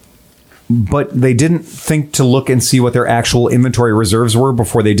 but they didn't think to look and see what their actual inventory reserves were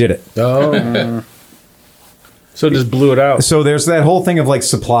before they did it. Oh. So it just blew it out. So there's that whole thing of like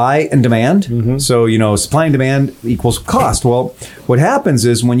supply and demand. So, you know, supply and demand equals cost. Well, what happens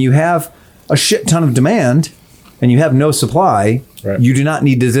is when you have a shit ton of demand and you have no supply, you do not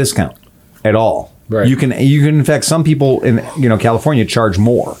need to discount at all. Right. You can in fact, some people in California charge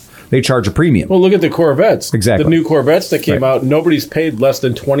more they charge a premium. Well, look at the Corvettes. Exactly. The new Corvettes that came out. Nobody's paid less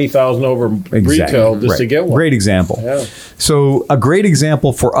than $20,000 over retail just to get one. Great example. Yeah. So a great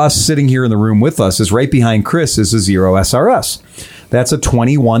example for us sitting here in the room with us is right behind Chris is a Zero SRS. That's a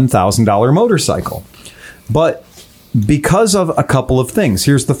 $21,000 motorcycle. But because of a couple of things.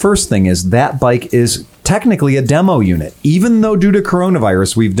 Here's the first thing is that bike is technically a demo unit. Even though due to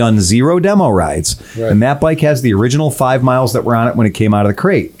coronavirus, we've done 0 demo rides. Right. And that bike has the original 5 miles that were on it when it came out of the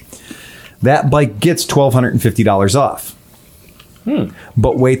crate. That bike gets $1,250 off.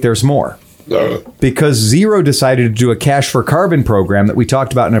 But wait, there's more. Because Zero decided to do a cash for carbon program that we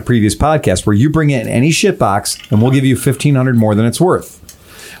talked about in a previous podcast where you bring in any shit box and we'll give you $1,500 more than it's worth.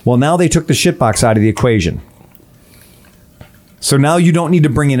 Well, now they took the shit box out of the equation. So now you don't need to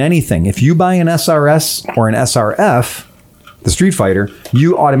bring in anything. If you buy an SRS or an SRF, the Street Fighter,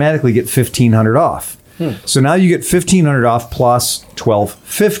 you automatically get $1,500 off. So now you get $1,500 off plus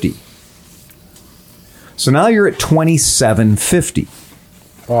 $1,250. So now you're at $2,750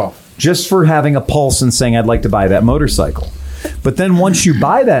 Oh. just for having a pulse and saying, I'd like to buy that motorcycle. But then once you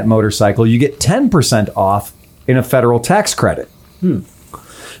buy that motorcycle, you get 10% off in a federal tax credit.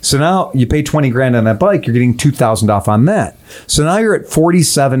 So now you pay 20 grand on that bike, you're getting 2,000 off on that. So now you're at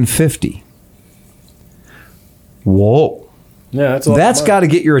 4750. Whoa. Yeah, that's a lot of That's money. got to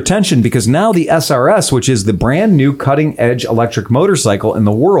get your attention because now the SRS, which is the brand new cutting edge electric motorcycle in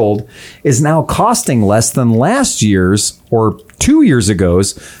the world, is now costing less than last year's or 2 years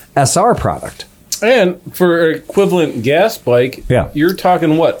ago's SR product. And for an equivalent gas bike, Yeah. you're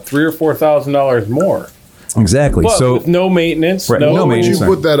talking what, $3,000 or $4,000 more. Exactly. But So with no maintenance, Right, no no What would maintenance. you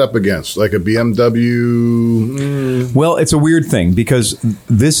put that up against? Like a BMW? Well, it's a weird thing because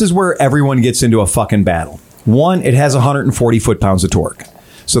this is where everyone gets into a fucking battle. One, it has 140 foot-pounds of torque.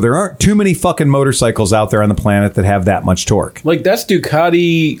 So there aren't too many fucking motorcycles out there on the planet that have that much torque. Like that's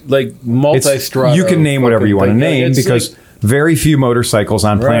Ducati, like It's- multi-strada. you can name whatever you want to fucking thing. name It's because like- very few motorcycles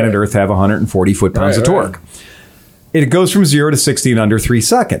on planet Right. Earth have 140 foot-pounds of Right, right. torque. It goes from 0 to 60 in under 3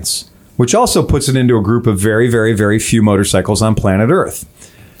 seconds, which also puts it into a group of very, very, very few motorcycles on planet Earth.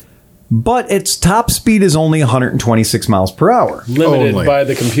 But its top speed is only 126 miles per hour, limited Only. by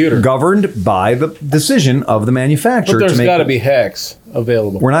the computer. governed by the decision of the But manufacturer. there's to make got to be hacks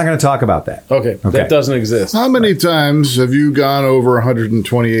available. We're not going to talk about that. Okay, that doesn't exist. How many times have you gone over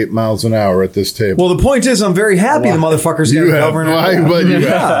 128 miles an hour at this table? Well, the point is, I'm very happy the motherfucker's going You to have, govern why, it. but you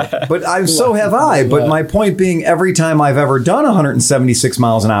have. Yeah, but so have I. But my point being, every time I've ever done 176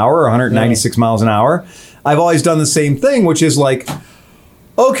 miles an hour or 196 miles an hour, I've always done the same thing, which is like,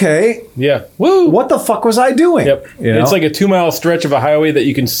 okay, Yeah. Woo. what the fuck was I doing? Yep. You know? It's like a 2-mile stretch of a highway that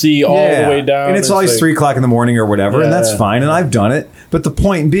you can see all the way down. And it's always like- 3 o'clock in the morning or whatever, and that's Yeah. fine. And I've done it. But the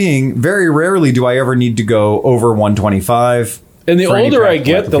point being, very rarely do I ever need to go over 125. And the for any older I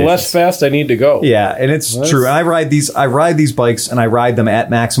practical get, the less applications. fast I need to go. Yeah, and it's true. I ride these bikes and I ride them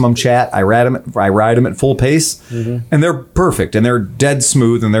at maximum chat. I ride them at full pace, and they're perfect and they're dead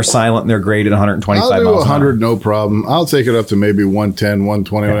smooth and they're silent and they're great at 125 I'll do miles an hour. 100, no problem. I'll take it up to maybe 110,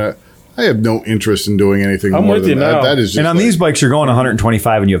 120. I have no interest in doing anything I'm more with than you that. now. That is just And on like- these bikes, you're going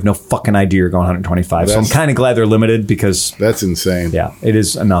 125 and you have no fucking idea you're going 125. So I'm That's- kind of glad they're limited because, that's insane. yeah, it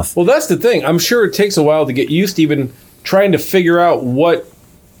is enough. Well, that's the thing. I'm sure it takes a while to get used to even trying to figure out what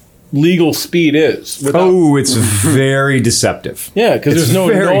legal speed is. without- Oh, it's very deceptive. yeah, because it's there's no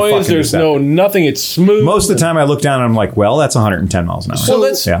very noise. fucking There's no deceptive. nothing. It's smooth. Most of the time I look down and I'm like, well, that's 110 miles an hour. So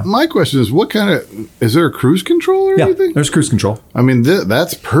that's- Yeah. my question is, what kind of is there a cruise control or Yeah, anything? there's cruise control. I mean,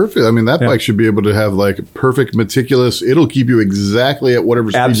 that's perfect. I mean, that bike should be able to have like perfect meticulous. It'll keep you exactly at whatever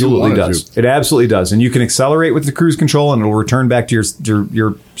speed you Absolutely want it does. to. It absolutely does. And you can accelerate with the cruise control and it'll return back to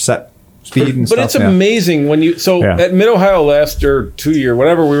your set speed and But stuff. it's yeah. amazing when you. So Yeah. at Mid Ohio last or 2 year,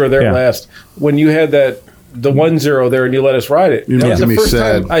 whenever we were there Yeah. last, when you had the 1.0 there and you let us ride it, You're that was making the me first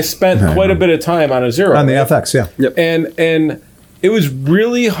sad. time I spent quite a bit of time on a 0 On the right? FX, yeah. and it was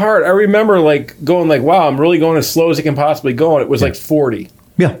really hard. I remember like going like, wow, I'm really going as slow as I can possibly go, and it was like 40.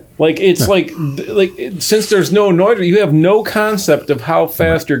 Yeah. Like it's like since there's no noise, you have no concept of how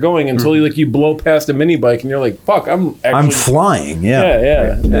fast you're going until you blow past a mini bike and you're like, fuck, I'm flying. Yeah. Yeah,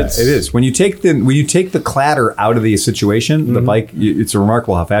 yeah. Yeah, It's- it is. When you take the clatter out of the situation, the bike, it's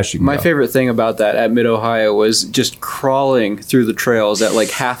remarkable how fast you can My go. favorite thing about that at Mid Ohio was just crawling through the trails at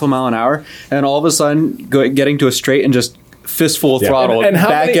like half a mile an hour, and all of a sudden getting to a straight and just fistful Yeah. throttle, And how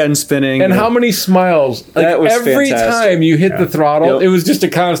back many- end spinning. And how many smiles? Like That was every fantastic. time you hit the throttle, Yep. it was just a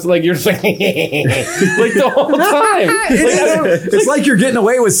constant. Like you're just like, like the whole time. Like, I don't, It's like you're getting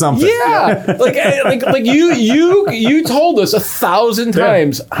away with something. yeah, like you told us 1,000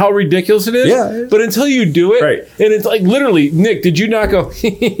 times how ridiculous it is. Yeah. But until you do it, Right. and it's like literally, Nick, did you not go?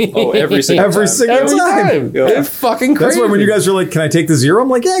 Oh, every single Every time. single Every time. time. Yeah. It's fucking crazy. That's why when you guys are like, "Can I take the zero?" I'm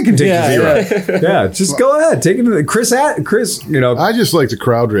like, "Yeah, I can take the zero." Yeah, just go ahead, take it. To the, Chris, you know, I just like the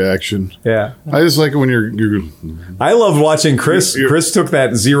crowd reaction. yeah. I just like it when you're I loved watching Chris. Chris took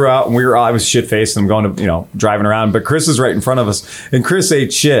that zero out, and I was shit faced. I'm going to, driving around, but Chris is right in front of us, and Chris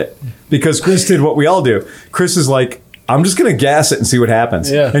ate shit because Chris did what we all do. Chris is like, I'm just going to gas it and see what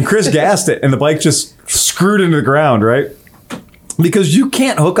happens. Yeah. And Chris gassed it, and the bike just screwed into the ground, right? Because you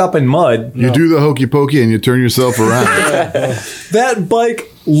can't hook up in mud. you do the hokey pokey and you turn yourself around. That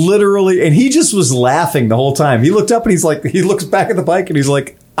bike literally, and he just was laughing the whole time. He looked up and he looks back at the bike and he's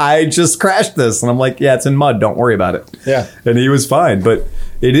like, I just crashed this. And I'm like, yeah, it's in mud. Don't worry about it. Yeah. And he was fine. But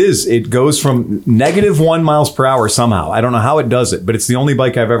it goes from -1 miles per hour somehow. I don't know how it does it, but it's the only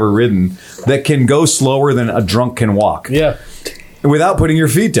bike I've ever ridden that can go slower than a drunk can walk. Yeah. Without putting your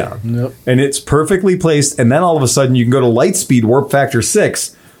feet down. Yep. And it's perfectly placed. And then all of a sudden you can go to light speed warp factor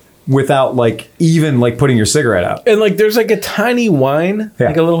 6 without even putting your cigarette out. And like there's like a tiny whine, Yeah.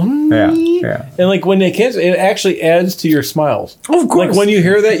 like a little Yeah. And like when they cancel, it actually adds to your smiles. Of course. Like when you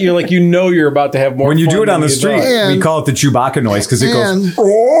hear that, you're like, you're about to have more. When you fun do it on than the you street, thought. And- we call it the Chewbacca noise because it goes, And- the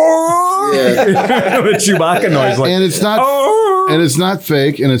Chewbacca noise. Like, and it's not "Oh." and it's not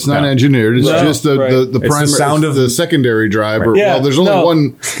fake and it's not No. engineered. It's No. just the It's the primary sound of the secondary drive. Or, Yeah. well, there's only No.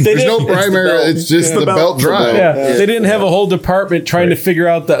 one. They There's no didn't- primary. It's just the belt drive. Yeah, they didn't have a whole department trying to figure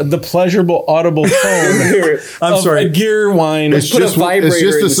out the pleasurable audible tone. I'm of sorry. a gear whine. It's Put a just vibrator it's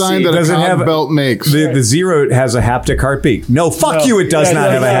just in a the sign seat. that a Does it cog have- belt makes. The Zero has a haptic heartbeat. No, fuck No. you. It does Yeah, not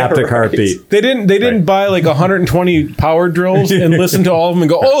yeah, have a yeah, haptic heartbeat. They didn't buy like 120 power drills and listen to all of them and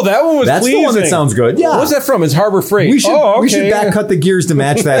go, oh, that one was That's pleasing. the one that sounds good. Yeah. What's that from? It's Harbor Freight. We should oh, okay. we should back cut the gears to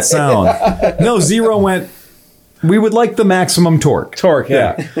match that sound. No, Zero went. We would like the maximum torque. Torque,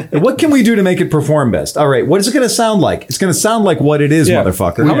 yeah. And what can we do to make it perform best? All right. What is it going to sound like? It's going to sound like what it is, Yeah.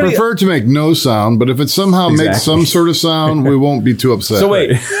 motherfucker. We prefer to make no sound, but if it somehow makes Exactly. some sort of sound, we won't be too upset. So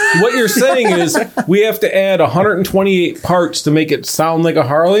wait, what you're saying is we have to add 128 parts to make it sound like a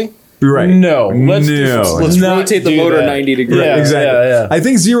Harley? Right. No. Let's Let's not rotate the do motor that. 90 degrees. Yeah, Exactly. yeah. I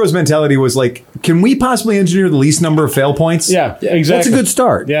think Zero's mentality was like, can we possibly engineer the least number of fail points? Yeah, exactly. That's a good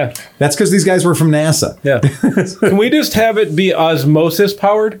start. Yeah. That's because these guys were from NASA. Yeah. Can we just have it be osmosis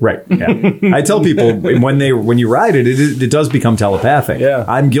powered? Right. Yeah. I tell people when you ride it, it does become telepathic. Yeah.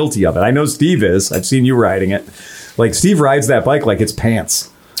 I'm guilty of it. I know Steve is. I've seen you riding it. Like Steve rides that bike like it's pants.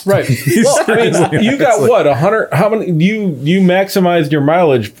 Right. Well, I mean, you got what 100? How many? You maximized your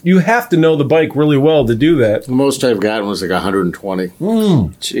mileage. You have to know the bike really well to do that. The most I've gotten was like 120.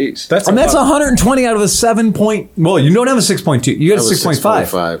 Jeez. That's And that's 120 out of a 7 point. Well, you don't have a 6.2. You got a That was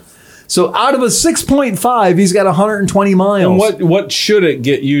 6.5. 6.5. So out of a 6.5, he's got 120 miles. And what should it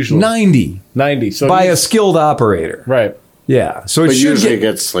get usually? 90 90. So by you- a skilled operator. right. Yeah. So it But should usually it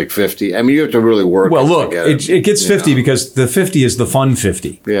get. gets like 50. I mean, you have to really work. Well, to look, get it gets 50 because the 50 is the fun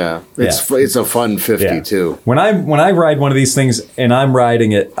 50. Yeah, it's Yeah. it's a fun 50 Yeah. too. When I ride one of these things and I'm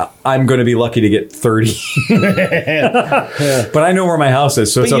riding it, I'm going to be lucky to get 30. But I know where my house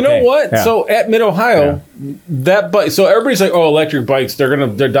is, so But it's you okay. know what? Yeah. So at Mid Ohio, that bike. So everybody's like, "Oh, electric bikes, they're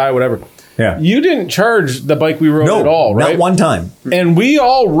die, whatever." yeah. You didn't charge the bike we rode no, at all, right? not one time. And we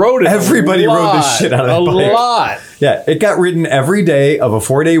all rode it. Everybody a rode the lot, shit out of that a bike. lot. Yeah, it got ridden every day of a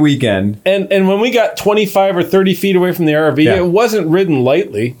 4-day weekend. And when we got 25 or 30 feet away from the RV, Yeah. it wasn't ridden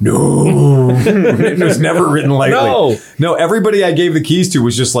lightly. No, it was never ridden lightly. No. Everybody I gave the keys to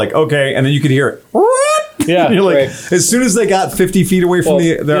was just like, okay, and then you could hear it. Yeah, And you're like, right. as soon as they got 50 feet away from the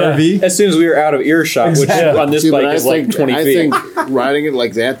yeah. RV, As soon as we were out of earshot, Exactly. which on this See, but bike is like 20 I feet. think riding it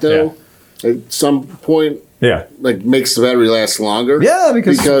like that though, at some point, yeah, like makes the battery last longer. Yeah,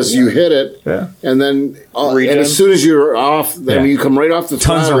 because- you hit it, Yeah. and then and Regen. as soon as you're off, I Yeah. mean, you come right off the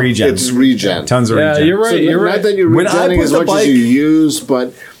Tons of throttle, regen. It's regen. tons of Yeah, regen. you're right. So you're not right. that you're When I regenning put as the much bike- as you use,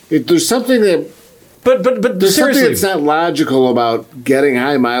 but there's something that But there's something seriously, that's not logical about getting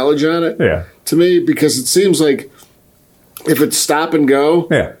high mileage on it. Yeah. To me, because it seems like if it's stop and go,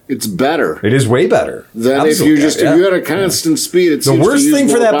 Yeah. it's better It is way better than if you just if you had a constant speed. It The seems to worst use thing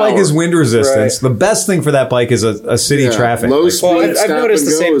for more that bike power. is wind resistance. Right. The best thing for that bike is a city Yeah, traffic. low Like, speed. Well, I've stop noticed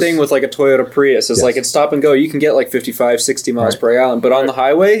and the go same is- thing with like a Toyota Prius. Is Yes. like it's stop and go. You can get like 55, 60 miles per gallon, but on the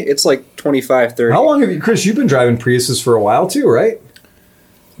highway, it's like 25, 30. how long have you, Chris? You've been driving Priuses for a while too, right?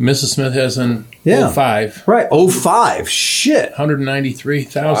 Mrs. Smith has an Yeah. 05, Right. 05. Shit.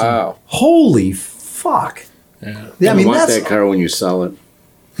 193,000. Wow. Holy fuck. Yeah. Yeah, I mean, you want that's. that car when you sell it.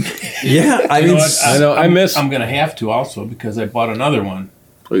 Yeah, I You mean, know what? I know, I miss- I'm going to have to also because I bought another one.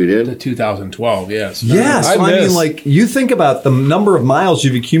 Oh, you The did? 2012, yes. yeah, so I miss- mean, like, you think about the number of miles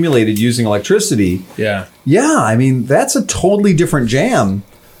you've accumulated using electricity. Yeah. Yeah, I mean, that's a totally different jam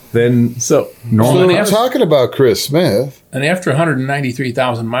than So normal. So- We're talking about Chris Smith. And after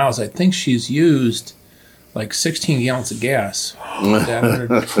 193,000 miles, I think she's used like 16 gallons of gas.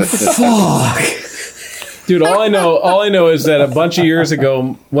 dude, all I know is that a bunch of years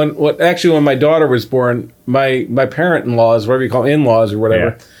ago, when my daughter was born, my parent-in-laws, whatever you call them, in-laws or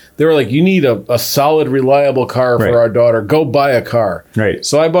whatever, Yeah. they were like, "You need a solid, reliable car Right. for our daughter. Go buy a car." Right.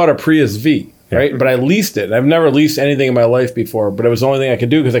 So I bought a Prius V. Right, but I leased it. I've never leased anything in my life before, but it was the only thing I could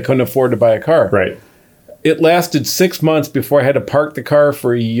do because I couldn't afford to buy a car. Right. It lasted 6 months before I had to park the car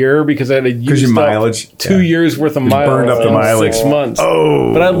for a year because I had to use your mileage, 2 yeah. years worth of mileage. burned up the in mileage. 6 months.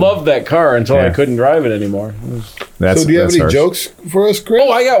 Oh. But I loved that car until I Yeah. couldn't drive it anymore. That's, So do you have that's any harsh. jokes for us, Chris?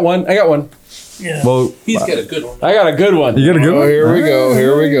 Oh, I got one. Well, He's got a good one. I got a good one. you got a good Oh, one? here we go.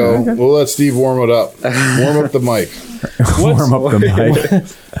 Here we go. We'll let Steve warm it up. Warm up the mic. Warm up the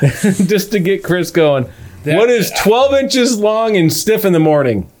mic. Just to get Chris going. What is 12 inches long and stiff in the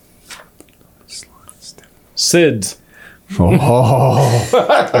morning? SIDS. Oh,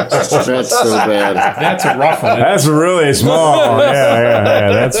 That's so bad. That's a rough one. that's really small.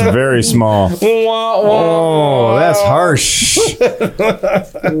 Yeah. That's very small. Oh, that's harsh.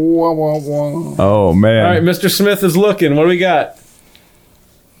 Wah, wah, wah. Oh, man. All right, Mr. Smith is looking. What do we got?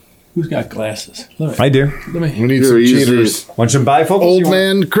 Who's got glasses? I do. Let me. We need Here, some use cheaters. these. Want some bifocals? Old You want-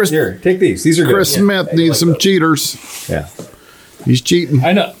 man Chris Here, take these. These are good. Chris Smith needs some cheaters. Yeah. He's cheating.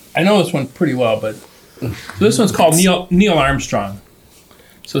 I know this one pretty well, but so this one's called Neil Armstrong.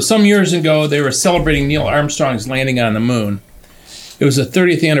 So some years ago, they were celebrating Neil Armstrong's landing on the moon. It was the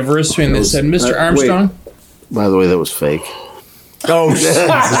 30th anniversary, and they said, "Mr. Armstrong." By the way, that was fake. Oh, Jesus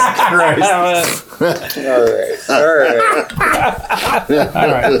Christ.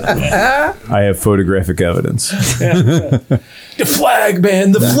 I have photographic evidence. The flag,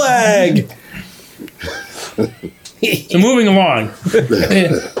 man. The flag. So moving along,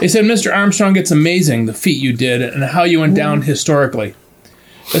 they said, "Mr. Armstrong, it's amazing the feat you did and how you went down historically.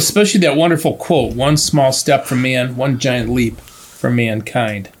 Especially that wonderful quote, 'One small step for man, one giant leap for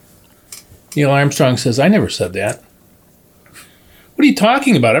mankind.'" Neil Armstrong says, "I never said that." "What are you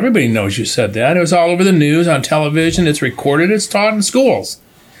talking about? Everybody knows you said that. It was all over the news, on television, it's recorded, it's taught in schools."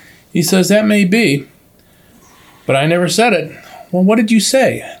 He says, "That may be, but I never said it." "Well, what did you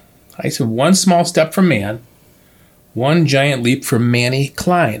say?" I said, "One small step for man, one giant leap for Manny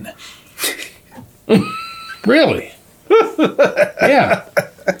Klein." Really? Yeah.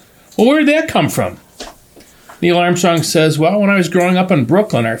 Well, where did that come from? Neil Armstrong says, "Well, when I was growing up in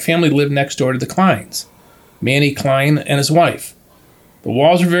Brooklyn, our family lived next door to the Kleins, Manny Klein and his wife. The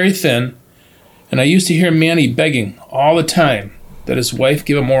walls were very thin, and I used to hear Manny begging all the time that his wife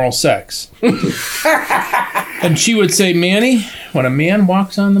give him oral sex. And she would say, 'Manny, when a man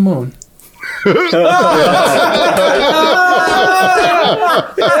walks on the moon.'"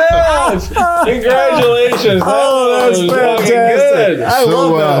 Congratulations. Oh, that's fantastic. I So,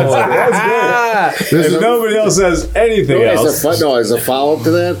 love that. That's good. This If nobody else has anything else. As a follow-up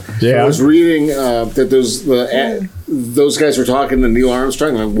to that, Yeah. I was reading that those guys were talking to Neil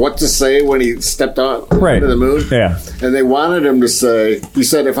Armstrong and what to say when he stepped out Right. into the moon. Yeah. And they wanted him to say, he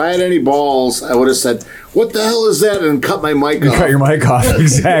said, "If I had any balls, I would have said, 'What the hell is that?' and cut my mic off." Cut your mic off.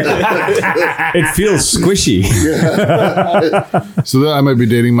 Exactly. It feels squishy. So that I might be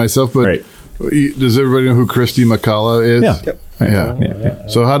dating myself, but Right. does everybody know who Christy McCullough is? Yeah. Yeah.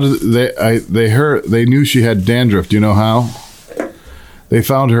 So how did they knew she had dandruff? Do you know how? They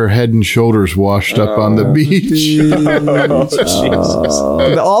found her head and shoulders washed up on the beach.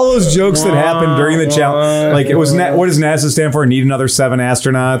 All those jokes that happened during the challenge, like it was. What does NASA stand for? Need another 7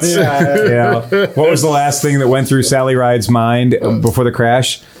 astronauts. Yeah. What was the last thing that went through Sally Ride's mind before the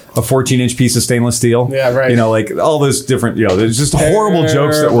crash? A 14-inch piece of stainless steel. Yeah, right. You know, like all those different. You know, there's just horrible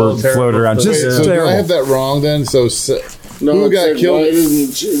jokes that were floated around. Just So do I terrible. have that wrong then? So No, who it got said, killed? "Why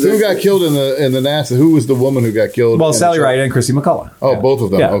didn't you-" Who got killed in the NASA? Who was the woman who got killed? Well, in the Sally show? Ride and Christy McCullough. Oh, both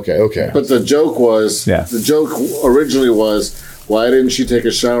of them. Yeah. Okay. But the joke was, Yeah. the joke originally was, why didn't she take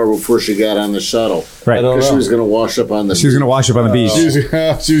a shower before she got on the shuttle? Right. Because she was going to wash up on the She was going to wash up on the beach. She was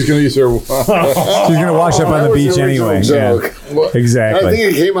going to use her. She's going to wash up on the That was beach the original anyway. Yeah. joke. Exactly. I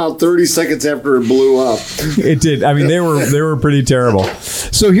think it came out 30 seconds after it blew up. It did. I mean, they were pretty terrible.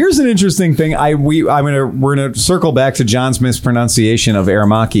 So here's an interesting thing. We're gonna circle back to John's mispronunciation of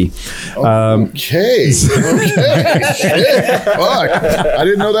Aramaki. Okay. Shit. Fuck. I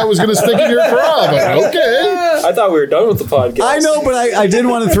didn't know that was going to stick in your craw, but okay. I thought we were done with the podcast. I know, but I did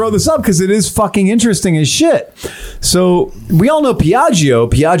want to throw this up because it is fucking interesting as shit. So we all know Piaggio.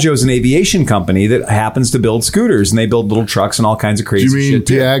 Piaggio is an aviation company that happens to build scooters, and they build little trucks and all kinds of crazy Do you mean shit.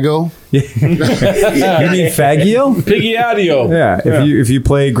 too. Piaggio? You mean Faggio? Piggy audio. Yeah, if you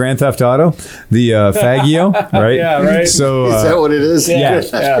play Grand Theft Auto, the Faggio, right? Yeah, right. So Is that what it is? yeah.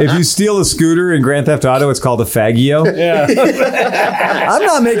 If you steal a scooter in Grand Theft Auto, it's called a Faggio. Yeah. I'm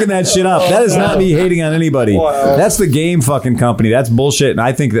not making that shit up. That is not me hating on anybody. Wow. That's the game fucking company. That's bullshit, and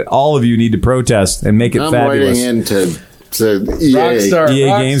I think that all of you need to protest and make it I'm fabulous. writing into EA. Rockstar. EA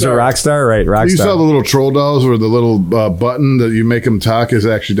Games or Rockstar, right? You saw the Rockstar. little troll dolls where the little button that you make them talk is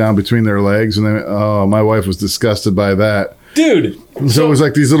actually down between their legs. And then, my wife was disgusted by that. Dude. So it was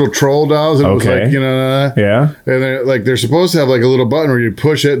like these little troll dolls. And Okay. it was like, Yeah. And they're supposed to have like a little button where you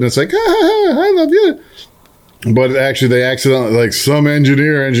push it and it's like, I love you. But actually, they accidentally, like some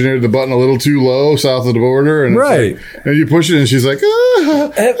engineer engineered the button a little too low south of the border. And it's Right. like, and you push it and she's like,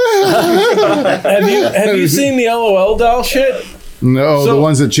 Have you seen the LOL doll shit? No, So- the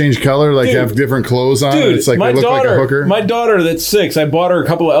ones that change color, like Dude. have different clothes on. Dude, It's like my they look daughter, like a hooker. my daughter that's 6, I bought her a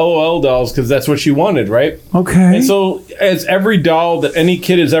couple of LOL dolls because that's what she wanted, right? Okay. And so, as every doll that any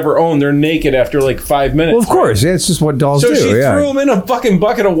kid has ever owned, they're naked after like 5 minutes. Well, of course. Yeah, it's just what dolls So do. she Yeah. threw them in a fucking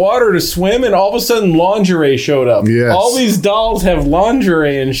bucket of water to swim, and all of a sudden, lingerie showed up. Yes. All these dolls have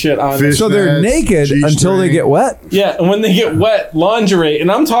lingerie and shit on them. Fish So they're nets, naked until they G-string. get wet. Yeah, and when they get wet, lingerie,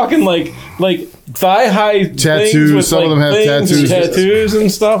 and I'm talking like thigh high Tattoos. Some of them have tattoos. and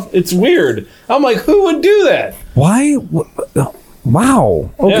stuff. It's weird. I'm like, who would do that? Why? Wow.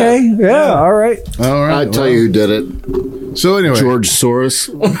 Okay. Yeah. Yeah. All right. All right. I'll tell you who did it. So anyway, George Soros.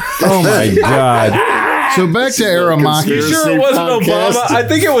 Oh my God. so back to Aramaki. You sure it wasn't podcast. Obama? I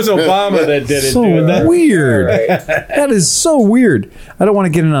think it was Obama that did it. So dude. That- weird. That is so weird. I don't want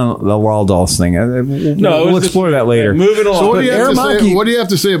to get in on the Wild Dolls thing. We'll just- explore that later. Moving along. So what do you have to say? Aramaki- What do you have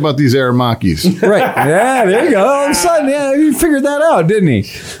to say about these Aramakis? Right. Yeah, there you go. All of a sudden, yeah, he figured that out, didn't he?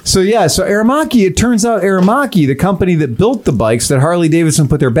 So Aramaki, it turns out Aramaki, the company that built the bikes that Harley Davidson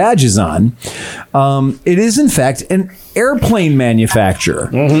put their badges on, it is in fact an airplane manufacturer.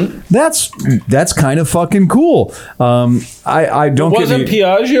 Mm-hmm. That's kind of fucking cool. I don't Wasn't get me.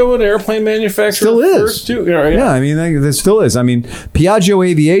 Piaggio an airplane manufacturer? Still is. First too? Yeah, Yeah, I mean, there still is. I mean, Piaggio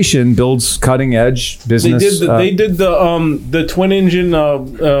Aviation builds cutting edge They business. did the twin engine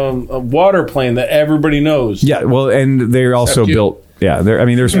water plane that everybody knows. Yeah, well, and they also you. built. Yeah,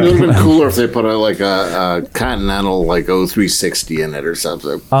 there's. It would have been cooler if they put a Continental like 0360 in it or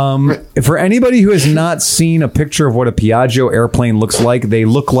something. For anybody who has not seen a picture of what a Piaggio airplane looks like, they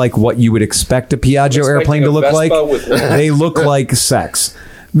look like what you would expect a Piaggio airplane a to look Vespa like. with wings. They look like sex.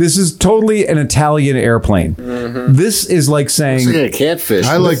 This is totally an Italian airplane. This is like saying, It's like a catfish.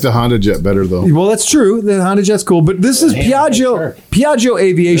 I like the Honda Jet better though. well, that's true. The Honda Jet's cool, but this is Piaggio. Piaggio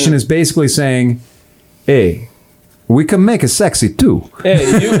Aviation is basically saying, hey, we can make it sexy too.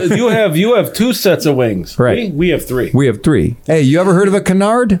 Hey, you have 2 sets of wings. Right. We have 3. We have 3. Hey, you ever heard of a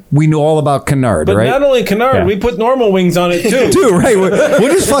canard? We know all about canard, But right? not only canard, Yeah. we put normal wings on it too. Dude, right?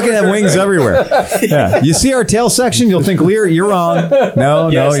 We'll just fucking have wings everywhere. Yeah. You see our tail section, you'll think, Lear, you're wrong. No,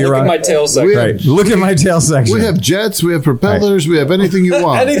 Yes, you're look wrong. at my tail section. Right. Look at my tail section. We have jets, we have propellers, we have anything you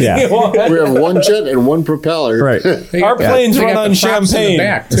want. Anything Yeah. you want. We have one jet and one propeller. Right. Our planes They run got on the props in the champagne,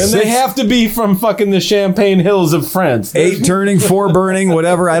 back, too. and they have to be from fucking the Champagne Hills of France. 8 turning, 4 burning,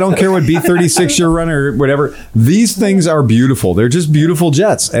 whatever. I don't care what B-36 you're running or whatever. These things are beautiful. They're just beautiful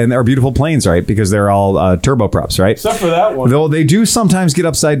jets and they're beautiful planes, right? Because they're all turboprops, right? Except for that one. Though they do sometimes get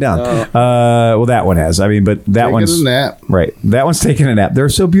upside down. Well, that one has. I mean, but that Taking one's a nap. right. That one's taking a nap. They're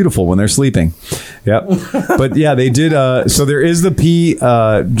so beautiful when they're sleeping. Yep. But yeah, they did. So there is the P.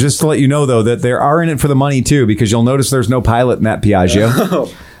 Just to let you know, though, that they are in it for the money too, because you'll notice there's no pilot in that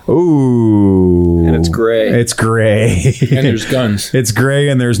Piaggio. Ooh. And it's gray. It's gray. And there's guns. It's gray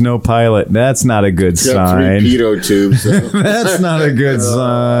and there's no pilot. That's not a good It's got sign. 3 pitot tubes. That's not a good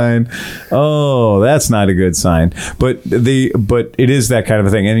sign. Oh, that's not a good sign. But it is that kind of a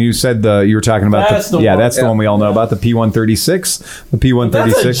thing. And you said you were talking about That's the one. that's the one we all know about, the P-136. The P-136.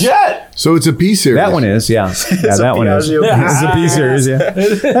 That's a jet. So it's a P series. That one is, yeah. Yeah, that one is. Piaggio It's a P series, yeah.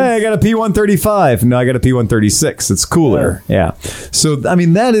 Hey, I got a P-135. No, I got a P-136. It's cooler. Yeah. So, I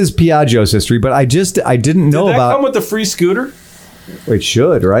mean, that is Piaggio's history, but I didn't know Did that about... come with the free scooter? It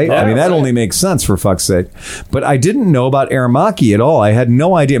should, right? I mean, that only makes sense, for fuck's sake. But I didn't know about Aramaki at all. I had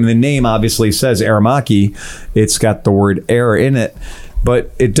no idea. I mean, the name obviously says Aramaki. It's got the word air in it.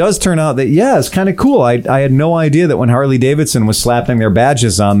 But it does turn out that, yeah, it's kind of cool. I had no idea that when Harley Davidson was slapping their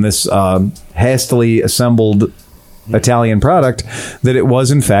badges on this hastily assembled Italian product, that it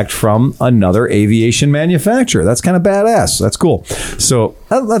was in fact from another aviation manufacturer. That's kind of badass. That's cool. So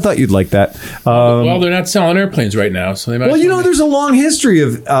I thought you'd like that. Well, they're not selling airplanes right now, so they might. Well, you know, there's a long history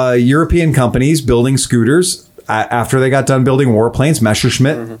of European companies building scooters after they got done building warplanes.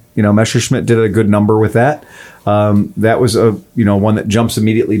 Messerschmitt, Messerschmitt did a good number with that. That was one that jumps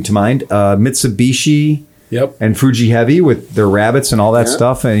immediately to mind. Mitsubishi. Yep. And Fuji Heavy with their rabbits and all that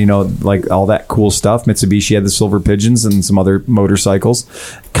stuff, and like all that cool stuff. Mitsubishi had the Silver Pigeons and some other motorcycles.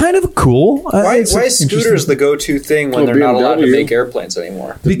 Kind of cool. Why is scooters the go-to thing when they're not allowed to make airplanes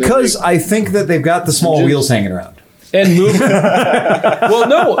anymore? Because I think that they've got the small wheels hanging around. And move. Well,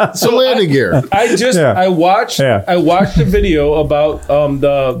 no. So landing gear. I watched a video about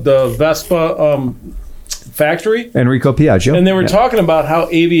the Vespa factory, Enrico Piaggio, and they were talking about how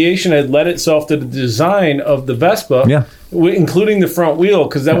aviation had led itself to the design of the Vespa, including the front wheel,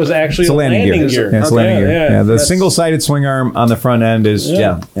 because that was actually a landing gear. Yeah, it's a landing gear. Yeah, the single-sided swing arm on the front end is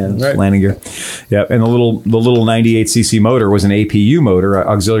landing gear. Yeah, and the little 98cc motor was an APU motor,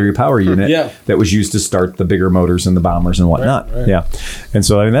 auxiliary power unit, that was used to start the bigger motors and the bombers and whatnot. Right. Yeah, and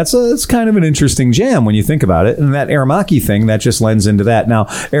so I mean that's kind of an interesting jam when you think about it. And that Aramaki thing that just lends into that. Now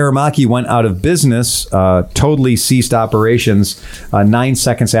Aramaki went out of business, totally ceased operations 9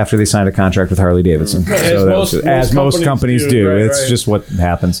 seconds after they signed a contract with Harley Davidson. As most companies do. Right, it's just what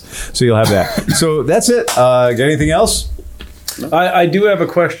happens. So you'll have that. So that's it. Got anything else? I do have a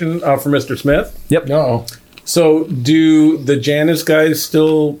question for Mr. Smith. Yep. No. So do the Janus guys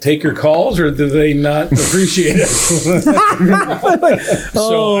still take your calls, or do they not appreciate it?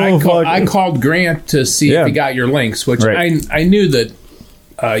 I called Grant to see if he got your links, which I knew that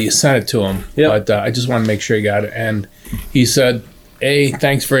you sent it to him, but I just want to make sure he got it. And he said, A,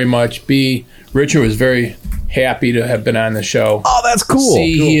 thanks very much. B, Richard was very happy to have been on the show. Oh, that's cool.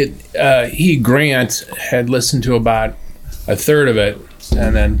 C, Grant had listened to about a third of it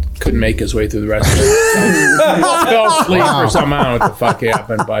and then couldn't make his way through the rest of it. Fell asleep or something. I don't know what the fuck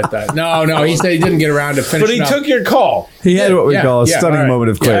happened, but no, he said he didn't get around to finish. But he took your call. He had what we call a stunning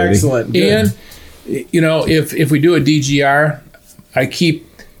moment of clarity. Excellent. And if we do a DGR, I keep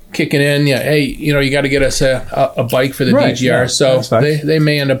kicking in, hey, you got to get us a bike for the DGR. Yeah, so they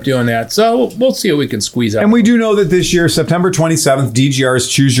may end up doing that. So we'll see what we can squeeze out. And we do know that this year, September 27th, DGR's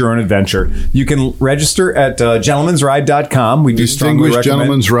Choose Your Own Adventure. You can register at gentlemansride.com. We do strongly recommend.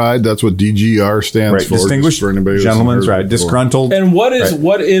 Gentleman's Ride. That's what DGR stands for. Distinguished Gentleman's Ride. Disgruntled. And what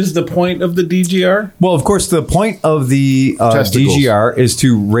is the point of the DGR? Well, of course, the point of the DGR is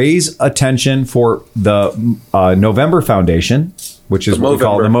to raise attention for the November Foundation, which is what we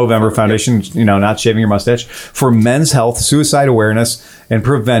call the Movember Foundation, not shaving your mustache, for men's health, suicide awareness and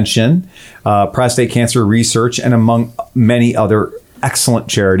prevention, prostate cancer research, and among many other excellent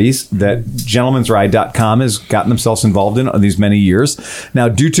charities that gentlemansride.com has gotten themselves involved in these many years. Now,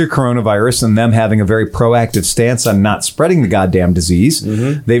 due to coronavirus and them having a very proactive stance on not spreading the goddamn disease,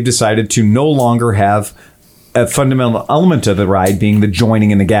 they've decided to no longer have a fundamental element of the ride being the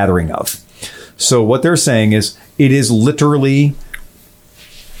joining and the gathering of. So what they're saying is it is literally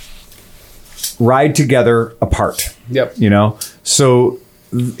ride together apart. Yep. So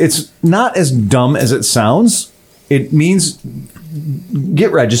it's not as dumb as it sounds. It means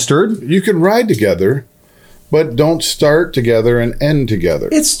get registered. You can ride together, but don't start together and end together.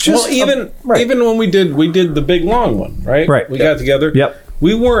 It's just even when we did the big long one, right? Right. We got together. Yep.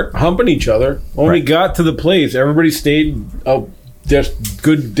 We weren't humping each other. When we got to the place, everybody stayed just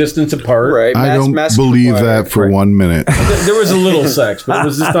good distance apart. Right. I don't believe that for 1 minute. There was a little sex, but it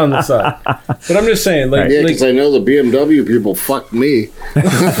was just on the side. But I'm just saying, because I know the BMW people fucked me.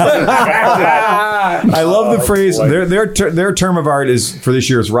 I love the phrase. Their term of art is for this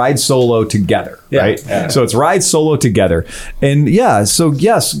year is ride solo together. Right. Yeah. So it's ride solo together, and so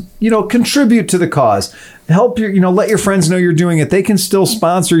yes, contribute to the cause. Help let your friends know you're doing it. They can still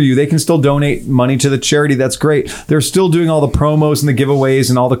sponsor you. They can still donate money to the charity. That's great. They're still doing all the promos and the giveaways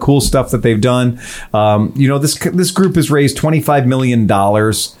and all the cool stuff that they've done. This group has raised $25 million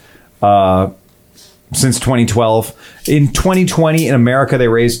since 2012. In 2020 in America, they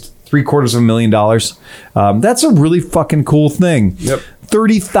raised $750,000. That's a really fucking cool thing. Yep.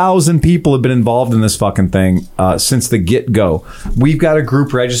 30,000 people have been involved in this fucking thing since the get-go. We've got a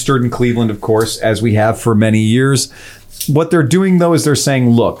group registered in Cleveland, of course, as we have for many years. What they're doing, though, is they're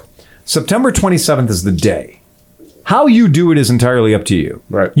saying, look, September 27th is the day. How you do it is entirely up to you.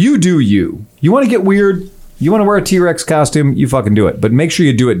 Right. You do you. You want to get weird? You want to wear a T-Rex costume? You fucking do it. But make sure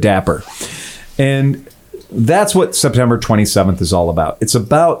you do it dapper. And that's what September 27th is all about. It's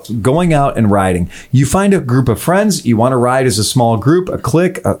about going out and riding. You find a group of friends. You want to ride as a small group, a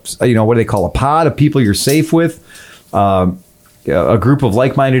clique, what do they call a pod of people you're safe with, a group of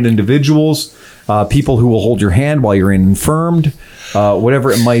like-minded individuals, people who will hold your hand while you're infirmed,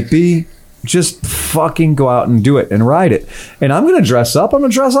 whatever it might be. Just fucking go out and do it and ride it. And I'm going to dress up. I'm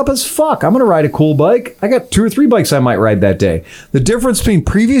going to dress up as fuck. I'm going to ride a cool bike. I got 2 or 3 bikes I might ride that day. The difference between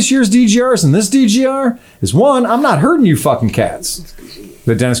previous year's DGRs and this DGR is, one, I'm not hurting you fucking cats.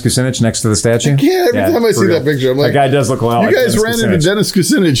 The Dennis Kucinich next to the statue? Yeah, every time I see that picture, I'm like, that guy does look a lot you like guys Dennis ran Kucinich. into Dennis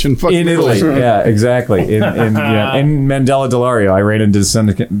Kucinich in fucking Italy. Yeah, exactly. In Mandela Delario, I ran into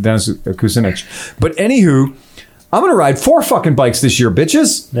Dennis Kucinich. But anywho, I'm going to ride 4 fucking bikes this year,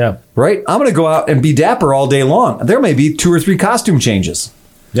 bitches. Yeah. Right? I'm going to go out and be dapper all day long. There may be 2 or 3 costume changes.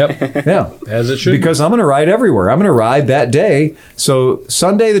 Yep. Yeah. As it should. Because I'm going to ride everywhere. I'm going to ride that day. So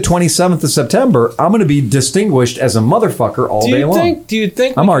Sunday, the 27th of September, I'm going to be distinguished as a motherfucker all day long. Do you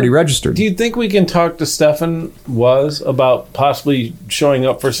think I'm already registered. Do you think we can talk to Stefan about possibly showing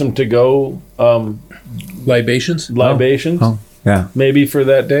up for some to-go Libations? libations? Oh, yeah. Maybe for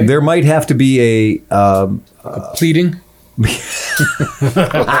that day? There might have to be a Pleading? Well,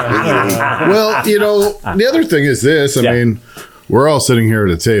 the other thing is this. I mean, we're all sitting here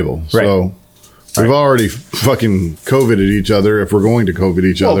at a table. So we've already fucking COVIDed each other if we're going to COVID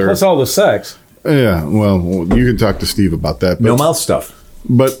each other. Plus all the sex. Yeah, well, you can talk to Steve about that. no mouth stuff.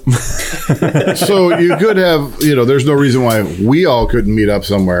 But so you could have, there's no reason why we all couldn't meet up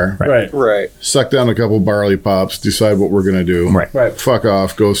somewhere. Right. Right. Suck down a couple barley pops, decide what we're going to do. Right. Fuck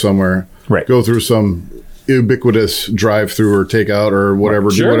off, go somewhere. Right. Go through some ubiquitous drive-through or takeout or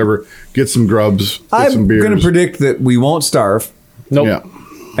whatever. Sure. Do whatever. Get some grubs. Get some I'm beers. going to predict that we won't starve Nope. Yeah.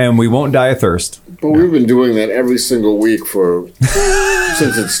 and we won't die of thirst. But we've been doing that every single week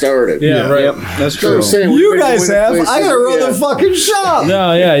since it started. Yeah, right. Yep. That's So I'm true. saying we've You been guys going to have. places- I got to run the fucking shop.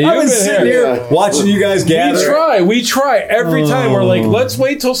 No, yeah. You've I've been been sitting here watching you guys gather. We try every time. We're like, let's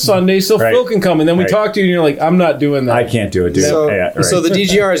wait till Sunday so Right. Phil can come, and then we Right. talk to you, and you're like, I'm not doing that. I can't do it, dude. So, Yeah, right. so the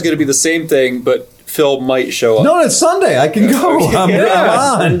DGR is going to be the same thing, but Phil might show up. No, it's Sunday. I can go. I'm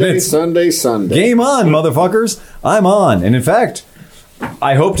on. It's Sunday. game on, motherfuckers. I'm on. And in fact,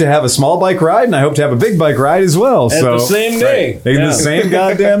 I hope to have a small bike ride and I hope to have a big bike ride as well. At the same day. Right. In the same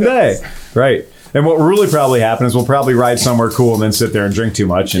goddamn day. Right. And what will really probably happen is we'll probably ride somewhere cool and then sit there and drink too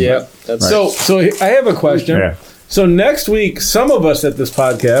much. And, Yep. That's So I have a question. Yeah. So next week, some of us at this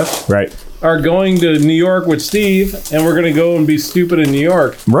podcast Right. are going to New York with Steve, and we're going to go and be stupid in New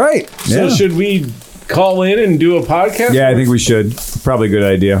York. Right. So Yeah. should we call in and do a podcast? Yeah, I think we should. Probably a good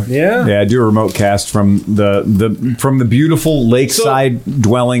idea. Yeah? Yeah, do a remote cast from the beautiful lakeside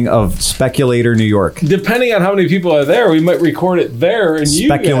dwelling of Speculator, New York. Depending on how many people are there, we might record it there. And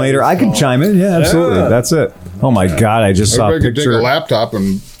Speculator. you I guys could chime in. Yeah, absolutely. Yeah. That's it. Oh my God, I just saw a Everybody could take picture. a laptop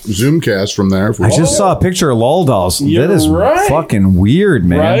and Zoomcast from there. I just saw a picture of lol dolls. You're That is right. fucking weird,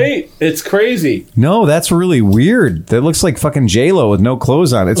 man. Right? It's crazy. No, that's really weird. That looks like fucking J-Lo with no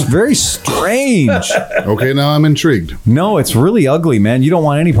clothes on. It's very strange. Okay, now I'm intrigued. No, it's really ugly, man. You don't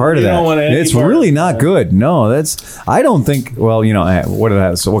want any part of You that. don't want any It's part really of not that. good. No, that's. I don't think. Well,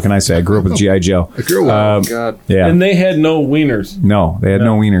 so what can I say? I grew up with GI Joe. grew up. God. Yeah. And they had no wieners. No, they had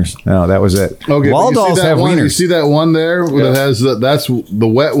no wieners. No, that was it. Okay, Wall but you see dolls that have one, You wieners. see that one there that has that's the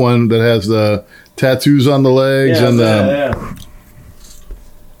wet one that has the tattoos on the legs and the. yeah.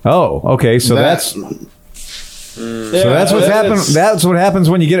 Oh, okay. So that's what's happened. That's what happens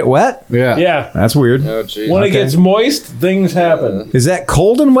when you get it wet. Yeah. Yeah. That's weird. Oh, geez. When it Okay. gets moist, things happen. Is that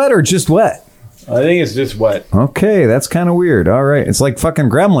cold and wet or just wet? I think it's just wet. Okay, that's kind of weird. All right, it's like fucking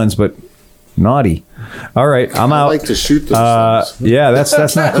Gremlins, but naughty. All right, I'm I out. like to shoot those things. Yeah,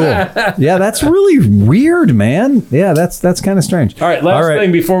 that's not cool. Yeah, that's really weird, man. Yeah, that's kind of strange. All right, last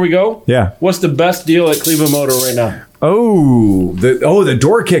thing before we go. Yeah. What's the best deal at Cleveland Motor right now? Oh, the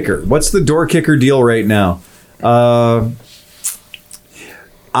door kicker. What's the door kicker deal right now? I'm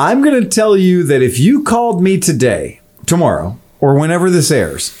going to tell you that if you called me tomorrow, or whenever this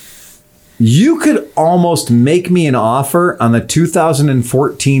airs, you could almost make me an offer on the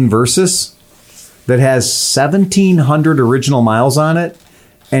 2014 Versys that has 1,700 original miles on it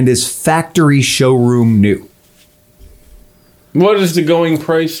and is factory showroom new. What is the going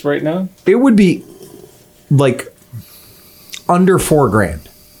price right now? It would be like under $4,000.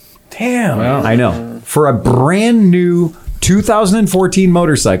 Damn. I know. For a brand new 2014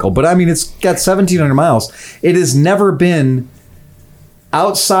 motorcycle, but I mean, it's got 1,700 miles. It has never been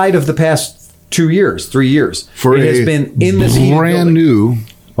outside of the past 2 years, 3 years. For it has a been in this heated brand building. new.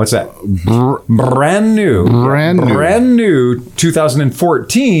 What's that? Brand new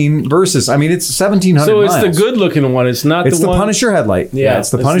 2014 versus. I mean, it's 1,700 So it's miles. the good looking one. It's not It's the the one. Punisher headlight. Yeah, it's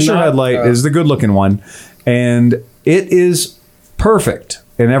the it's Punisher not, headlight is the good looking one, and it is perfect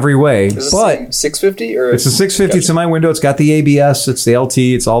in every way. But 650 or it's a 650. It's in my window. It's got the ABS. It's the LT.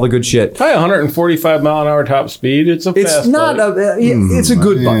 It's all the good shit. Probably 145 mile an hour top speed. It's a It's fast not bike. it's a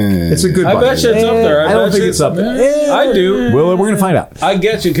good bike. It's a good I bike. bet you it's up there. I don't think it's up there. I do. Well, we're gonna find out. I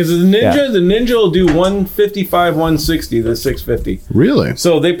get you because the Ninja will do 155, 160, the 650. Really?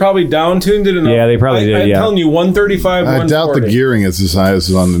 So they probably down tuned it enough. Yeah, they probably did, I'm yeah. telling you, 135, I doubt the 140. gearing is as high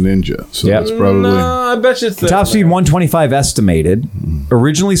as on the Ninja. So Yep. that's probably. No, I bet you it's Top speed 125 estimated.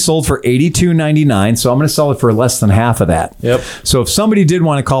 Originally sold for $82.99, so I'm going to sell it for less than half of that. Yep. So if somebody did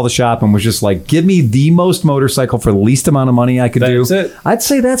want to call the shop and was just like, give me the most motorcycle for the least amount of money I could That's do, it. I'd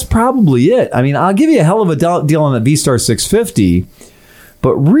say that's probably it. I mean, I'll give you a hell of a deal on the V-Star 650,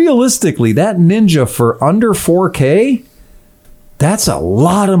 but realistically, that Ninja for under 4K, that's a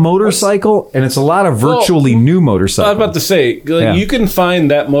lot of motorcycle, and it's a lot of virtually new motorcycle. I was about to say, like, Yeah. you can find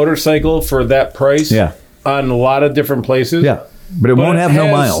that motorcycle for that price Yeah. on a lot of different places. Yeah, but it won't have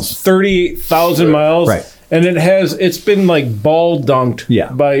no miles. 38,000 miles. Right. And it's been like ball dunked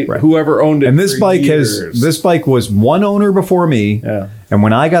by right. whoever owned it. And this for bike years. this bike was one owner before me. Yeah. And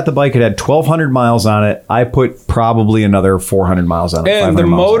when I got the bike, it had 1,200 miles on it. I put probably another 400 miles on it. And the 500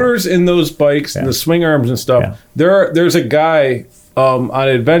 miles on it. motors in those bikes, Yeah. the swing arms and stuff. Yeah. There's a guy on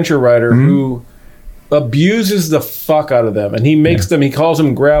Adventure Rider Mm-hmm. who abuses the fuck out of them, and he makes them. He calls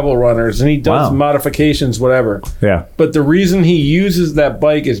them gravel runners, and he does Wow. modifications, whatever. Yeah. But the reason he uses that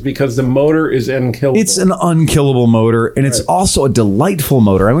bike is because the motor is unkillable. It's an unkillable motor, and it's also a delightful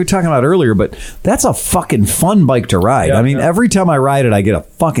motor. I mean, we were talking about it earlier, but that's a fucking fun bike to ride. Yeah, I mean, yeah. every time I ride it, I get a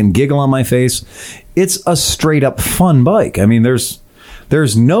fucking giggle on my face. It's a straight up fun bike. I mean, there's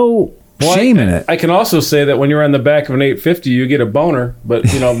no shame in it. I can also say that when you're on the back of an 850, you get a boner. But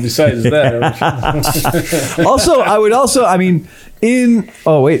besides that,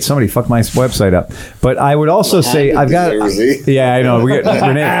 Oh wait, somebody fucked my website up. But I would also say I've got. Yeah, I know. We get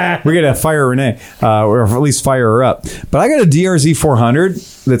Renee. We got to fire Renee, or at least fire her up. But I got a DRZ 400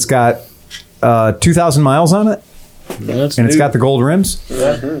 that's got 2,000 miles on it. that's And it's new. got the gold rims.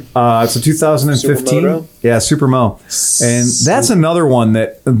 It's a 2015. Supermoto? Yeah, Supermo. And that's another one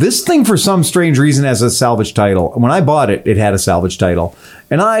that this thing, for some strange reason, has a salvage title. When I bought it, it had a salvage title.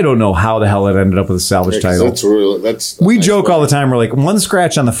 And I don't know how the hell it ended up with a salvage title. That's We joke all the time. We're like, one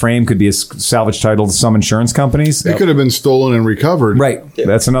scratch on the frame could be a salvage title to some insurance companies. It could have been stolen and recovered. Right.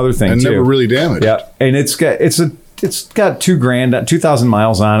 That's another thing, And too. never really damaged. Yeah. And it's got $2,000, 2,000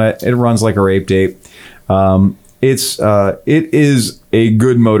 miles on it. It runs like a rape date. It is a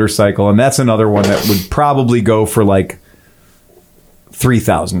good motorcycle, and that's another one that would probably go for like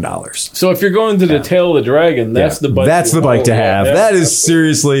 $3,000. So if you're going to the tail of the dragon, that's the bike. That's the bike to have. Yeah. That is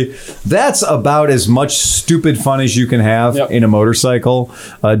seriously, that's about as much stupid fun as you can have Yep. in a motorcycle.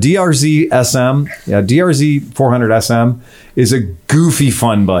 DRZ SM, DRZ 400 SM is a goofy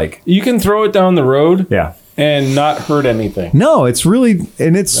fun bike. You can throw it down the road. Yeah. And not hurt anything. No, it's really,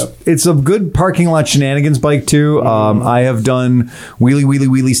 and it's a good parking lot shenanigans bike too. I have done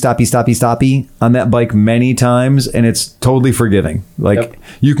wheelie stoppy on that bike many times, and it's totally forgiving. Like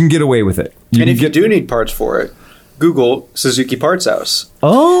you can get away with it. And if you do need parts for it, Google Suzuki Parts House.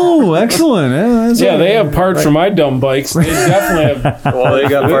 Oh, excellent! Yeah, they have parts for my dumb bikes. They definitely have. Well, they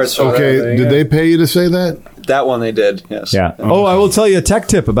got parts for Okay, did they pay you to say that? that one. They did, yes. Yeah. Oh, I will tell you a tech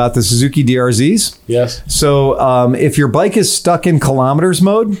tip about the Suzuki DRZs. Yes. So if your bike is stuck in kilometers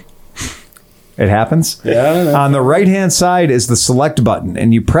mode, it happens. Yeah. On the right-hand side is the select button,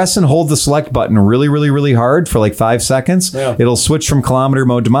 and you press and hold the select button really, really, really hard for like 5 seconds. Yeah. It'll switch from kilometer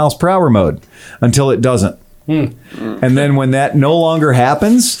mode to miles per hour mode until it doesn't. And then when that no longer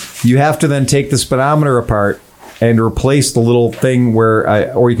happens, you have to then take the speedometer apart and replace the little thing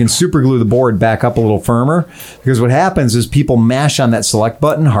where, or you can super glue the board back up a little firmer, because what happens is people mash on that select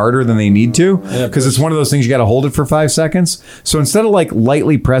button harder than they need to, because it's one of those things you got to hold it for 5 seconds. So instead of like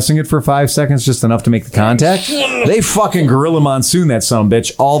lightly pressing it for 5 seconds, just enough to make the contact, they fucking gorilla monsoon that son of a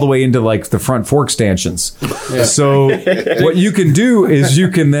bitch all the way into like the front fork stanchions. So what you can do is you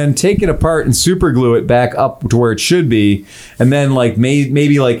can then take it apart and super glue it back up to where it should be, and then like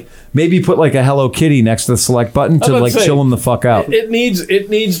maybe like maybe put like a Hello Kitty next to the select button to like chill them the fuck out. It needs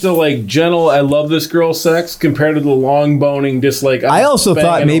the like gentle, I love this girl sex compared to the long boning, just like I also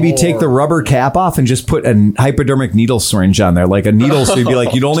thought maybe take the rubber cap off and just put a hypodermic needle syringe on there, like a needle, so you'd be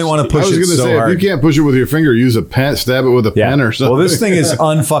like, you'd only want to push it so say, hard. if you can't push it with your finger, use a pen, stab it with a pen or something. Well, this thing is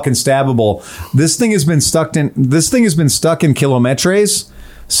unfucking stabbable. This thing has been stuck in kilometres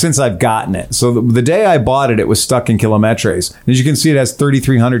since I've gotten it. So the day I bought it, it was stuck in kilometres. As you can see, it has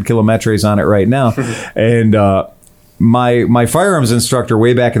 3,300 kilometres on it right now. And my firearms instructor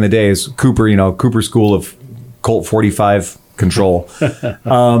way back in the days, Cooper School of Colt 45 Control,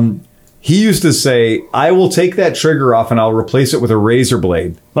 he used to say, I will take that trigger off and I'll replace it with a razor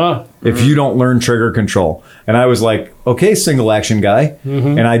blade if you don't learn trigger control. And I was like, okay, single action guy.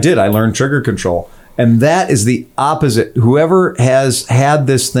 And I did. I learned trigger control. And that is the opposite. Whoever has had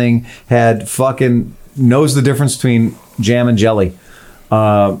this thing knows the difference between jam and jelly.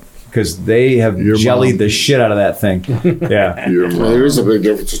 Because they have jellied the shit out of that thing. Yeah. There is a big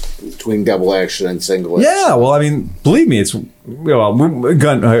difference between double action and single action. Yeah, well, I mean, believe me, it's gun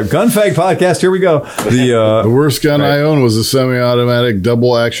fag podcast. Here we go. The worst gun I owned was a semi-automatic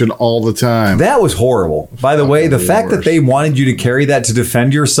double action all the time. That was horrible. By the way, the fact that they wanted you to carry that to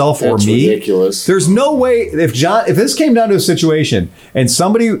defend yourself or me, ridiculous. There's no way if this came down to a situation and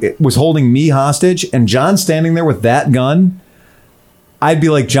somebody was holding me hostage and John's standing there with that gun, I'd be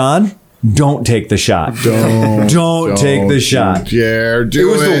like, John, don't take the shot. Don't take the shot. Dare do it. It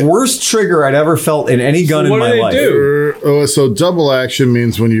was the worst trigger I'd ever felt in any gun in my life. So double action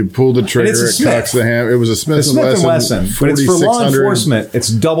means when you pull the trigger, it cocks the hammer. It was a Smith & Wesson, but it's for law enforcement. It's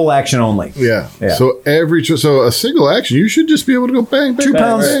double action only. Yeah. So a single action, you should just be able to go bang, bang, 2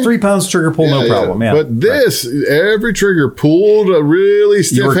 pounds, bang. 3 pounds trigger pull, no problem. Yeah. But every trigger pulled a really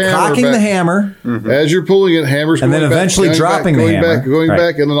stiff hammer. You're cocking the hammer as you're pulling it. Hammers, and then eventually dropping the hammer, going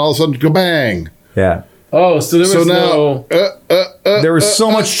back, and then all of a sudden go bang. Yeah. Oh, so there was there was so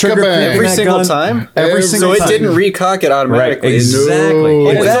much trigger every single time. So it didn't recock it automatically. Right.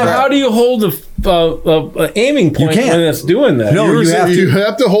 Exactly. So how do you hold the aiming point when it's doing that? No, you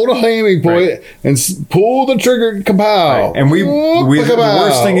have to hold a aiming point and pull the trigger. Kapow! Right. And the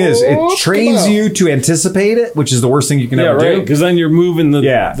worst thing is it trains you to anticipate it, which is the worst thing you can ever do. Because then you're moving the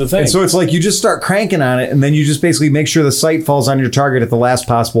thing. And so it's like you just start cranking on it, and then you just basically make sure the sight falls on your target at the last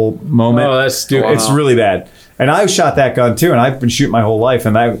possible moment. Oh, that's stupid. It's really bad. And I've shot that gun too, and I've been shooting my whole life.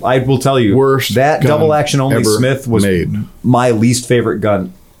 And I will tell you, that double action only Smith was my least favorite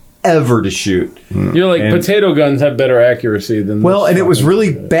gun ever to shoot. You're like, potato guns have better accuracy than this. And it was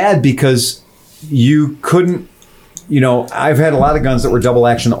really bad because you couldn't, I've had a lot of guns that were double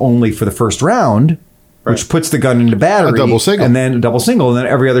action only for the first round, which puts the gun into battery. A double single. And then a double single. And then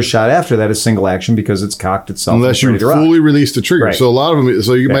every other shot after that is single action because it's cocked itself. Unless you fully release the trigger. Right. So a lot of them,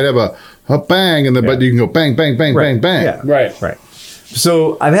 you might have a bang, but you can go bang, bang, bang, bang, bang. Yeah. Right.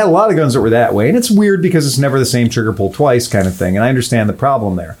 So I've had a lot of guns that were that way. And it's weird because it's never the same trigger pull twice kind of thing. And I understand the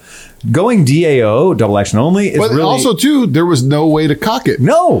problem there. Going DAO, double action only, is really... But also, too, there was no way to cock it.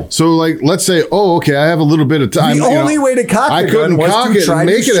 No. So, let's say, I have a little bit of time. The only way to cock I the couldn't gun was cock to it try and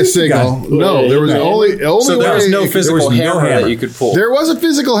to make it a shoot the signal. gun. No, there was only So there was no physical hammer that you could pull. There was a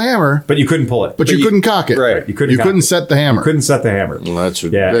physical hammer. But you couldn't pull it. But you couldn't cock it. Right. You couldn't set the hammer. Couldn't set the hammer. Well, that's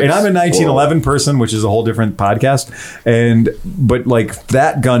and I'm a 1911 person, which is a whole different podcast. But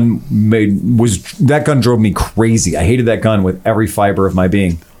that gun drove me crazy. I hated that gun with every fiber of my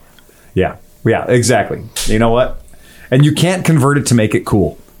being. Yeah, exactly. You know what? And you can't convert it to make it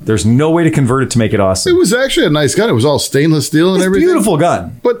cool. There's no way to convert it to make it awesome. It was actually a nice gun. It was all stainless steel and everything. Beautiful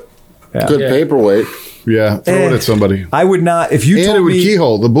gun. But good paperweight. Yeah, throw it at somebody. I would not. If you and told it would me,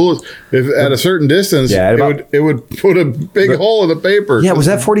 keyhole the bullets. If at a certain distance, it would put a big hole in the paper. Yeah, was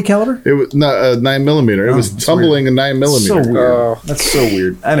that 40 caliber? It was not 9mm. It was tumbling a 9mm. So weird. That's so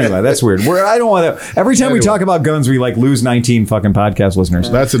weird. Anyway, that's weird. I don't want to. Every time we talk about guns, we lose 19 fucking podcast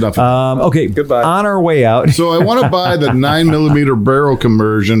listeners. That's enough. Okay, goodbye. On our way out. So I want to buy the 9mm barrel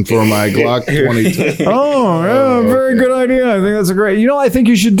conversion for my Glock 22. Oh, yeah, very good idea. I think that's a great. I think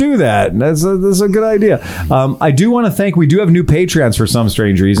you should do that. That's a good idea. I do want to thank. We do have new Patreons for some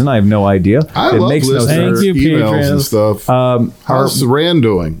strange reason. I have no idea. I love listener emails and stuff. How's Rand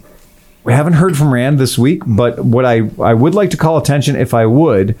doing? We haven't heard from Rand this week, but what I would like to call attention, if I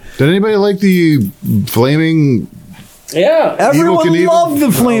would. Did anybody like the flaming? Yeah, everyone loved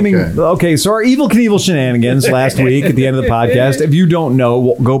the flaming. Okay, so our Evil Knievel shenanigans last week at the end of the podcast. If you don't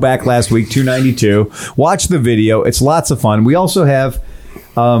know, go back last week, 292. Watch the video. It's lots of fun. We also have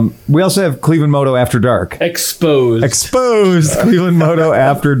Cleveland Moto After Dark. Exposed Cleveland Moto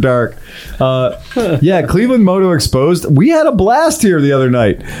After Dark. Yeah, Cleveland Moto Exposed. We had a blast here the other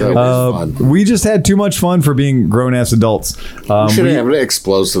night. That was fun. We just had too much fun for being grown-ass adults. We should have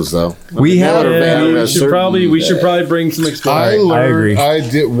explosives, though. We have- We should probably bring some explosives. I agree. I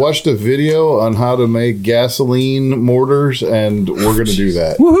watched a video on how to make gasoline mortars, and we're going to do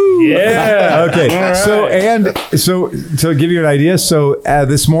that. Yeah. Okay. All right. So to give you an idea,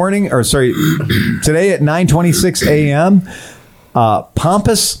 this morning, or sorry, today at 9:26 a.m.,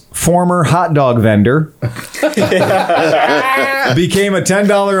 pompous former hot dog vendor became a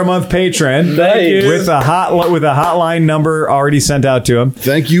 $10 a month patron Nice. with a hotline number already sent out to him.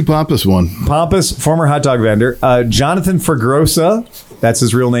 Thank you, Pompous One. Pompous former hot dog vendor, Jonathan Fergrosa. That's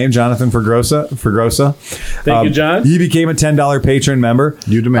his real name, Jonathan Fergrosa. Thank you, John. He became a $10 patron member.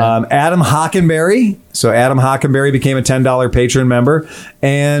 You demand. Adam Hockenberry. So Adam Hockenberry became a $10 patron member.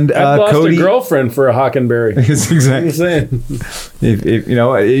 And I lost Cody. a girlfriend for a Hockenberry. It's exactly. I'm saying. If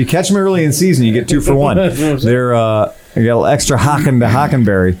you catch them early in season, you get 2 for 1. They're you got a little extra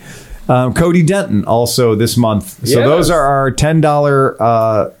Hockenberry. Cody Denton also this month. So Yes. those are our $10.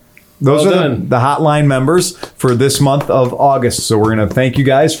 Those Well are done. the hotline members for this month of August. So we're going to thank you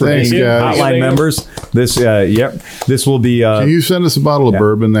guys for Thanks, being guys. hotline members. This, this will be. Can you send us a bottle of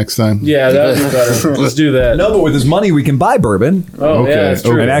bourbon next time? Yeah, that would be better. Let's do that. no, but with this money, we can buy bourbon. Oh, Okay. yeah, that's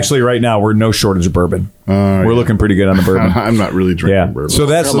true. And actually, right now, we're no shortage of bourbon. yeah. We're looking pretty good on the bourbon. I'm not really drinking Yeah. bourbon. So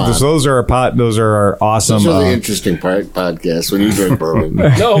Come on. those are our those are our awesome. Those are the interesting podcast when you drink bourbon.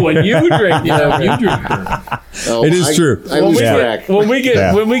 No, when you drink, You drink. Oh, It is true. I lose Yeah. track. when we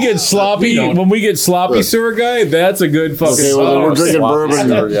get sloppy, sewer guy, that's a good fucking. Okay, well, we're drinking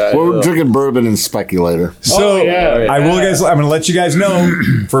bourbon. Yeah, We're drinking bourbon and speculator. So Oh, yeah. I'm going to let you guys know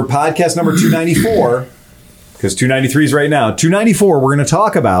for podcast number 294, because 293 is right now. 294, we're going to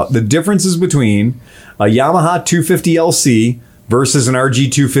talk about the differences between a Yamaha 250 LC versus an RG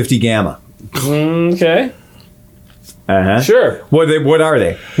 250 Gamma. Okay, Uh-huh. sure. What are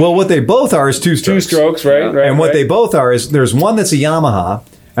they? Well, what they both are is two strokes. 2 strokes, right? And what they both are is there's one that's a Yamaha,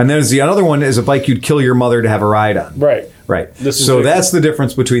 and there's the other one is a bike you'd kill your mother to have a ride on. Right. Right. This is So different. that's the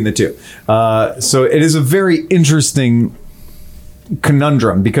difference between the two. So it is a very interesting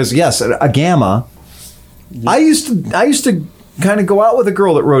conundrum because yes, a Gamma. I used to kind of go out with a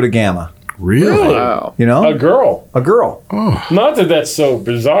girl that rode a Gamma. Really? Wow. You know, A girl. a girl. Not that that's so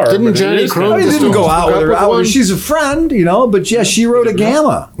bizarre. Didn't but it Johnny is Crone I kind of- just didn't go hook out with up her. with one? She's a friend, you know. But yes, she rode a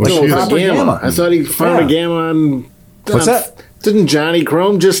Gamma. Was No, she it's a- a Gamma. I thought he found Yeah. a Gamma on. What's that? Didn't Johnny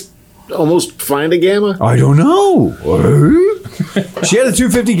Crone just almost find a Gamma? I don't know. She had a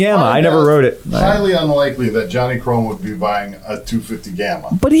 250 Gamma. I never rode it. Highly unlikely that Johnny Crone would be buying a 250 Gamma.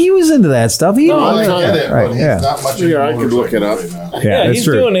 But he was into that stuff. He I was, get it, right, but he's yeah. not much. Yeah, into I could look it up. motorcycles right now. Yeah, that's he's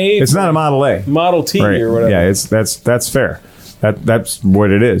true. doing a- It's not a Model A. Model T Right. or whatever. Yeah, that's fair. That's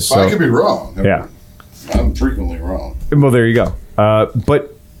what it is. I So could be wrong. yeah. I'm frequently wrong. Well, there you go. But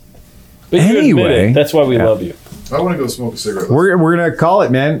But you admit Anyway. it. That's why we love you. I want to go smoke a cigarette. we're gonna call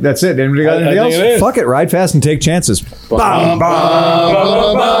it, man. That's it. Anybody got I anything think else? it is. Fuck it. Ride fast and take chances.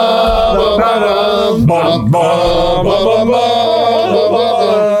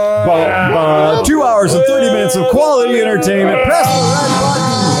 2 hours and 30 minutes of quality entertainment. Press the red button.